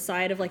was off the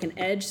side of like an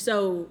edge,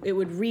 so it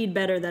would read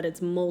better that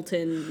it's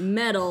molten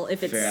metal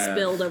if it's Fair.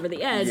 spilled over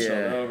the edge.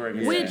 Yeah. Over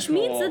again. Which Cool.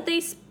 means that they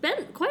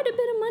spent quite a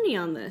bit of money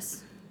on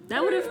this.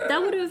 That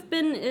would have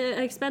been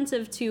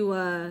expensive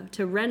to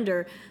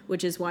render,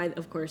 which is why,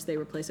 of course, they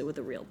replace it with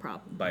a real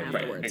prop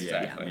afterwards.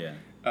 exactly.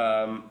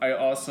 Yeah. I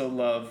also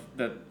love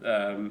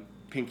that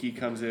Pinky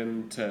comes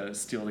in to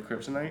steal the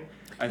kryptonite.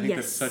 I think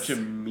that's Yes. such a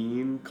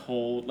mean,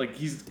 cold, like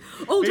he's.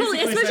 Oh, totally,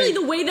 basically especially saying,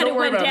 the way that "Don't it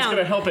worry went about it, down." I'm just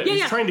gonna help it. Yeah,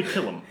 He's yeah. trying to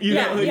kill him. You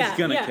Yeah, know? he's yeah,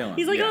 gonna yeah. kill him.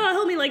 He's like, Yeah. oh,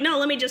 help me! Like, no,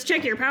 let me just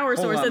check your power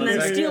source on, and let's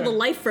then see. steal Yeah. the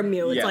life from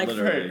you. It's Yeah, like,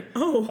 literally.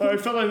 oh, I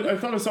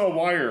thought I saw a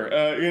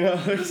wire. You know.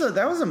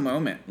 That was a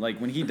moment. Like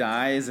when he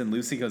dies and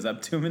Lucy goes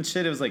up to him and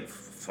shit. It was like,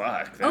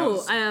 fuck. That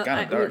was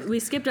kinda dark. we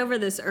skipped over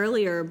this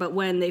earlier, but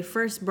when they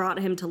first brought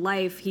him to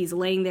life, he's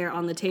laying there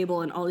on the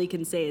table, and all he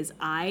can say is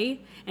 "I,"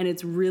 and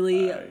it's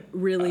really,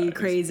 really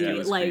crazy. It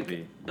was like,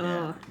 creepy.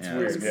 ugh. Yeah,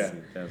 weird, it was- yeah.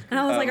 that was And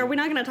I was like, Um, are we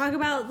not going to talk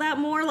about that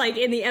more? Like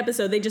in the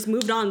episode, they just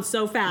moved on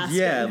so fast.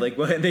 Yeah, like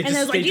well, they and just it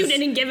was like, they you just-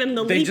 didn't give him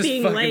the they just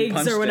leaping fucking legs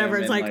punched or whatever.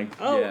 him It's and, like,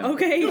 oh, yeah.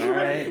 okay. All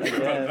right, I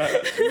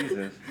guess.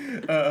 Jesus.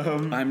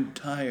 I'm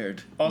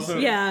tired. Also,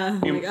 Yeah,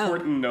 like, oh.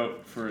 important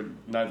note for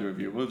neither of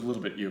you, well, a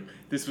little bit you.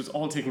 This was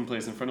all taking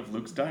place in front of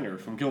Luke's Diner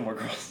from Gilmore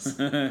Girls.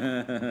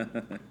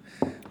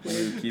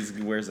 Luke, he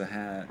wears a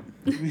hat.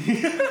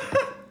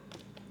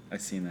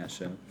 I've seen that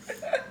show.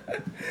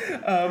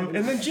 And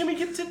then Jimmy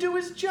gets to do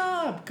his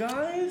job,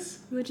 guys.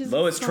 Which is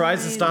Lois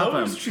tries to stop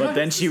him, but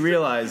then she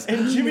realized.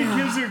 And Jimmy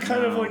gives her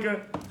kind of like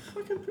a,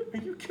 fucking, are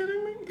you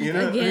kidding me? You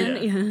know?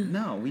 Again, yeah.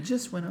 No, we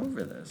just went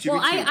over this. Well,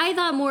 I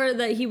thought more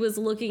that he was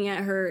looking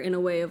at her in a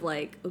way of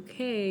like,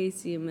 okay,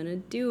 see, I'm gonna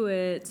do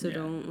it, so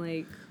don't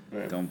like,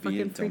 don't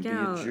be a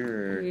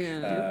jerk.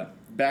 Yeah.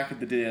 Back at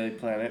the Daily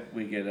Planet,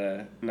 we get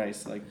a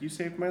nice like, you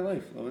saved my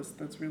life, Lois.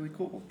 That's really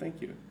cool.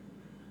 Thank you.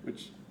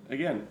 Which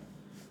again,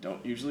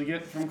 don't usually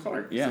get from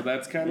Clark. Yeah. So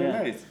that's kind of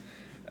nice.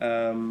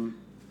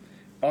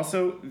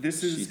 Also,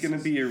 this is going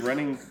to be a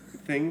running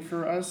thing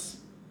for us,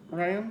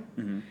 Ryan.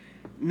 Mm-hmm.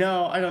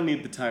 No, I don't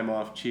need the time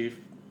off, Chief.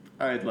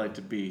 I'd like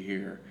to be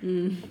here.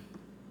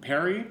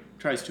 Perry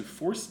tries to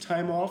force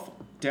time off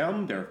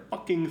down their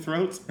fucking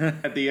throats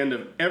at the end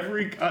of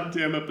every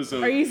goddamn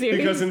episode. Are you serious?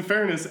 Because in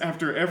fairness,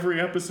 after every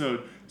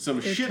episode,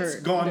 some shit's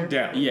gone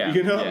down. Yeah.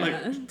 You know? Yeah.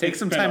 Like, take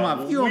some time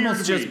off. You almost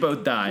week. just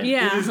both died.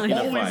 Yeah. It has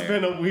always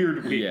been a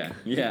weird week.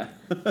 Yeah.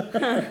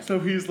 So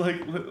he's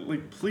like,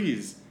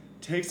 please,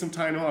 take some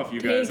time off, you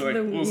guys. Like,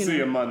 we'll see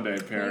you Monday,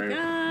 Perry.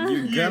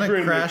 You're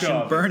gonna crash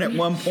and burn at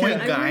one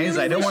point, guys.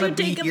 I don't want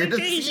to be here to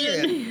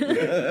see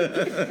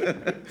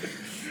it.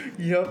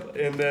 Yep,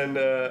 and then,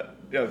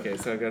 okay,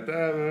 so I got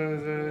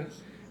that.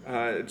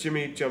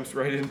 Jimmy jumps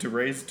right into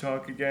Ray's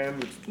talk again,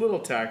 which is a little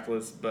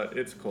tactless, but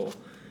it's cool.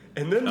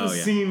 And then the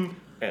scene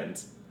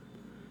ends.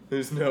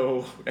 There's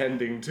no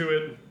ending to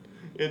it.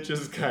 It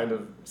just kind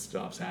of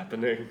stops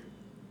happening.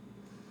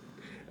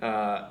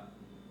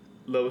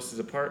 Lois's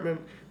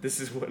apartment. This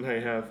is when I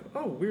have,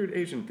 weird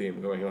Asian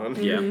theme going on.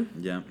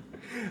 Yeah.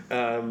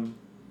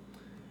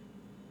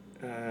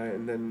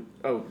 And then,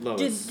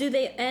 Lois. Do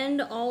they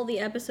end all the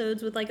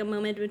episodes with like a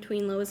moment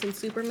between Lois and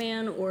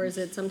Superman, or is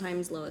it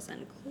sometimes Lois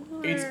and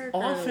Clark? It's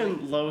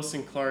often Lois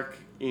and Clark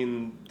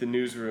in the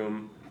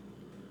newsroom.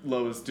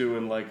 Lois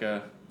doing like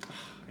a,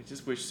 I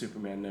just wish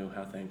Superman knew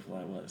how thankful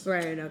I was.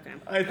 Right, okay.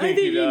 I think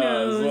he does.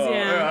 knows, Well,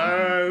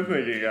 yeah. I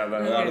think he got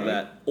that. A lot of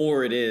that,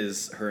 or it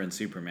is her and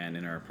Superman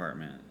in her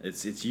apartment.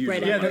 It's usually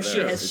Right Yeah, after that's she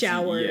true. has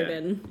showered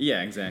and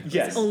exactly.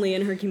 Yes. only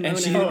in her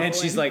kimono. And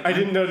she's like, I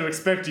didn't know to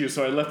expect you,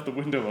 so I left the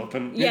window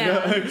open.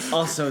 Yeah.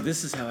 also,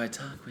 this is how I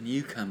talk when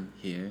you come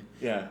here.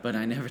 Yeah. But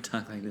I never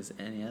talk like this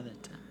any other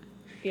time.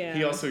 Yeah.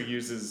 He also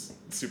uses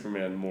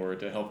Superman more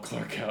to help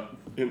Clark out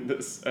in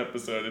this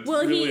episode. It's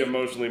Well, really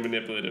emotionally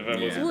manipulative. I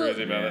wasn't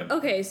crazy about it.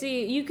 Okay,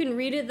 see, you can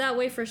read it that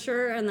way for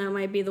sure, and that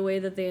might be the way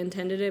that they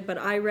intended it, but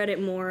I read it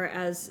more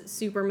as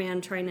Superman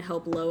trying to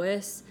help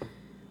Lois.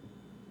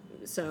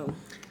 So,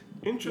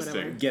 Interesting.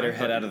 whatever. Get her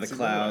head out of the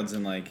clouds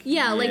and like.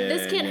 yeah, like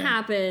this can't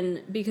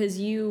happen because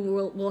you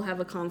will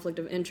have a conflict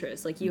of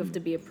interest. Like, you have to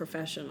be a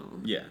professional.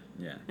 Yeah.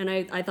 And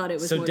I thought it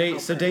was So more to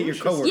date help her. your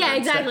coworker. Yeah,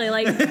 exactly.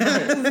 Like,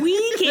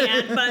 we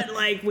can't, but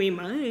like, we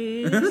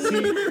might.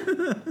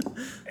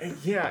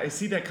 Yeah, I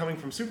see that coming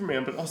from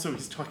Superman, but also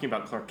he's talking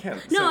about Clark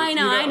Kent. No, So, I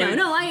know. like-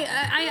 No,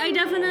 I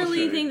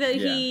definitely think that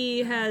Yeah. he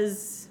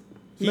has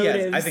He has-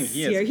 motives I think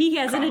he has- here. He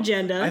has an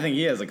agenda. I think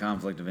he has a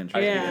conflict of interest.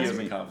 I Yeah. think he has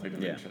a Yeah. conflict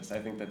of Yeah. interest. I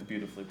think that's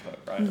beautifully put,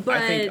 right? But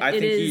I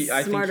think he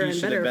smarter and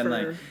should have better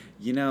been for... like,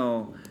 you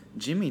know,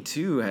 Jimmy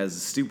too has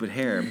stupid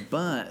hair,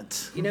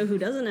 but You know who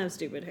doesn't have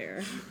stupid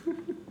hair?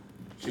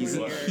 he's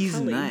Colleagues.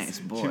 nice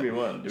boy. Jimmy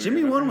won.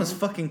 Jimmy one was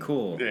fucking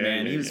cool, Yeah,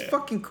 man. yeah, He was yeah.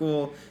 fucking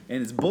cool,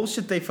 and it's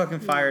bullshit they fucking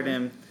fired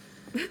him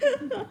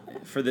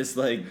for this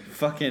like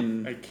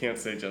fucking. I can't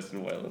say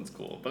Justin Whalen's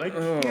cool, but I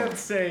can't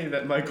say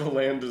that Michael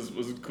Landis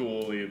was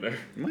cool either.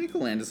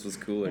 Michael Landis was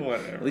cooler.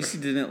 Whatever. At least he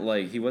didn't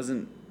he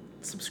wasn't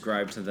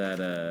subscribed to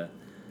that.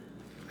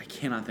 I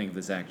cannot think of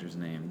this actor's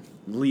name.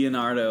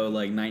 Leonardo,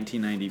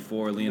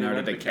 1994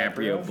 Leonardo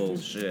DiCaprio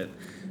bullshit.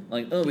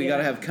 Like, we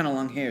gotta have kind of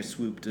long hair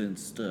swooped and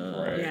stuff.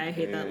 Right. Yeah, I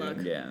hate that look.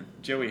 Yeah,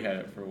 Joey had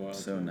it for a while.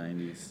 so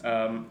 90s.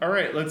 All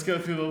right, let's go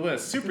through the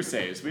list. Super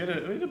saves. We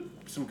had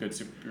some good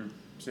super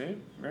save,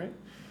 right?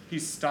 He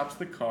stops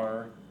the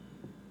car.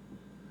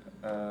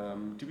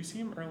 Did we see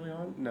him early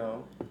on?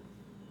 No.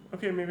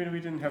 Okay, maybe we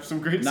didn't have some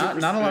great Not super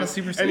a lot of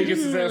saves. super And he saves.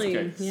 gets his ass Really,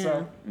 kicked, yeah.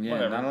 so Yeah,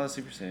 whatever. not a lot of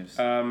super saves.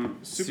 Super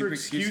Super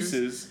excuses?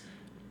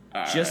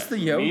 excuses. Just the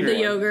mean yogurt. one. The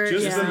yogurt,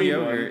 Just yeah. the mean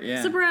yogurt, one.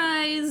 yeah.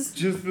 Surprise!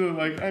 Just the,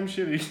 I'm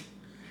shitty.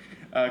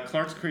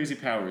 Clark's crazy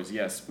powers.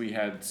 Yes, we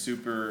had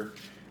super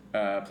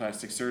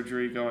plastic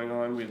surgery going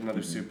on. We had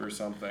another super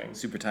something.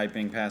 Super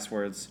typing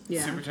passwords.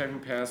 Yeah. Super typing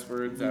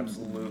passwords,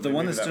 absolutely. The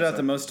one that Maybe stood out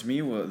the was most to me,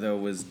 though,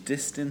 was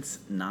distance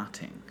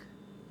knotting.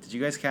 Did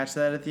you guys catch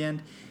that at the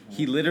end?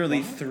 He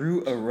literally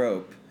threw a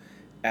rope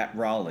at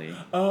Raleigh.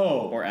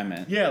 Or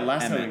Emmett. Yeah,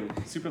 lassoing.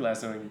 Emmett. Super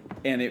lassoing.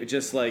 And it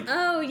just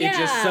Oh, it just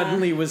yeah.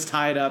 suddenly was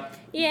tied up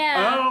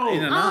Yeah.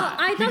 in a knot.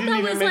 I He thought didn't that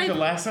even was make like... the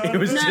lasso? It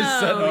was No. just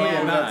suddenly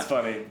a Oh, knot. that's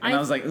funny. And I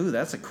was like, ooh,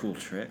 that's a cool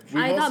trick.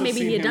 We've I thought also maybe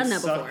seen he had him done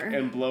that suck before.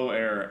 and blow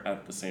air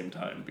at the same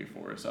time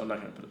before, so I'm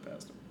not going to put it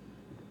past him.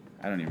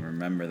 I don't even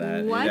remember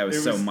that. What? That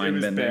was so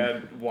mind-bending. It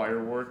was bad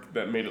wire work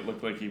that made it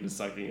look like he was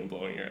sucking and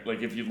blowing air.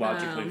 Like, if you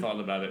logically thought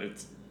about it,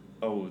 it's...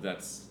 Oh,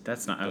 that's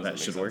not how that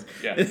should work.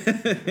 Yeah.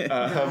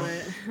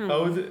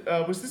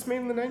 Was this made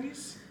in the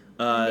 90s?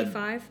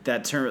 95?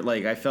 That term,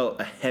 like, I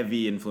felt a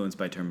heavy influence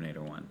by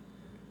Terminator 1.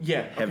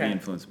 Yeah, Heavy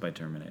influence by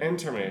Terminator. And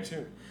Terminator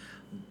 2.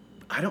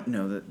 I don't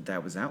know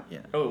that was out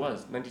yet. Oh, it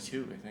was.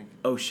 92, I think.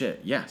 Oh,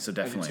 shit. Yeah, so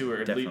definitely. 92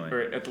 or, definitely.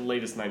 or at the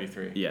latest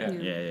 93.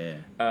 Yeah.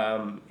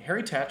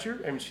 Harry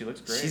Thatcher, I mean, she looks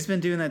great. She's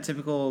been doing that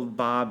typical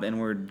bob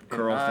inward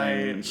curl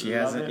thing. She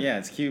hasn't. it. Yeah,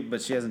 it's cute,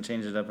 but she hasn't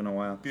changed it up in a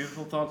while.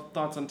 Beautiful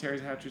thoughts on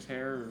Terry Hatcher's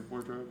hair or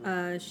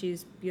wardrobe?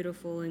 She's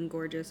beautiful and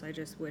gorgeous. I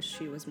just wish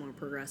she was more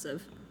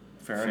progressive.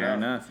 Fair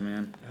enough,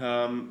 man.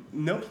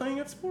 No playing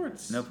at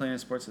sports. No playing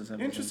at sports this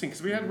episode. Interesting,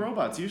 because we had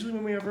robots. Usually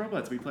when we have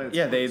robots, we play at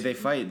Yeah, sports. they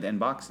fight and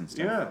box and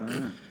stuff.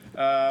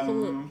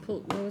 Yeah.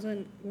 What was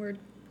that word?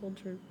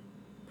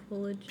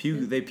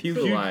 Pullage? They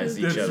pugilize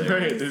each That's other.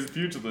 right, there's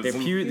pugilism.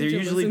 They're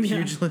usually Pugilism,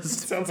 yeah. pugilist.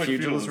 Sounds like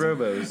pugilist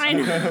robos. I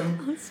know.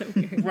 That's so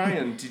weird.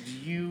 Ryan, did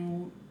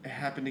you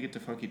happen to get to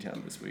Funky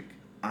Town this week?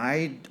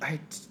 I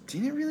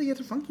didn't really get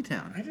to Funky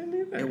Town. I didn't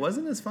either. It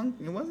wasn't as fun.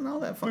 It wasn't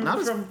all that fun. We Not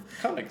were as from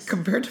comics.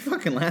 compared to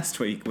fucking last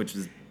week, which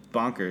is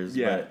bonkers.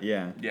 Yeah. But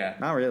yeah. Yeah.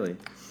 Not really.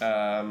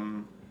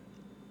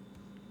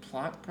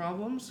 Plot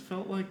problems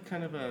felt like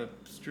kind of a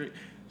straight.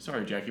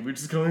 Sorry, Jackie, we're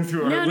just going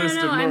through our No, list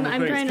of normal I'm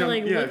things. trying to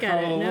like look at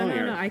it. follow along No,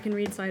 here. I can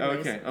read sideways.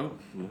 Okay. Oh.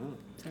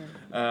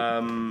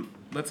 Sorry.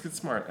 Let's get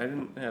smart. I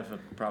didn't have a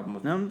problem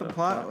with No, the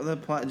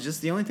plot.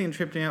 Just the only thing that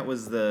tripped me out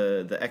was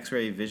the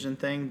X-ray vision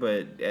thing.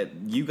 But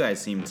you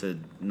guys seem to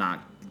not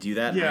do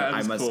that. Yeah, I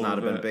was must cool not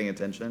have with been it. paying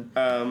attention.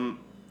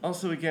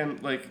 Also, again,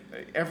 like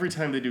every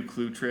time they do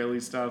clue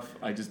traily stuff,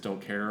 I just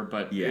don't care.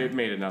 But Yeah. it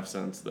made enough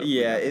sense. That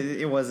Yeah,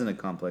 it wasn't a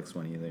complex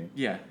one either.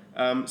 Yeah.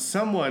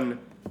 Someone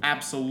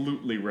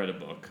absolutely read a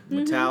book.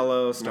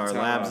 Metallo, Star Metallo.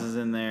 Labs is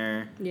in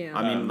there. Yeah.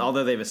 I mean,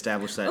 although they've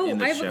established that Oh, in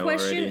the I have show a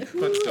question. already.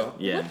 But still.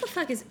 Yeah. What the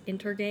fuck is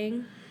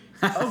Intergang?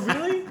 Oh,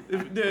 really?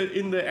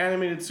 In the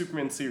animated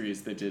Superman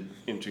series, they did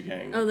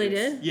Intergang. Oh, they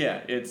did?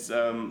 Yeah, it's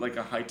like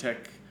a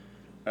high-tech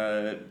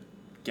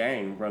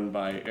gang run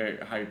by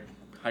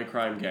high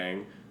crime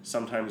gang,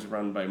 sometimes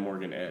run by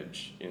Morgan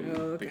Edge in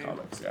the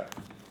comics. Yeah.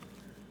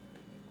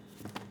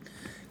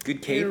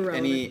 Good cape.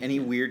 Irrelevant. Any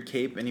weird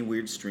cape? Any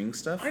weird string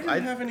stuff? I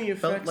didn't have any effects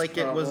Felt like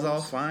it was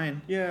all problems.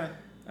 fine. Yeah.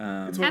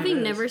 It's what it Having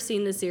is. never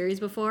seen the series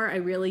before, I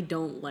really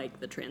don't like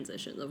the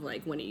transitions of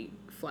like when he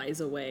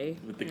flies away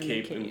with the and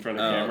cape in front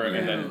of the camera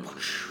and then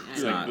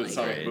It's like not the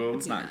sonic great. boom.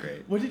 It's not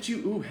great. What did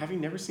you?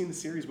 Having never seen the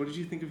series, what did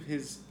you think of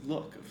his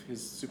look, of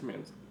his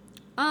Superman?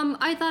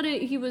 I thought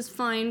he was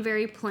fine,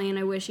 very plain.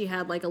 I wish he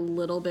had like a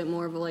little bit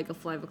more of a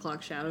 5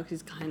 o'clock shadow because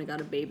he's kind of got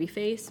a baby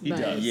face. He but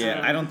does. Yeah,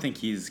 I don't think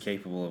he's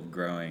capable of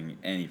growing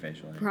any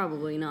facial hair.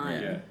 Probably not.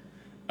 Yeah.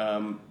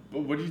 Yeah.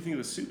 But what do you think of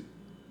the suit?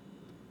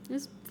 It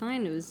was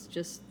fine. It was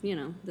just,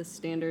 the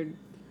standard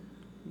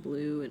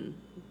blue and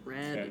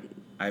red. Okay.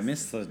 I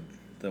missed the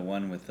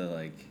one with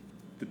the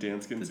The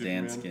Danskin the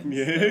Superman? Danskins.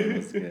 Yeah. That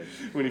was good.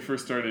 When he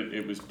first started,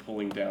 it was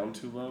pulling down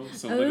too low.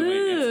 So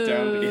literally, it's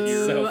down to here.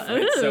 It's so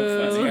funny. It's so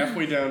It's funny.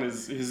 halfway down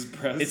his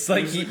breast. It's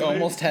like he basically.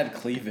 almost had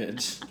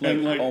cleavage.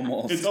 And,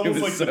 Almost. It's almost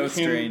it was like so the pin,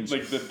 strange.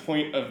 like the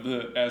point of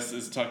the S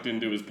is tucked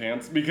into his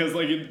pants because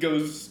it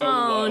goes so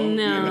Oh, low.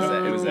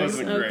 no. It was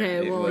wasn't excellent. great.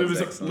 Okay, well- it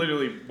was excellent.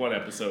 literally one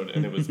episode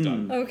and it was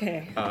done.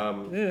 Okay.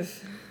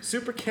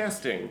 Super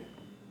casting.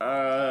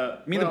 I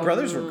mean, the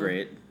brothers were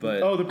great,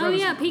 but Oh, the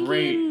brothers yeah, were Pinky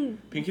great.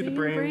 and Pinky the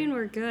Brain.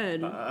 were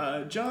good.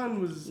 John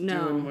was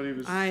No, doing what he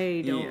was.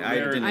 I don't. I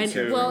didn't I,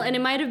 care. well, and it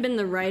might have been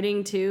the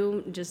writing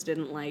too. Just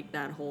didn't like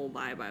that whole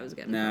vibe I was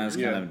getting. no, it's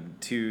from kind Yeah. of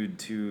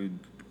too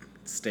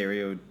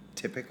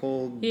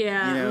stereotypical.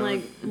 Yeah, you know,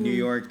 like, New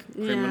York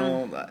yeah.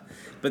 criminal.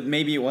 But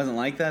maybe it wasn't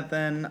like that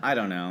then. I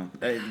don't know.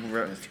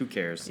 Who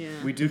cares? Yeah.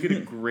 We do get a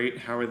great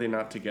 "How are they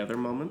not together"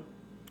 moment,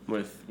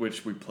 with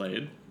which we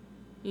played.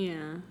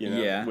 Yeah.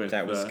 Yeah, with,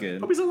 that was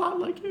good. Oh, he's a lot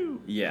like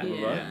you. Yeah.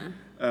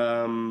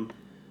 Yeah.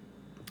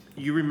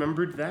 You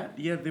remembered that?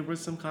 Yeah, there was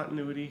some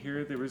continuity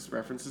here. There was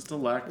references to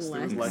Lex. There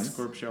was Lex.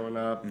 LexCorp showing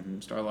up.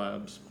 Star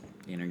Labs.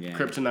 Intergang.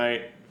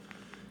 Kryptonite.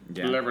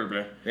 Yeah. Blah, blah,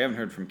 blah. We haven't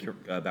heard from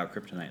about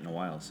Kryptonite in a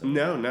while, so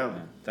No. yeah,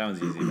 that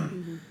one's easy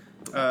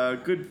though.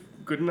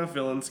 Good enough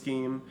villain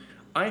scheme.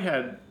 I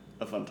had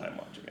a fun time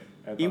watching it.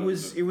 I thought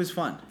It was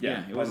fun.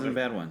 Yeah, Yeah, it wasn't a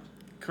bad one.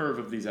 curve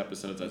of these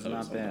episodes. I thought it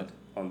was not bad.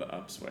 on the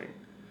upswing.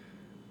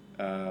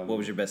 What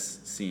was your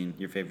best scene?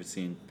 Your favorite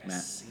scene,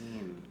 Matt?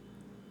 Scene.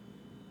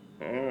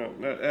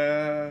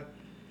 I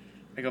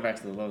go back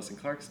to the Lois and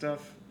Clark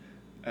stuff.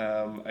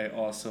 I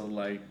also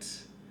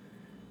liked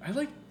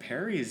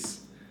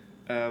Perry's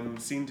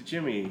scene to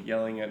Jimmy,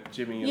 yelling at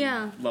Jimmy and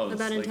Yeah. Lois.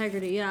 About like,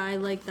 integrity. Yeah, I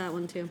like that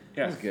one too.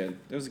 That Yeah. was good.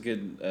 There was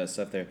good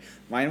stuff there.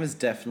 Mine was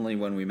definitely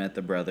when we met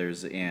the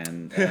brothers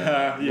and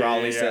Yeah,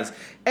 Raleigh yeah. says,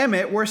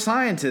 "Emmett, we're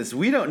scientists.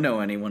 We don't know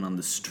anyone on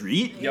the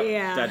street." Yep.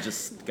 Yeah. That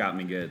just got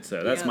me good.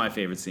 So that's Yep. my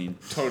favorite scene.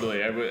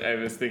 Totally. I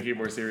was thinking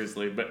more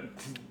seriously, but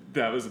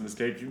that was a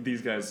mistake.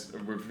 These guys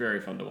were very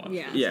fun to watch.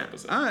 Yeah.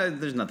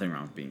 There's nothing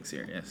wrong with being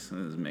serious.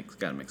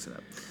 Gotta mix it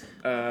up.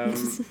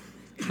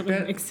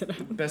 Gotta mix it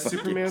up. Best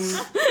Superman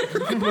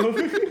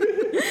moment.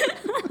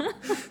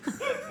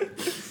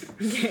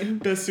 Okay.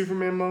 Best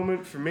Superman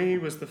moment for me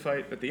was the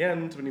fight at the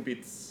end when he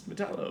beats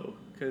Metallo,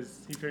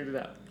 because he figured it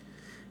out.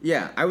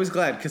 Yeah, I was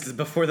glad, because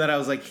before that I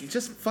was like,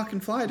 just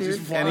fucking fly, dude.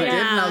 Just fly. And he did,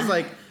 and I was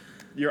like...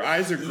 Your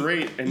eyes are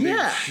great, and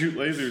they shoot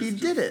lasers. He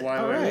did it. Fly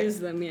All away. right. Use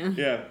them, yeah.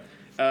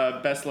 Yeah.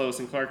 Best Lois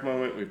and Clark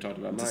moment. We've talked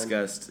about mine.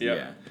 Discussed.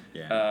 Yep.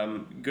 Yeah.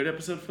 Good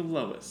episode for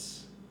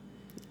Lois.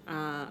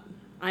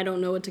 I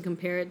don't know what to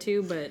compare it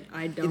to, but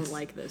I don't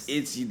like this.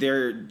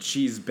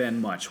 She's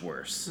been much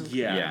worse. Okay.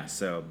 Yeah. Yeah,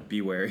 so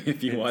be wary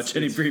if you watch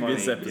any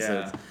previous funny,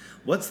 episodes.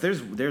 yeah.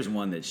 There's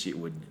one that she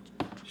would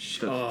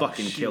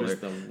fucking she kill was her.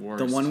 the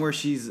worst. The one where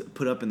she's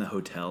put up in the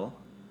hotel.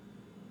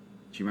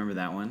 Do you remember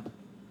that one?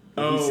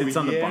 Oh, he sits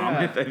on the bomb.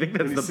 I think When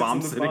that's he the sits bomb on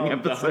the sitting bomb,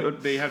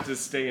 episode. They have to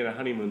stay in a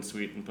honeymoon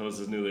suite and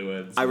pose as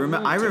newlyweds. I to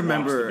watch the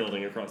remember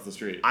building across the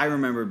street. I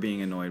remember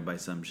being annoyed by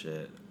some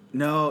shit.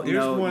 No, There's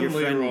one your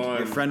later on.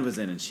 your friend was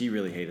in, and she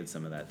really hated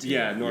some of that too.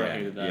 Yeah, Nora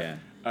hated that.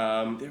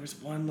 Yeah. There was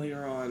one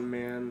later on,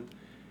 man.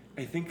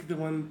 I think the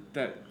one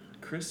that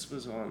Chris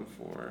was on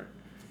for,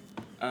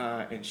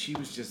 and she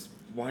was just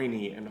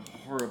whiny and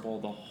horrible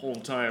the whole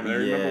time. And I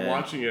remember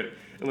watching it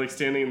and like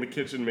standing in the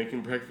kitchen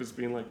making breakfast,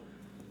 being like,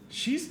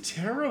 "She's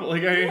terrible."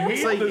 Like I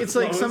hate this. It's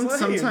like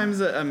sometimes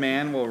a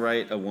man will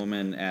write a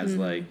woman as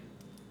like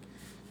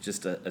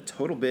just a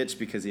total bitch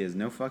because he has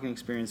no fucking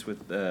experience with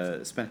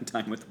spending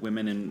time with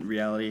women in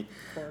reality,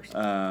 Of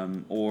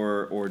course.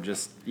 or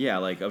just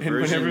like a And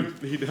version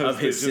whenever he does, of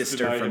his they just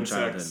sister deny from him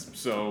childhood. sex,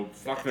 so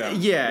fuck them.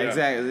 Yeah,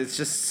 exactly. It's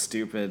just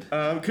stupid.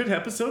 Good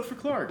episode for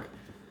Clark.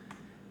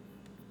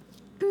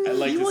 I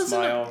like He the wasn't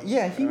smile.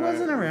 he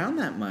wasn't around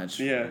that much.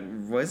 Yeah.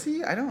 Was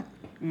he? I don't.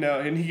 No,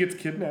 and he gets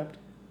kidnapped.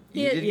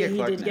 He did get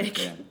Clark did napped, get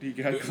yeah. He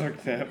got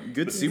Clark napped.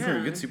 Good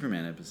Yeah. good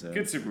Superman episode.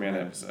 Good Superman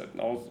episode.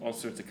 All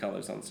sorts of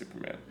colors on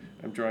Superman.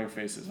 I'm drawing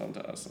faces onto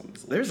us on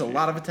this. There's a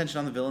lot of attention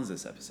on the villains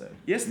this episode.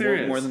 Yes, there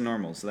is. More than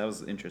normal, so that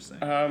was interesting.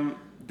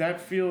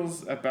 That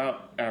feels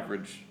about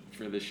average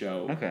for the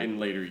show in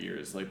later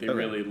years. Like they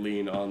really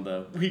lean on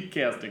the we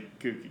cast a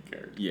Cookie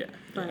character. Yeah.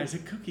 I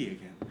said Cookie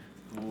again.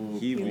 Oh,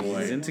 He's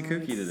boy. into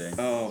Cookie today.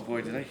 Oh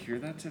boy, did I hear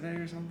that today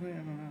or something?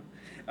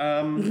 I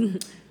don't know.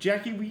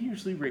 Jackie, we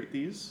usually rate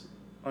these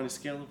on a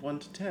scale of 1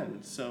 to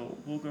 10. So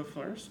we'll go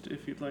first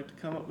if you'd like to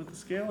come up with a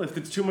scale. If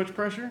it's too much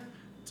pressure,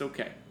 it's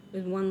okay.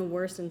 Is one the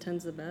worst and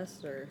 10's the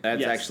best, or?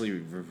 That's Yes. actually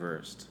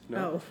reversed.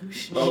 No.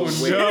 Oh.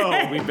 Wait,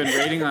 no. We've been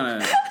rating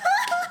on a...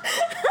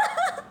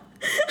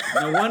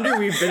 No wonder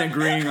we've been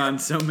agreeing on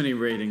so many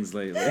ratings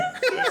lately.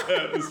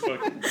 That was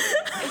fucking...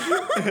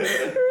 I'm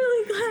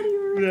really glad you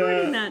were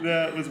recording that.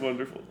 That was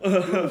wonderful.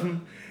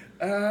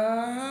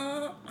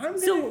 I'm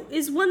So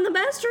is 1 the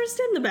best or is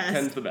 10 the best?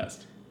 10's the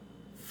best.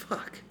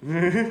 Fuck.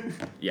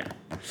 Yeah.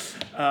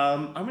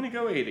 I'm gonna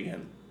go 8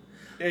 again.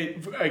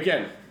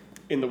 Again,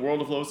 in the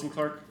world of Lois and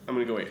Clark, I'm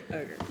gonna go 8.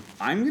 Okay.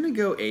 I'm gonna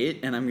go 8,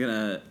 and I'm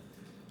gonna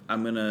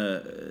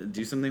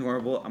do something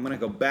horrible. I'm gonna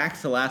go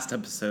back to last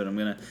episode. I'm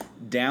gonna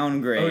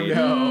downgrade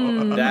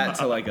that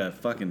to like a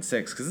fucking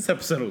 6, because this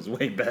episode was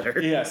way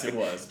better. Yes, it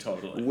was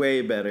totally.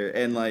 Way better,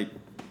 and like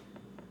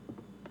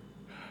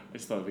I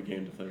still have a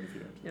game to play with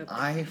you. Okay.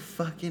 I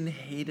fucking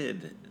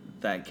hated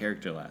that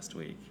character last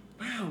week.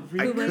 Wow,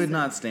 I really? could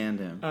not stand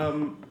him.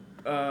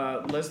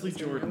 Leslie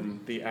Jordan,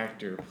 the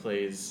actor,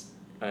 plays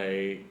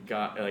a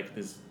guy like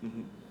this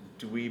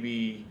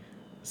dweeby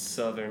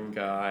Southern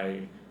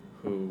guy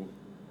who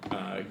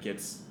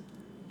gets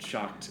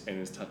shocked and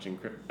is touching.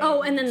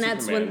 Oh, and then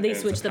that's Superman, when they and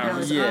it's switch a the power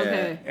powers. Yeah.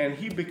 Okay. And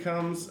he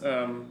becomes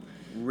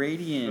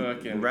Radiant,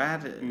 fucking-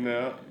 rad,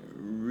 no.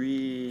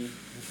 re,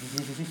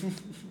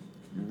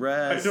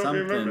 I don't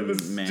something remember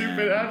the man.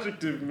 stupid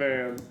adjective,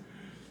 man.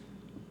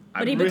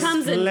 But he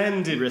becomes a...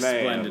 Resplendent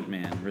Resplendent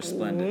man. man.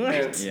 Resplendent.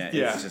 What? Yeah,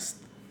 Yeah. it's just.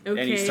 And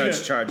he Okay.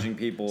 starts charging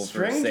people for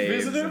Strange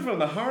saves. visitor And, from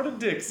the heart of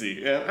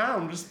Dixie, and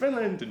I'm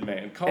Resplendent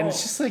man. Call. and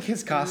it's just like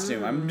his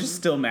costume. I'm just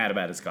still mad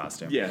about his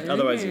costume. Yeah.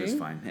 Otherwise, he Okay. was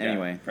fine. Yeah,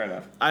 Anyway. fair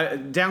enough. I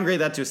downgrade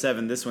that to a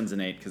 7. This one's an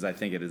 8 because I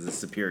think it is a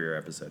superior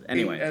episode.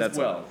 Anyway, As that's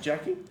well. all.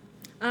 Jackie?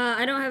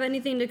 I don't have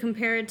anything to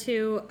compare it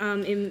to.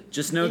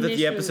 Just know that the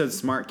initially- episode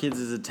Smart Kids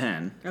is a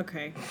 10,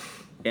 Okay.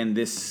 and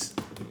this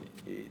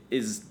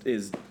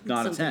is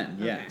not Something. a 10.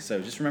 Yeah, Okay. so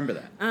just remember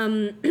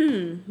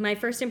that. My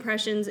first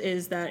impressions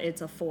is that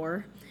it's a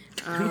 4.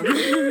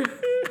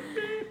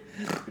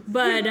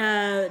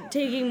 But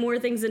taking more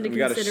things into We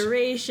gotta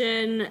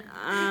consideration,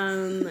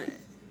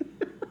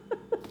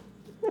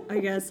 I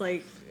guess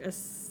like a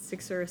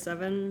 6 or a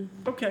 7.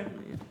 Okay.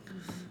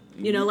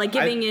 You know, like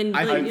giving in,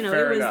 I like, think you know,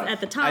 fair it was enough. at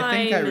the time. I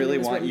think I and really it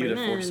was want written you to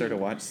by force her then. to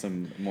watch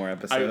some more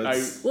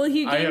episodes. Well,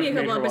 you I gave me have a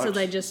couple made her episodes.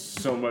 watch I just.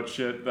 so much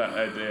shit that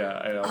I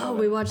don't Oh, know.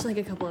 we watched like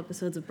a couple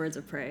episodes of Birds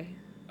of Prey.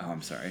 Oh,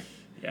 I'm sorry.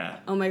 Yeah.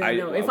 Oh my god,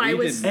 no. If we I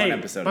was... did one Hey,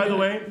 episode by of the it.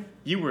 way,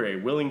 you were a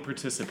willing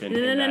participant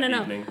in that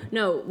evening.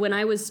 No, when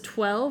I was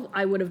 12,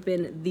 I would have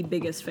been the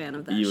biggest fan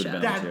of that You show.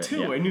 would've been. That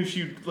too. Yeah. I knew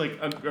she'd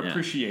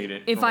appreciate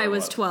it. If for what I it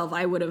was 12,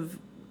 I would have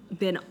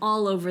been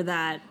all over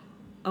that.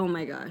 Oh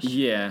my gosh.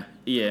 Yeah.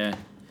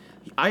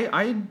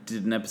 I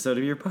did an episode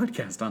of your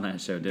podcast on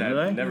that show, didn't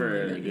I? Never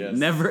aired. Yes.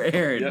 Never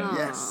aired. Yep. Aw.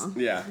 Yes.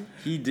 Yeah.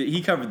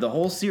 He covered the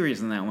whole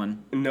series in that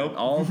one. Nope.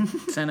 All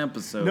 10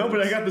 episodes. No,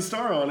 but I got the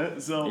star on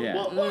it, so Yeah.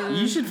 what?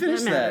 You should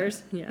finish That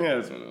matters. Yeah, Yeah.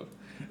 that's what it was.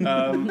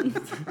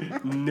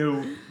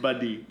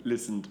 Nobody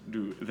listened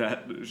to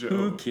that show.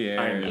 Who cares?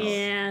 I know.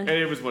 Yeah. And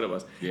it was what it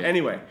was. Yeah.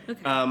 Anyway, Okay.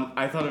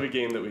 I thought of a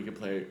game that we could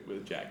play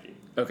with Jackie.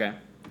 Okay.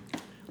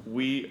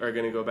 We are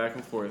going to go back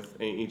and forth,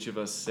 and each of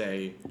us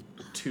say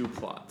 2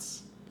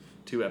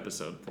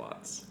 episode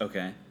plots.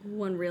 Okay.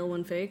 One real,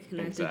 one fake, and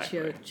Exactly.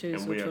 I have to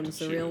choose And we which have one's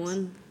to the real choose.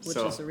 one, which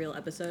So- is the real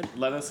episode.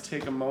 Let us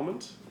take a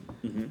moment.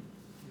 Mm-hmm.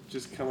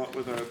 Just come up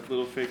with our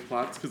little fake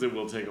plots, because it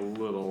will take a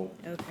little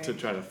Okay. to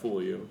try to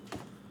fool you.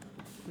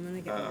 I'm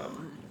gonna get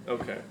one.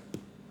 Okay.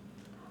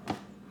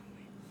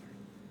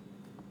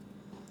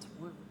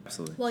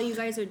 Absolutely. While you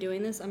guys are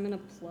doing this, I'm gonna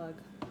plug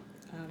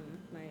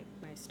my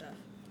stuff.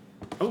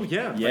 Oh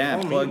yeah. Yeah,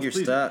 by all plug means, your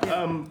please. stuff.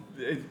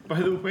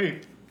 By the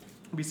way,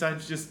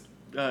 besides just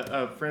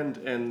a friend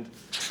and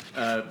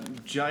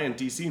giant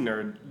DC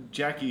nerd,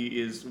 Jackie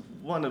is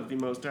one of the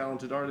most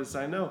talented artists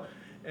I know,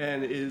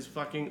 and is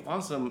fucking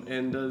awesome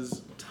and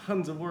does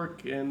tons of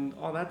work and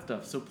all that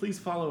stuff. So please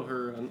follow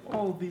her on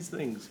all of these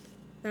things.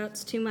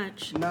 That's too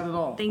much. Not at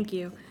all. Thank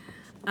you.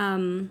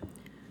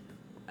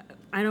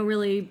 I don't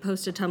really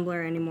post to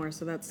Tumblr anymore,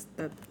 so that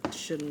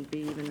shouldn't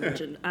be even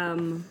mentioned.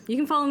 You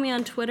can follow me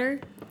on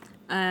Twitter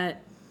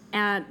at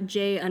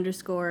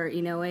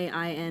J_Inoue,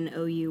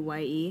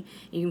 INOUYE.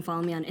 You can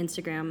follow me on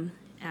Instagram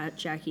at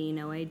Jackie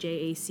Inoue,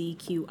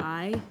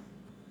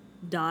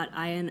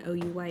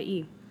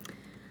 JACQI.INOUYE.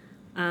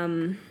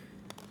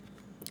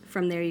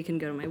 From there, you can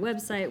go to my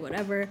website,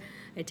 whatever.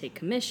 I take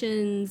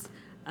commissions.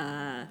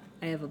 I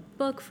have a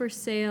book for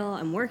sale.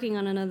 I'm working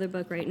on another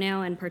book right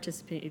now and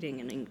participating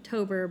in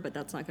Inktober, but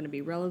that's not going to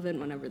be relevant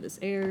whenever this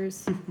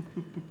airs.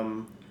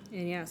 And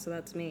yeah, so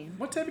that's me.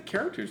 What type of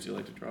characters do you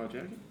like to draw,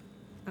 Jackie?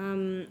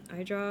 I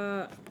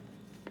draw,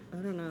 I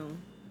don't know.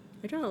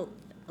 I draw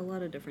a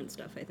lot of different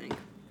stuff, I think.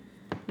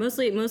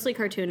 Mostly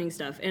cartooning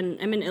stuff, and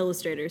I'm an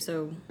illustrator,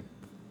 so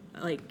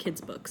I like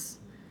kids' books.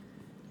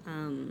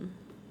 In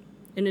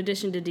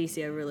addition to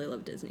DC, I really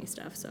love Disney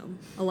stuff, so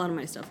a lot of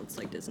my stuff looks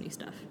like Disney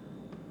stuff.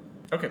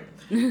 Okay.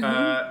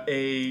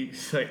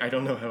 I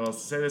don't know how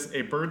else to say this.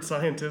 A bird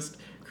scientist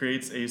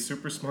creates a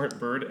super smart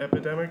bird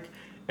epidemic,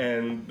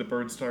 and the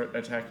birds start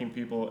attacking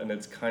people, and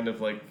it's kind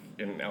of like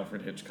an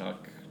Alfred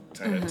Hitchcock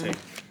kind of take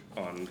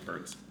on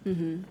birds.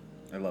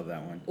 I love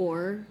that one.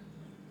 Or,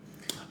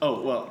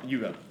 Oh, well, you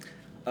go.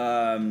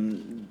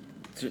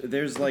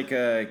 There's like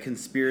a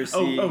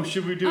conspiracy. Oh,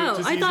 should we do it Oh,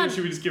 just I easier? thought-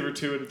 Should we just give her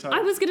 2 at a time?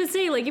 I was gonna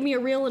say, like, give me a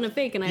real and a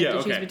fake, and I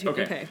have to choose between.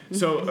 okay.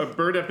 So a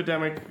bird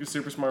epidemic,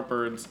 super smart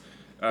birds,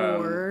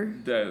 Or-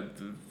 the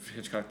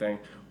Hitchcock thing,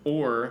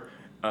 or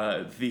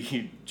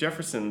the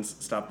Jeffersons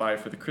stop by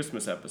for the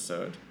Christmas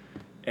episode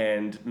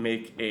and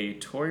make a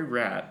toy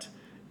rat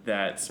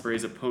that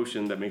sprays a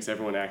potion that makes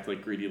everyone act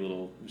like greedy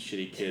little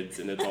shitty kids,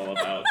 and it's all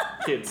about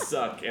kids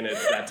suck, and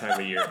it's that time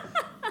of year.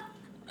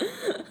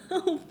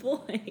 Oh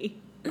boy.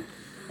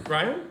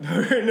 Ryan?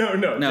 no.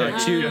 No,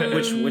 Jackie, choose go ahead.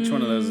 which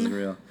one of those is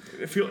real.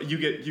 I feel you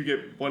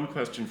get 1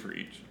 question for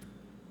each.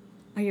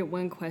 I get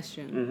one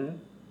question.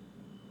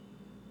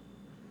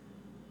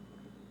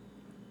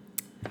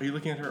 Are you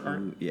looking at her art?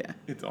 Ooh, yeah.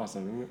 It's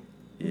awesome, isn't it?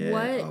 Yeah.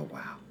 What? Oh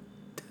wow,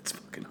 that's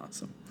fucking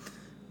awesome.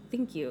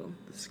 Thank you.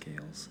 The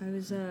scales. I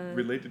was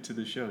Related to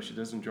the show, she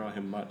doesn't draw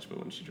him much, but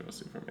when she draws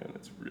Superman,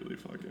 it's really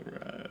fucking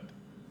rad.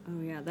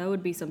 Oh yeah, that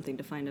would be something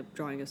to find up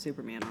drawing a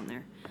Superman on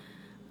there.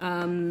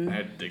 I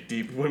had to dig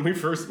deep when we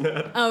first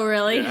met. Oh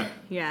really? Yeah.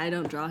 Yeah, I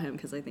don't draw him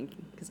because I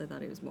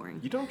thought he was boring.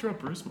 You don't draw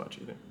Bruce much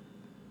either.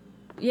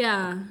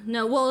 Yeah,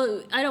 no.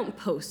 Well, I don't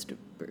post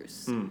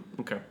Bruce.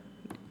 Okay.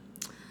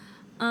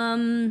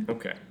 Um,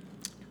 Okay.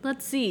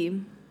 let's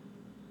see.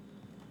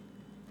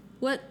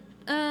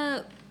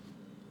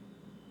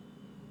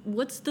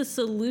 What's the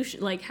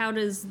solution? Like, how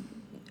does?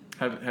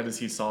 How does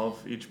he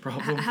solve each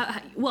problem?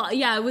 Well,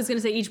 yeah, I was gonna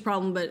say each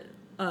problem, but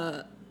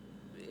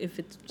if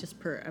it's just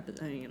per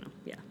episode,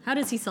 yeah. How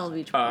does he solve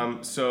each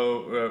problem?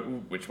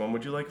 So, which one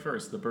would you like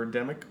first, the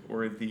Birdemic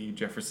or the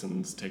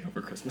Jeffersons Take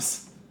Over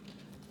Christmas?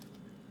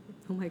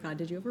 Oh my God,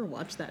 did you ever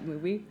watch that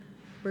movie,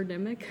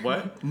 Birdemic?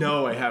 What?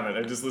 No, I haven't.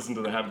 I just listened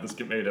to the How Did This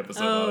Get Made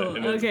episode Oh, on it,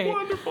 and okay. it's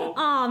wonderful.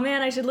 Oh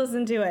man, I should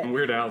listen to it. And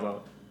Weird Al's on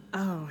it.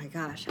 Oh my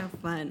gosh, how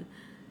fun.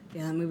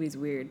 Yeah, that movie's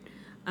weird.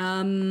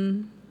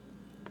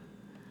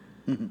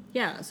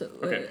 Yeah, so,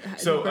 Okay,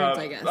 the birds,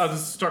 I guess. I'll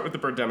just start with the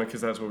Birdemic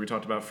because that's what we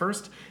talked about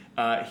first.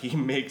 He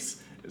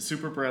makes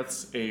super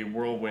breaths a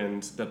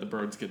whirlwind that the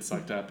birds get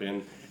sucked up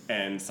in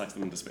and sucks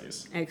them into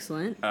space.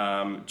 Excellent.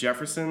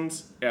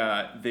 Jeffersons,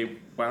 they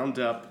wound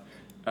up,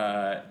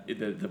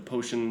 the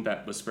potion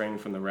that was spraying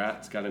from the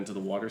rats got into the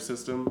water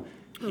system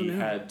he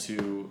had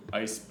to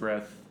ice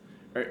breath.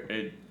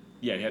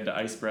 He had to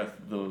ice breath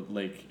the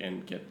lake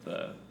and get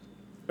the.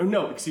 Oh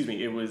no! Excuse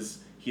me. It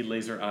was he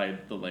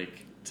laser-eyed the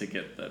lake to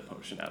get the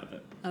potion out of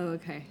it. Oh,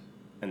 okay.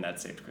 And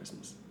that saved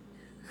Christmas.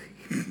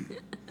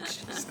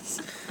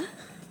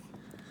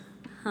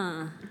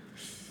 Huh.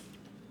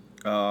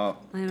 Oh,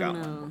 I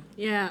don't know.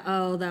 Yeah.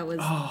 Oh, that was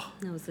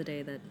the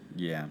day that.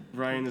 Yeah.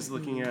 Ryan is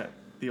looking at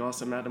the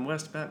awesome Adam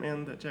West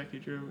Batman that Jackie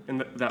drew,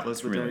 and that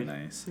was the really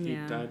day nice. he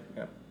died.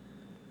 Yeah.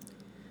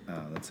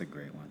 Oh, that's a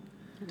great one.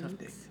 Tough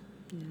day.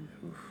 Yeah.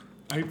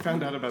 I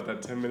found out about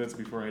that 10 minutes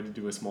before I had to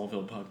do a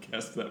Smallville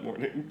podcast that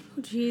morning.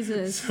 Oh,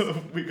 Jesus.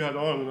 So we got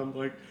on, and I'm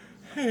like,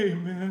 "Hey,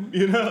 man,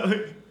 you know,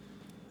 like."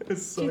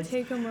 It's Did you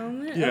take a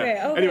moment?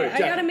 Yeah. Okay. Anyway, I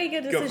Jack, gotta make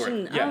a go for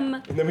decision. it.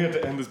 Yeah. And then we have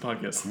to end this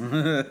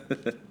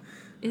podcast.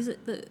 Is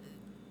it the?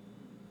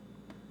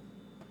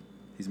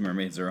 These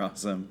mermaids are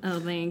awesome.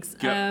 Oh, thanks.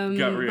 Gut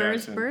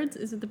reaction. Birds.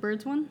 Is it the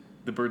birds one?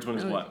 The birds one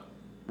is Oh. what?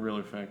 Real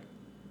or fake?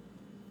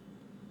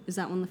 Is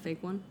that one the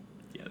fake one?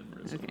 Yeah, the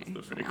birds Okay.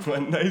 one's the fake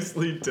one.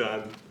 Nicely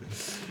done.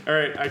 All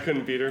right, I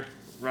couldn't beat her.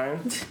 Ryan?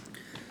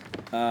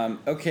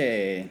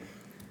 Okay.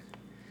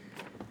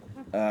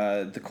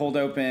 The cold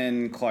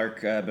open,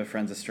 Clark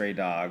befriends a stray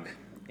dog,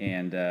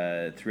 and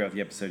throughout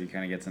the episode he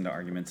kind of gets into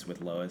arguments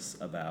with Lois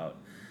about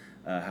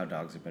how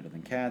dogs are better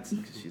than cats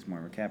because she's more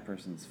of a cat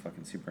person. It's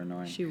fucking super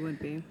annoying. She would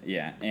be.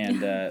 Yeah, and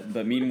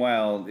but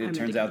meanwhile, it I'm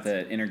turns into out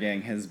that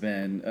Intergang has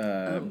been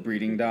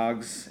breeding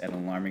dogs at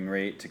an alarming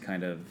rate to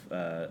kind of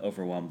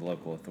overwhelm the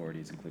local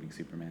authorities, including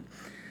Superman.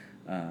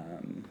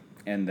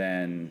 And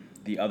then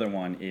the other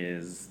one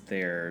is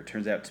there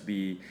turns out to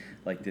be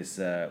like this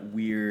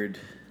weird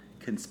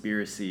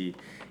conspiracy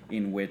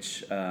in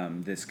which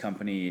this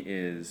company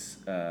is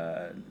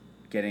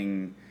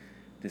getting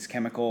this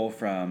chemical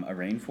from a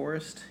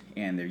rainforest,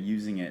 and they're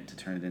using it to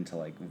turn it into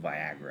like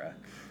Viagra.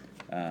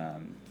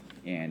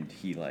 And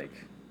he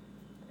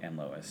and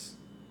Lois,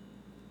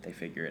 they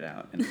figure it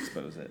out and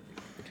expose it,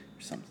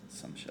 or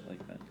some shit like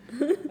that.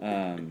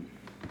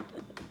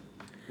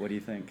 What do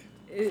you think?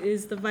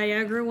 Is the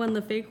Viagra one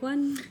the fake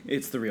one?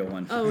 It's the real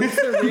one. Oh, it's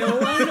the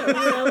real one?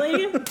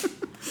 Really?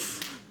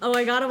 Oh,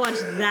 I gotta watch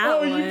that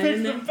one. Oh, you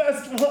picked the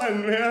best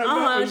one, man.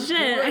 Oh,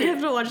 shit. I have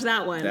to watch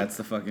that one. That's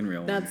the fucking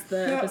real one. That's the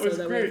That episode was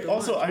that we have great. to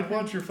Also, watch. I'd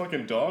watch your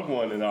fucking dog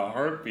one in a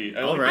heartbeat.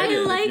 I'll write I it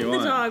if like you the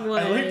want. dog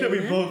one. I like that we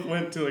both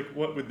went to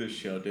what would this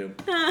show do?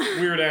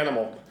 Weird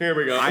animal. Here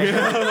we go. I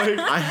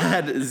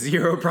had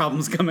zero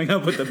problems coming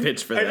up with the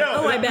pitch for that. I know.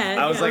 Oh, I bet.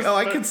 I was yeah.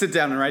 like, I could sit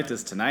down and write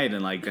this tonight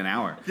in like an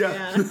hour.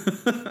 Yeah.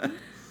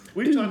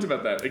 We've talked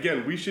about that.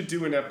 Again, we should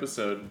do an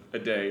episode a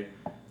day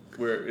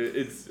where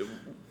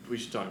we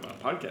should talk about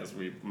podcasts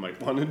we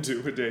might want to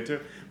do a day too,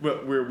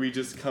 but where we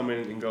just come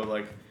in and go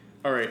like,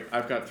 all right,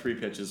 I've got 3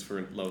 pitches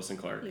for Lois and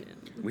Clark. Yeah.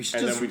 We should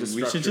And just then we should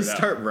structure just it out.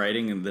 start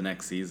writing in the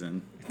next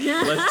season.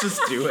 Let's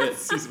just do it.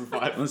 Season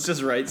 5. Let's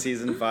just write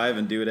season 5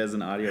 and do it as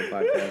an audio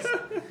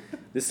podcast.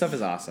 This stuff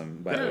is awesome,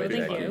 by the way.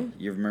 thank Jackie. you.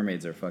 Your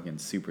mermaids are fucking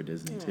super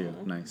Disney too.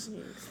 Nice.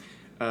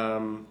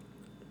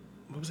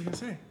 What was I gonna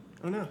say?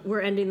 Oh no. We're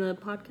ending the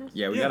podcast?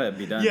 Yeah, we gotta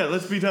be done. Yeah,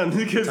 let's be done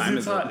because Time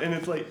it's is hot up. and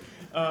it's late.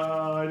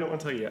 I don't want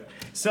to tell you yet.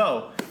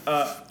 So,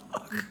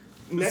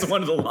 It's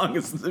one of the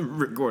longest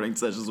recording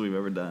sessions we've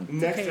ever done.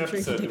 next Okay, I'm sure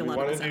you can episode, take do a we lot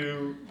of want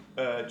to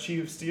this do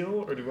Chi of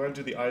Steel or do we want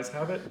to do The Eyes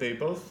Have It? They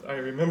both, I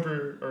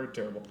remember, are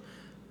terrible.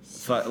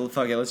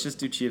 Fuck it, let's just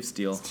do Chi of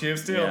Steel. Chi of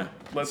Steel. Yeah,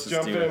 let's just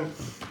jump do in.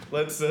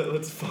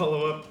 Let's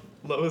follow up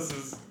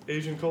Lois's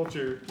Asian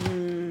culture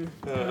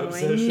I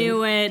obsession.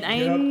 knew it. I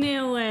Yep.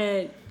 knew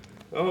it.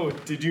 Oh,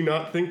 did you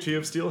not think Chi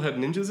of Steel had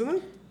ninjas in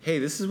it? Hey,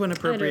 this is when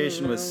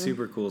appropriation was know.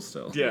 super cool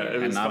still. Yeah, it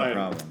was and not fine. a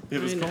problem. It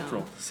was I know.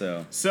 cultural.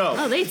 So So.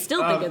 Oh, they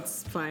still think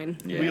it's fine.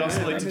 Yeah. We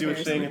also like to do a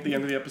Comparison. thing at the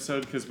end of the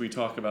episode because we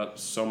talk about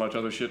so much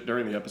other shit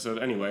during the episode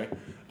anyway.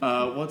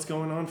 What's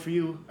going on for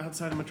you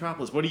outside of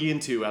Metropolis? What are you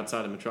into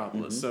outside of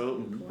Metropolis?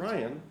 So,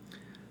 Ryan.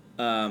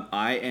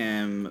 I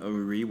am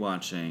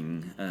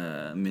rewatching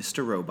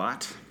Mr.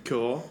 Robot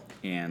Cool.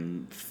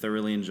 and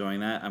thoroughly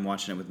enjoying that. I'm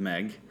watching it with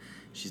Meg.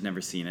 She's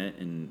never seen it,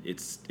 and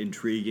it's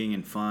intriguing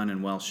and fun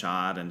and well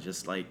shot, and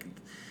just like,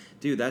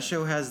 dude, that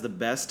show has the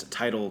best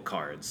title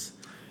cards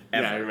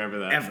ever. Yeah, I remember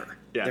that. Ever.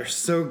 Yeah. They're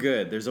so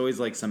good. There's always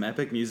like some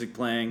epic music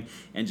playing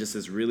and just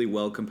this really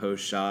well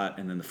composed shot,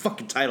 and then the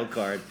fucking title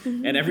card.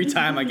 And every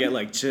time I get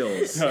like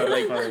chills. Oh,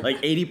 that's funny.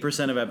 Like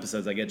 80% of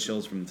episodes I get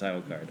chills from the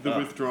title card. The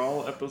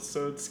withdrawal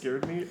episode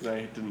scared me, and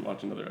I didn't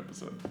watch another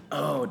episode.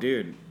 Oh,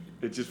 dude.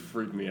 It just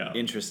freaked me out.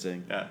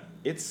 Interesting. Yeah.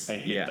 It's I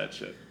hate that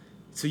shit.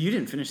 So you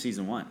didn't finish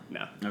season 1?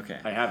 No. Okay.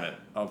 I have it.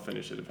 I'll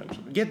finish it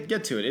eventually.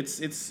 Get to it.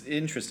 It's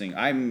interesting.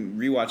 I'm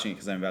rewatching it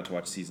because I'm about to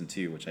watch season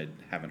 2, which I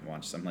haven't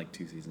watched. So I'm like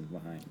 2 seasons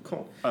behind.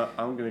 Cool.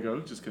 I'm going to go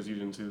just because you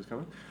didn't see this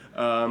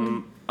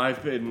coming.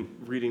 I've been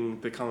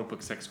reading the comic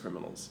book Sex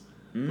Criminals,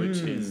 which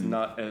is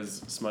not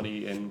as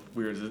smutty and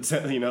weird as it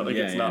sounds. You know, like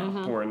Yeah, it's yeah.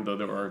 not porn, though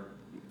there are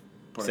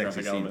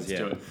pornographic Sexy elements scenes,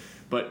 to yeah. it.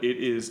 But it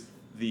is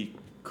the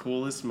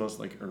coolest, most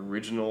like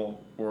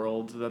original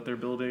world that they're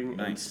building and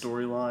Nice.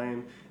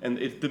 storyline. And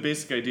the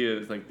basic idea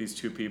is like these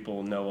two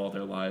people know all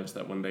their lives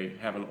that when they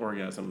have an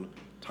orgasm,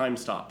 time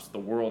stops, the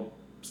world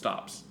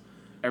stops,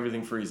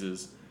 everything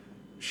freezes.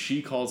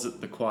 She calls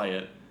it the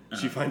quiet.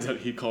 She finds out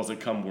he calls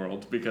it cum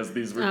world because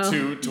these were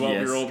two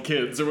 12-year-old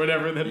kids or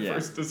whatever that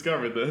first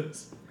discovered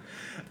this.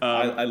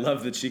 I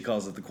love that she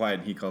calls it the quiet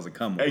and he calls it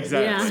cum world.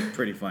 Exactly. Yeah. It's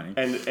pretty funny.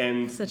 And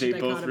they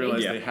both dichotomy.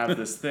 realize Yeah. they have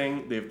this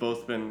thing. They've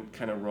both been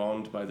kind of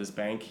wronged by this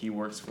bank. He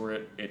works for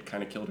it. It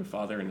kind of killed her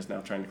father and is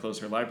now trying to close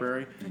her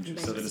library.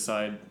 So they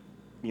decide,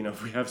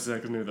 if we have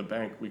sex near the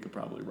bank, we could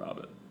probably rob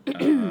it.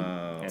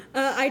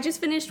 I just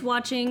finished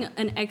watching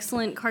an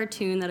excellent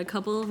cartoon that a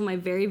couple of my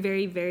very,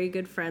 very, very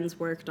good friends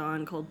worked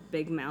on called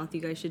Big Mouth.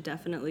 You guys should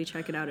definitely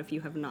check it out if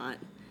you have not.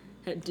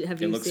 Have you seen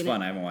it? It looks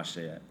fun. I haven't watched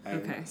it yet.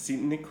 Okay. See,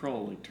 Nick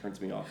Kroll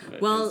turns me off of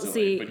it. Well,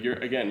 instantly. see- But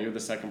you're the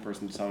second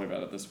person to tell me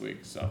about it this week.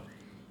 So.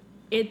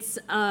 It's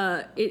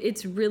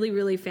really,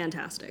 really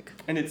fantastic.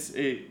 And it's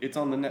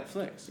on the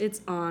Netflix.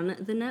 It's on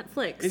the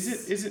Netflix.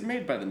 Is it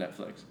made by the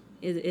Netflix?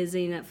 It is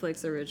a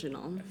Netflix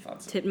original. I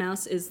thought so.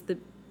 Titmouse is the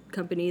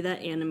company that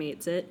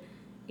animates it,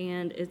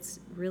 and it's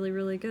really,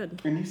 really good.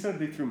 And you said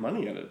they threw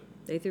money at it.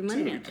 They threw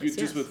money too. at us, Just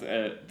yes.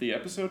 with the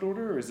episode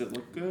order, or does it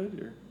look good?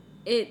 Or?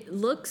 It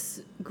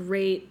looks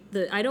great.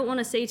 I don't want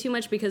to say too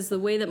much because the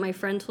way that my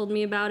friend told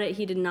me about it,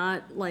 he did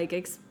not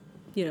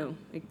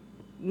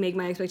make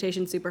my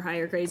expectations super high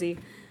or crazy.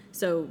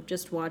 So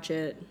just watch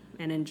it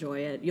and enjoy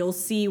it. You'll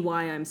see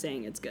why I'm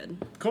saying it's good.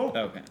 Cool.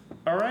 Okay.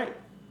 All right.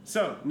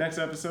 So next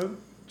episode,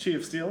 Chi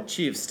of Steel.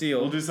 Chi of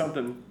Steel. We'll do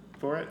something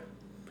for it.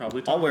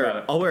 Probably talk about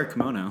it. I'll wear a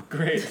kimono.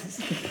 Great.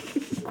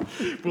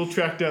 We'll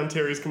track down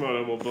Terry's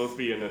kimono. We'll both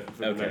be in it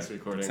for the next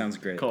recording. Sounds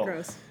great. Cool.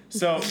 Gross.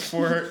 So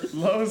for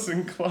Lois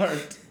and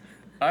Clark,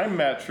 I'm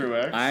Matt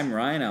Truex. I'm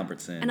Ryan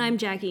Albertson. And I'm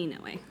Jackie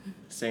Inoue.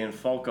 Saying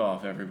Falk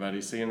off,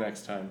 everybody. See you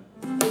next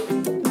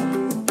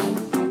time.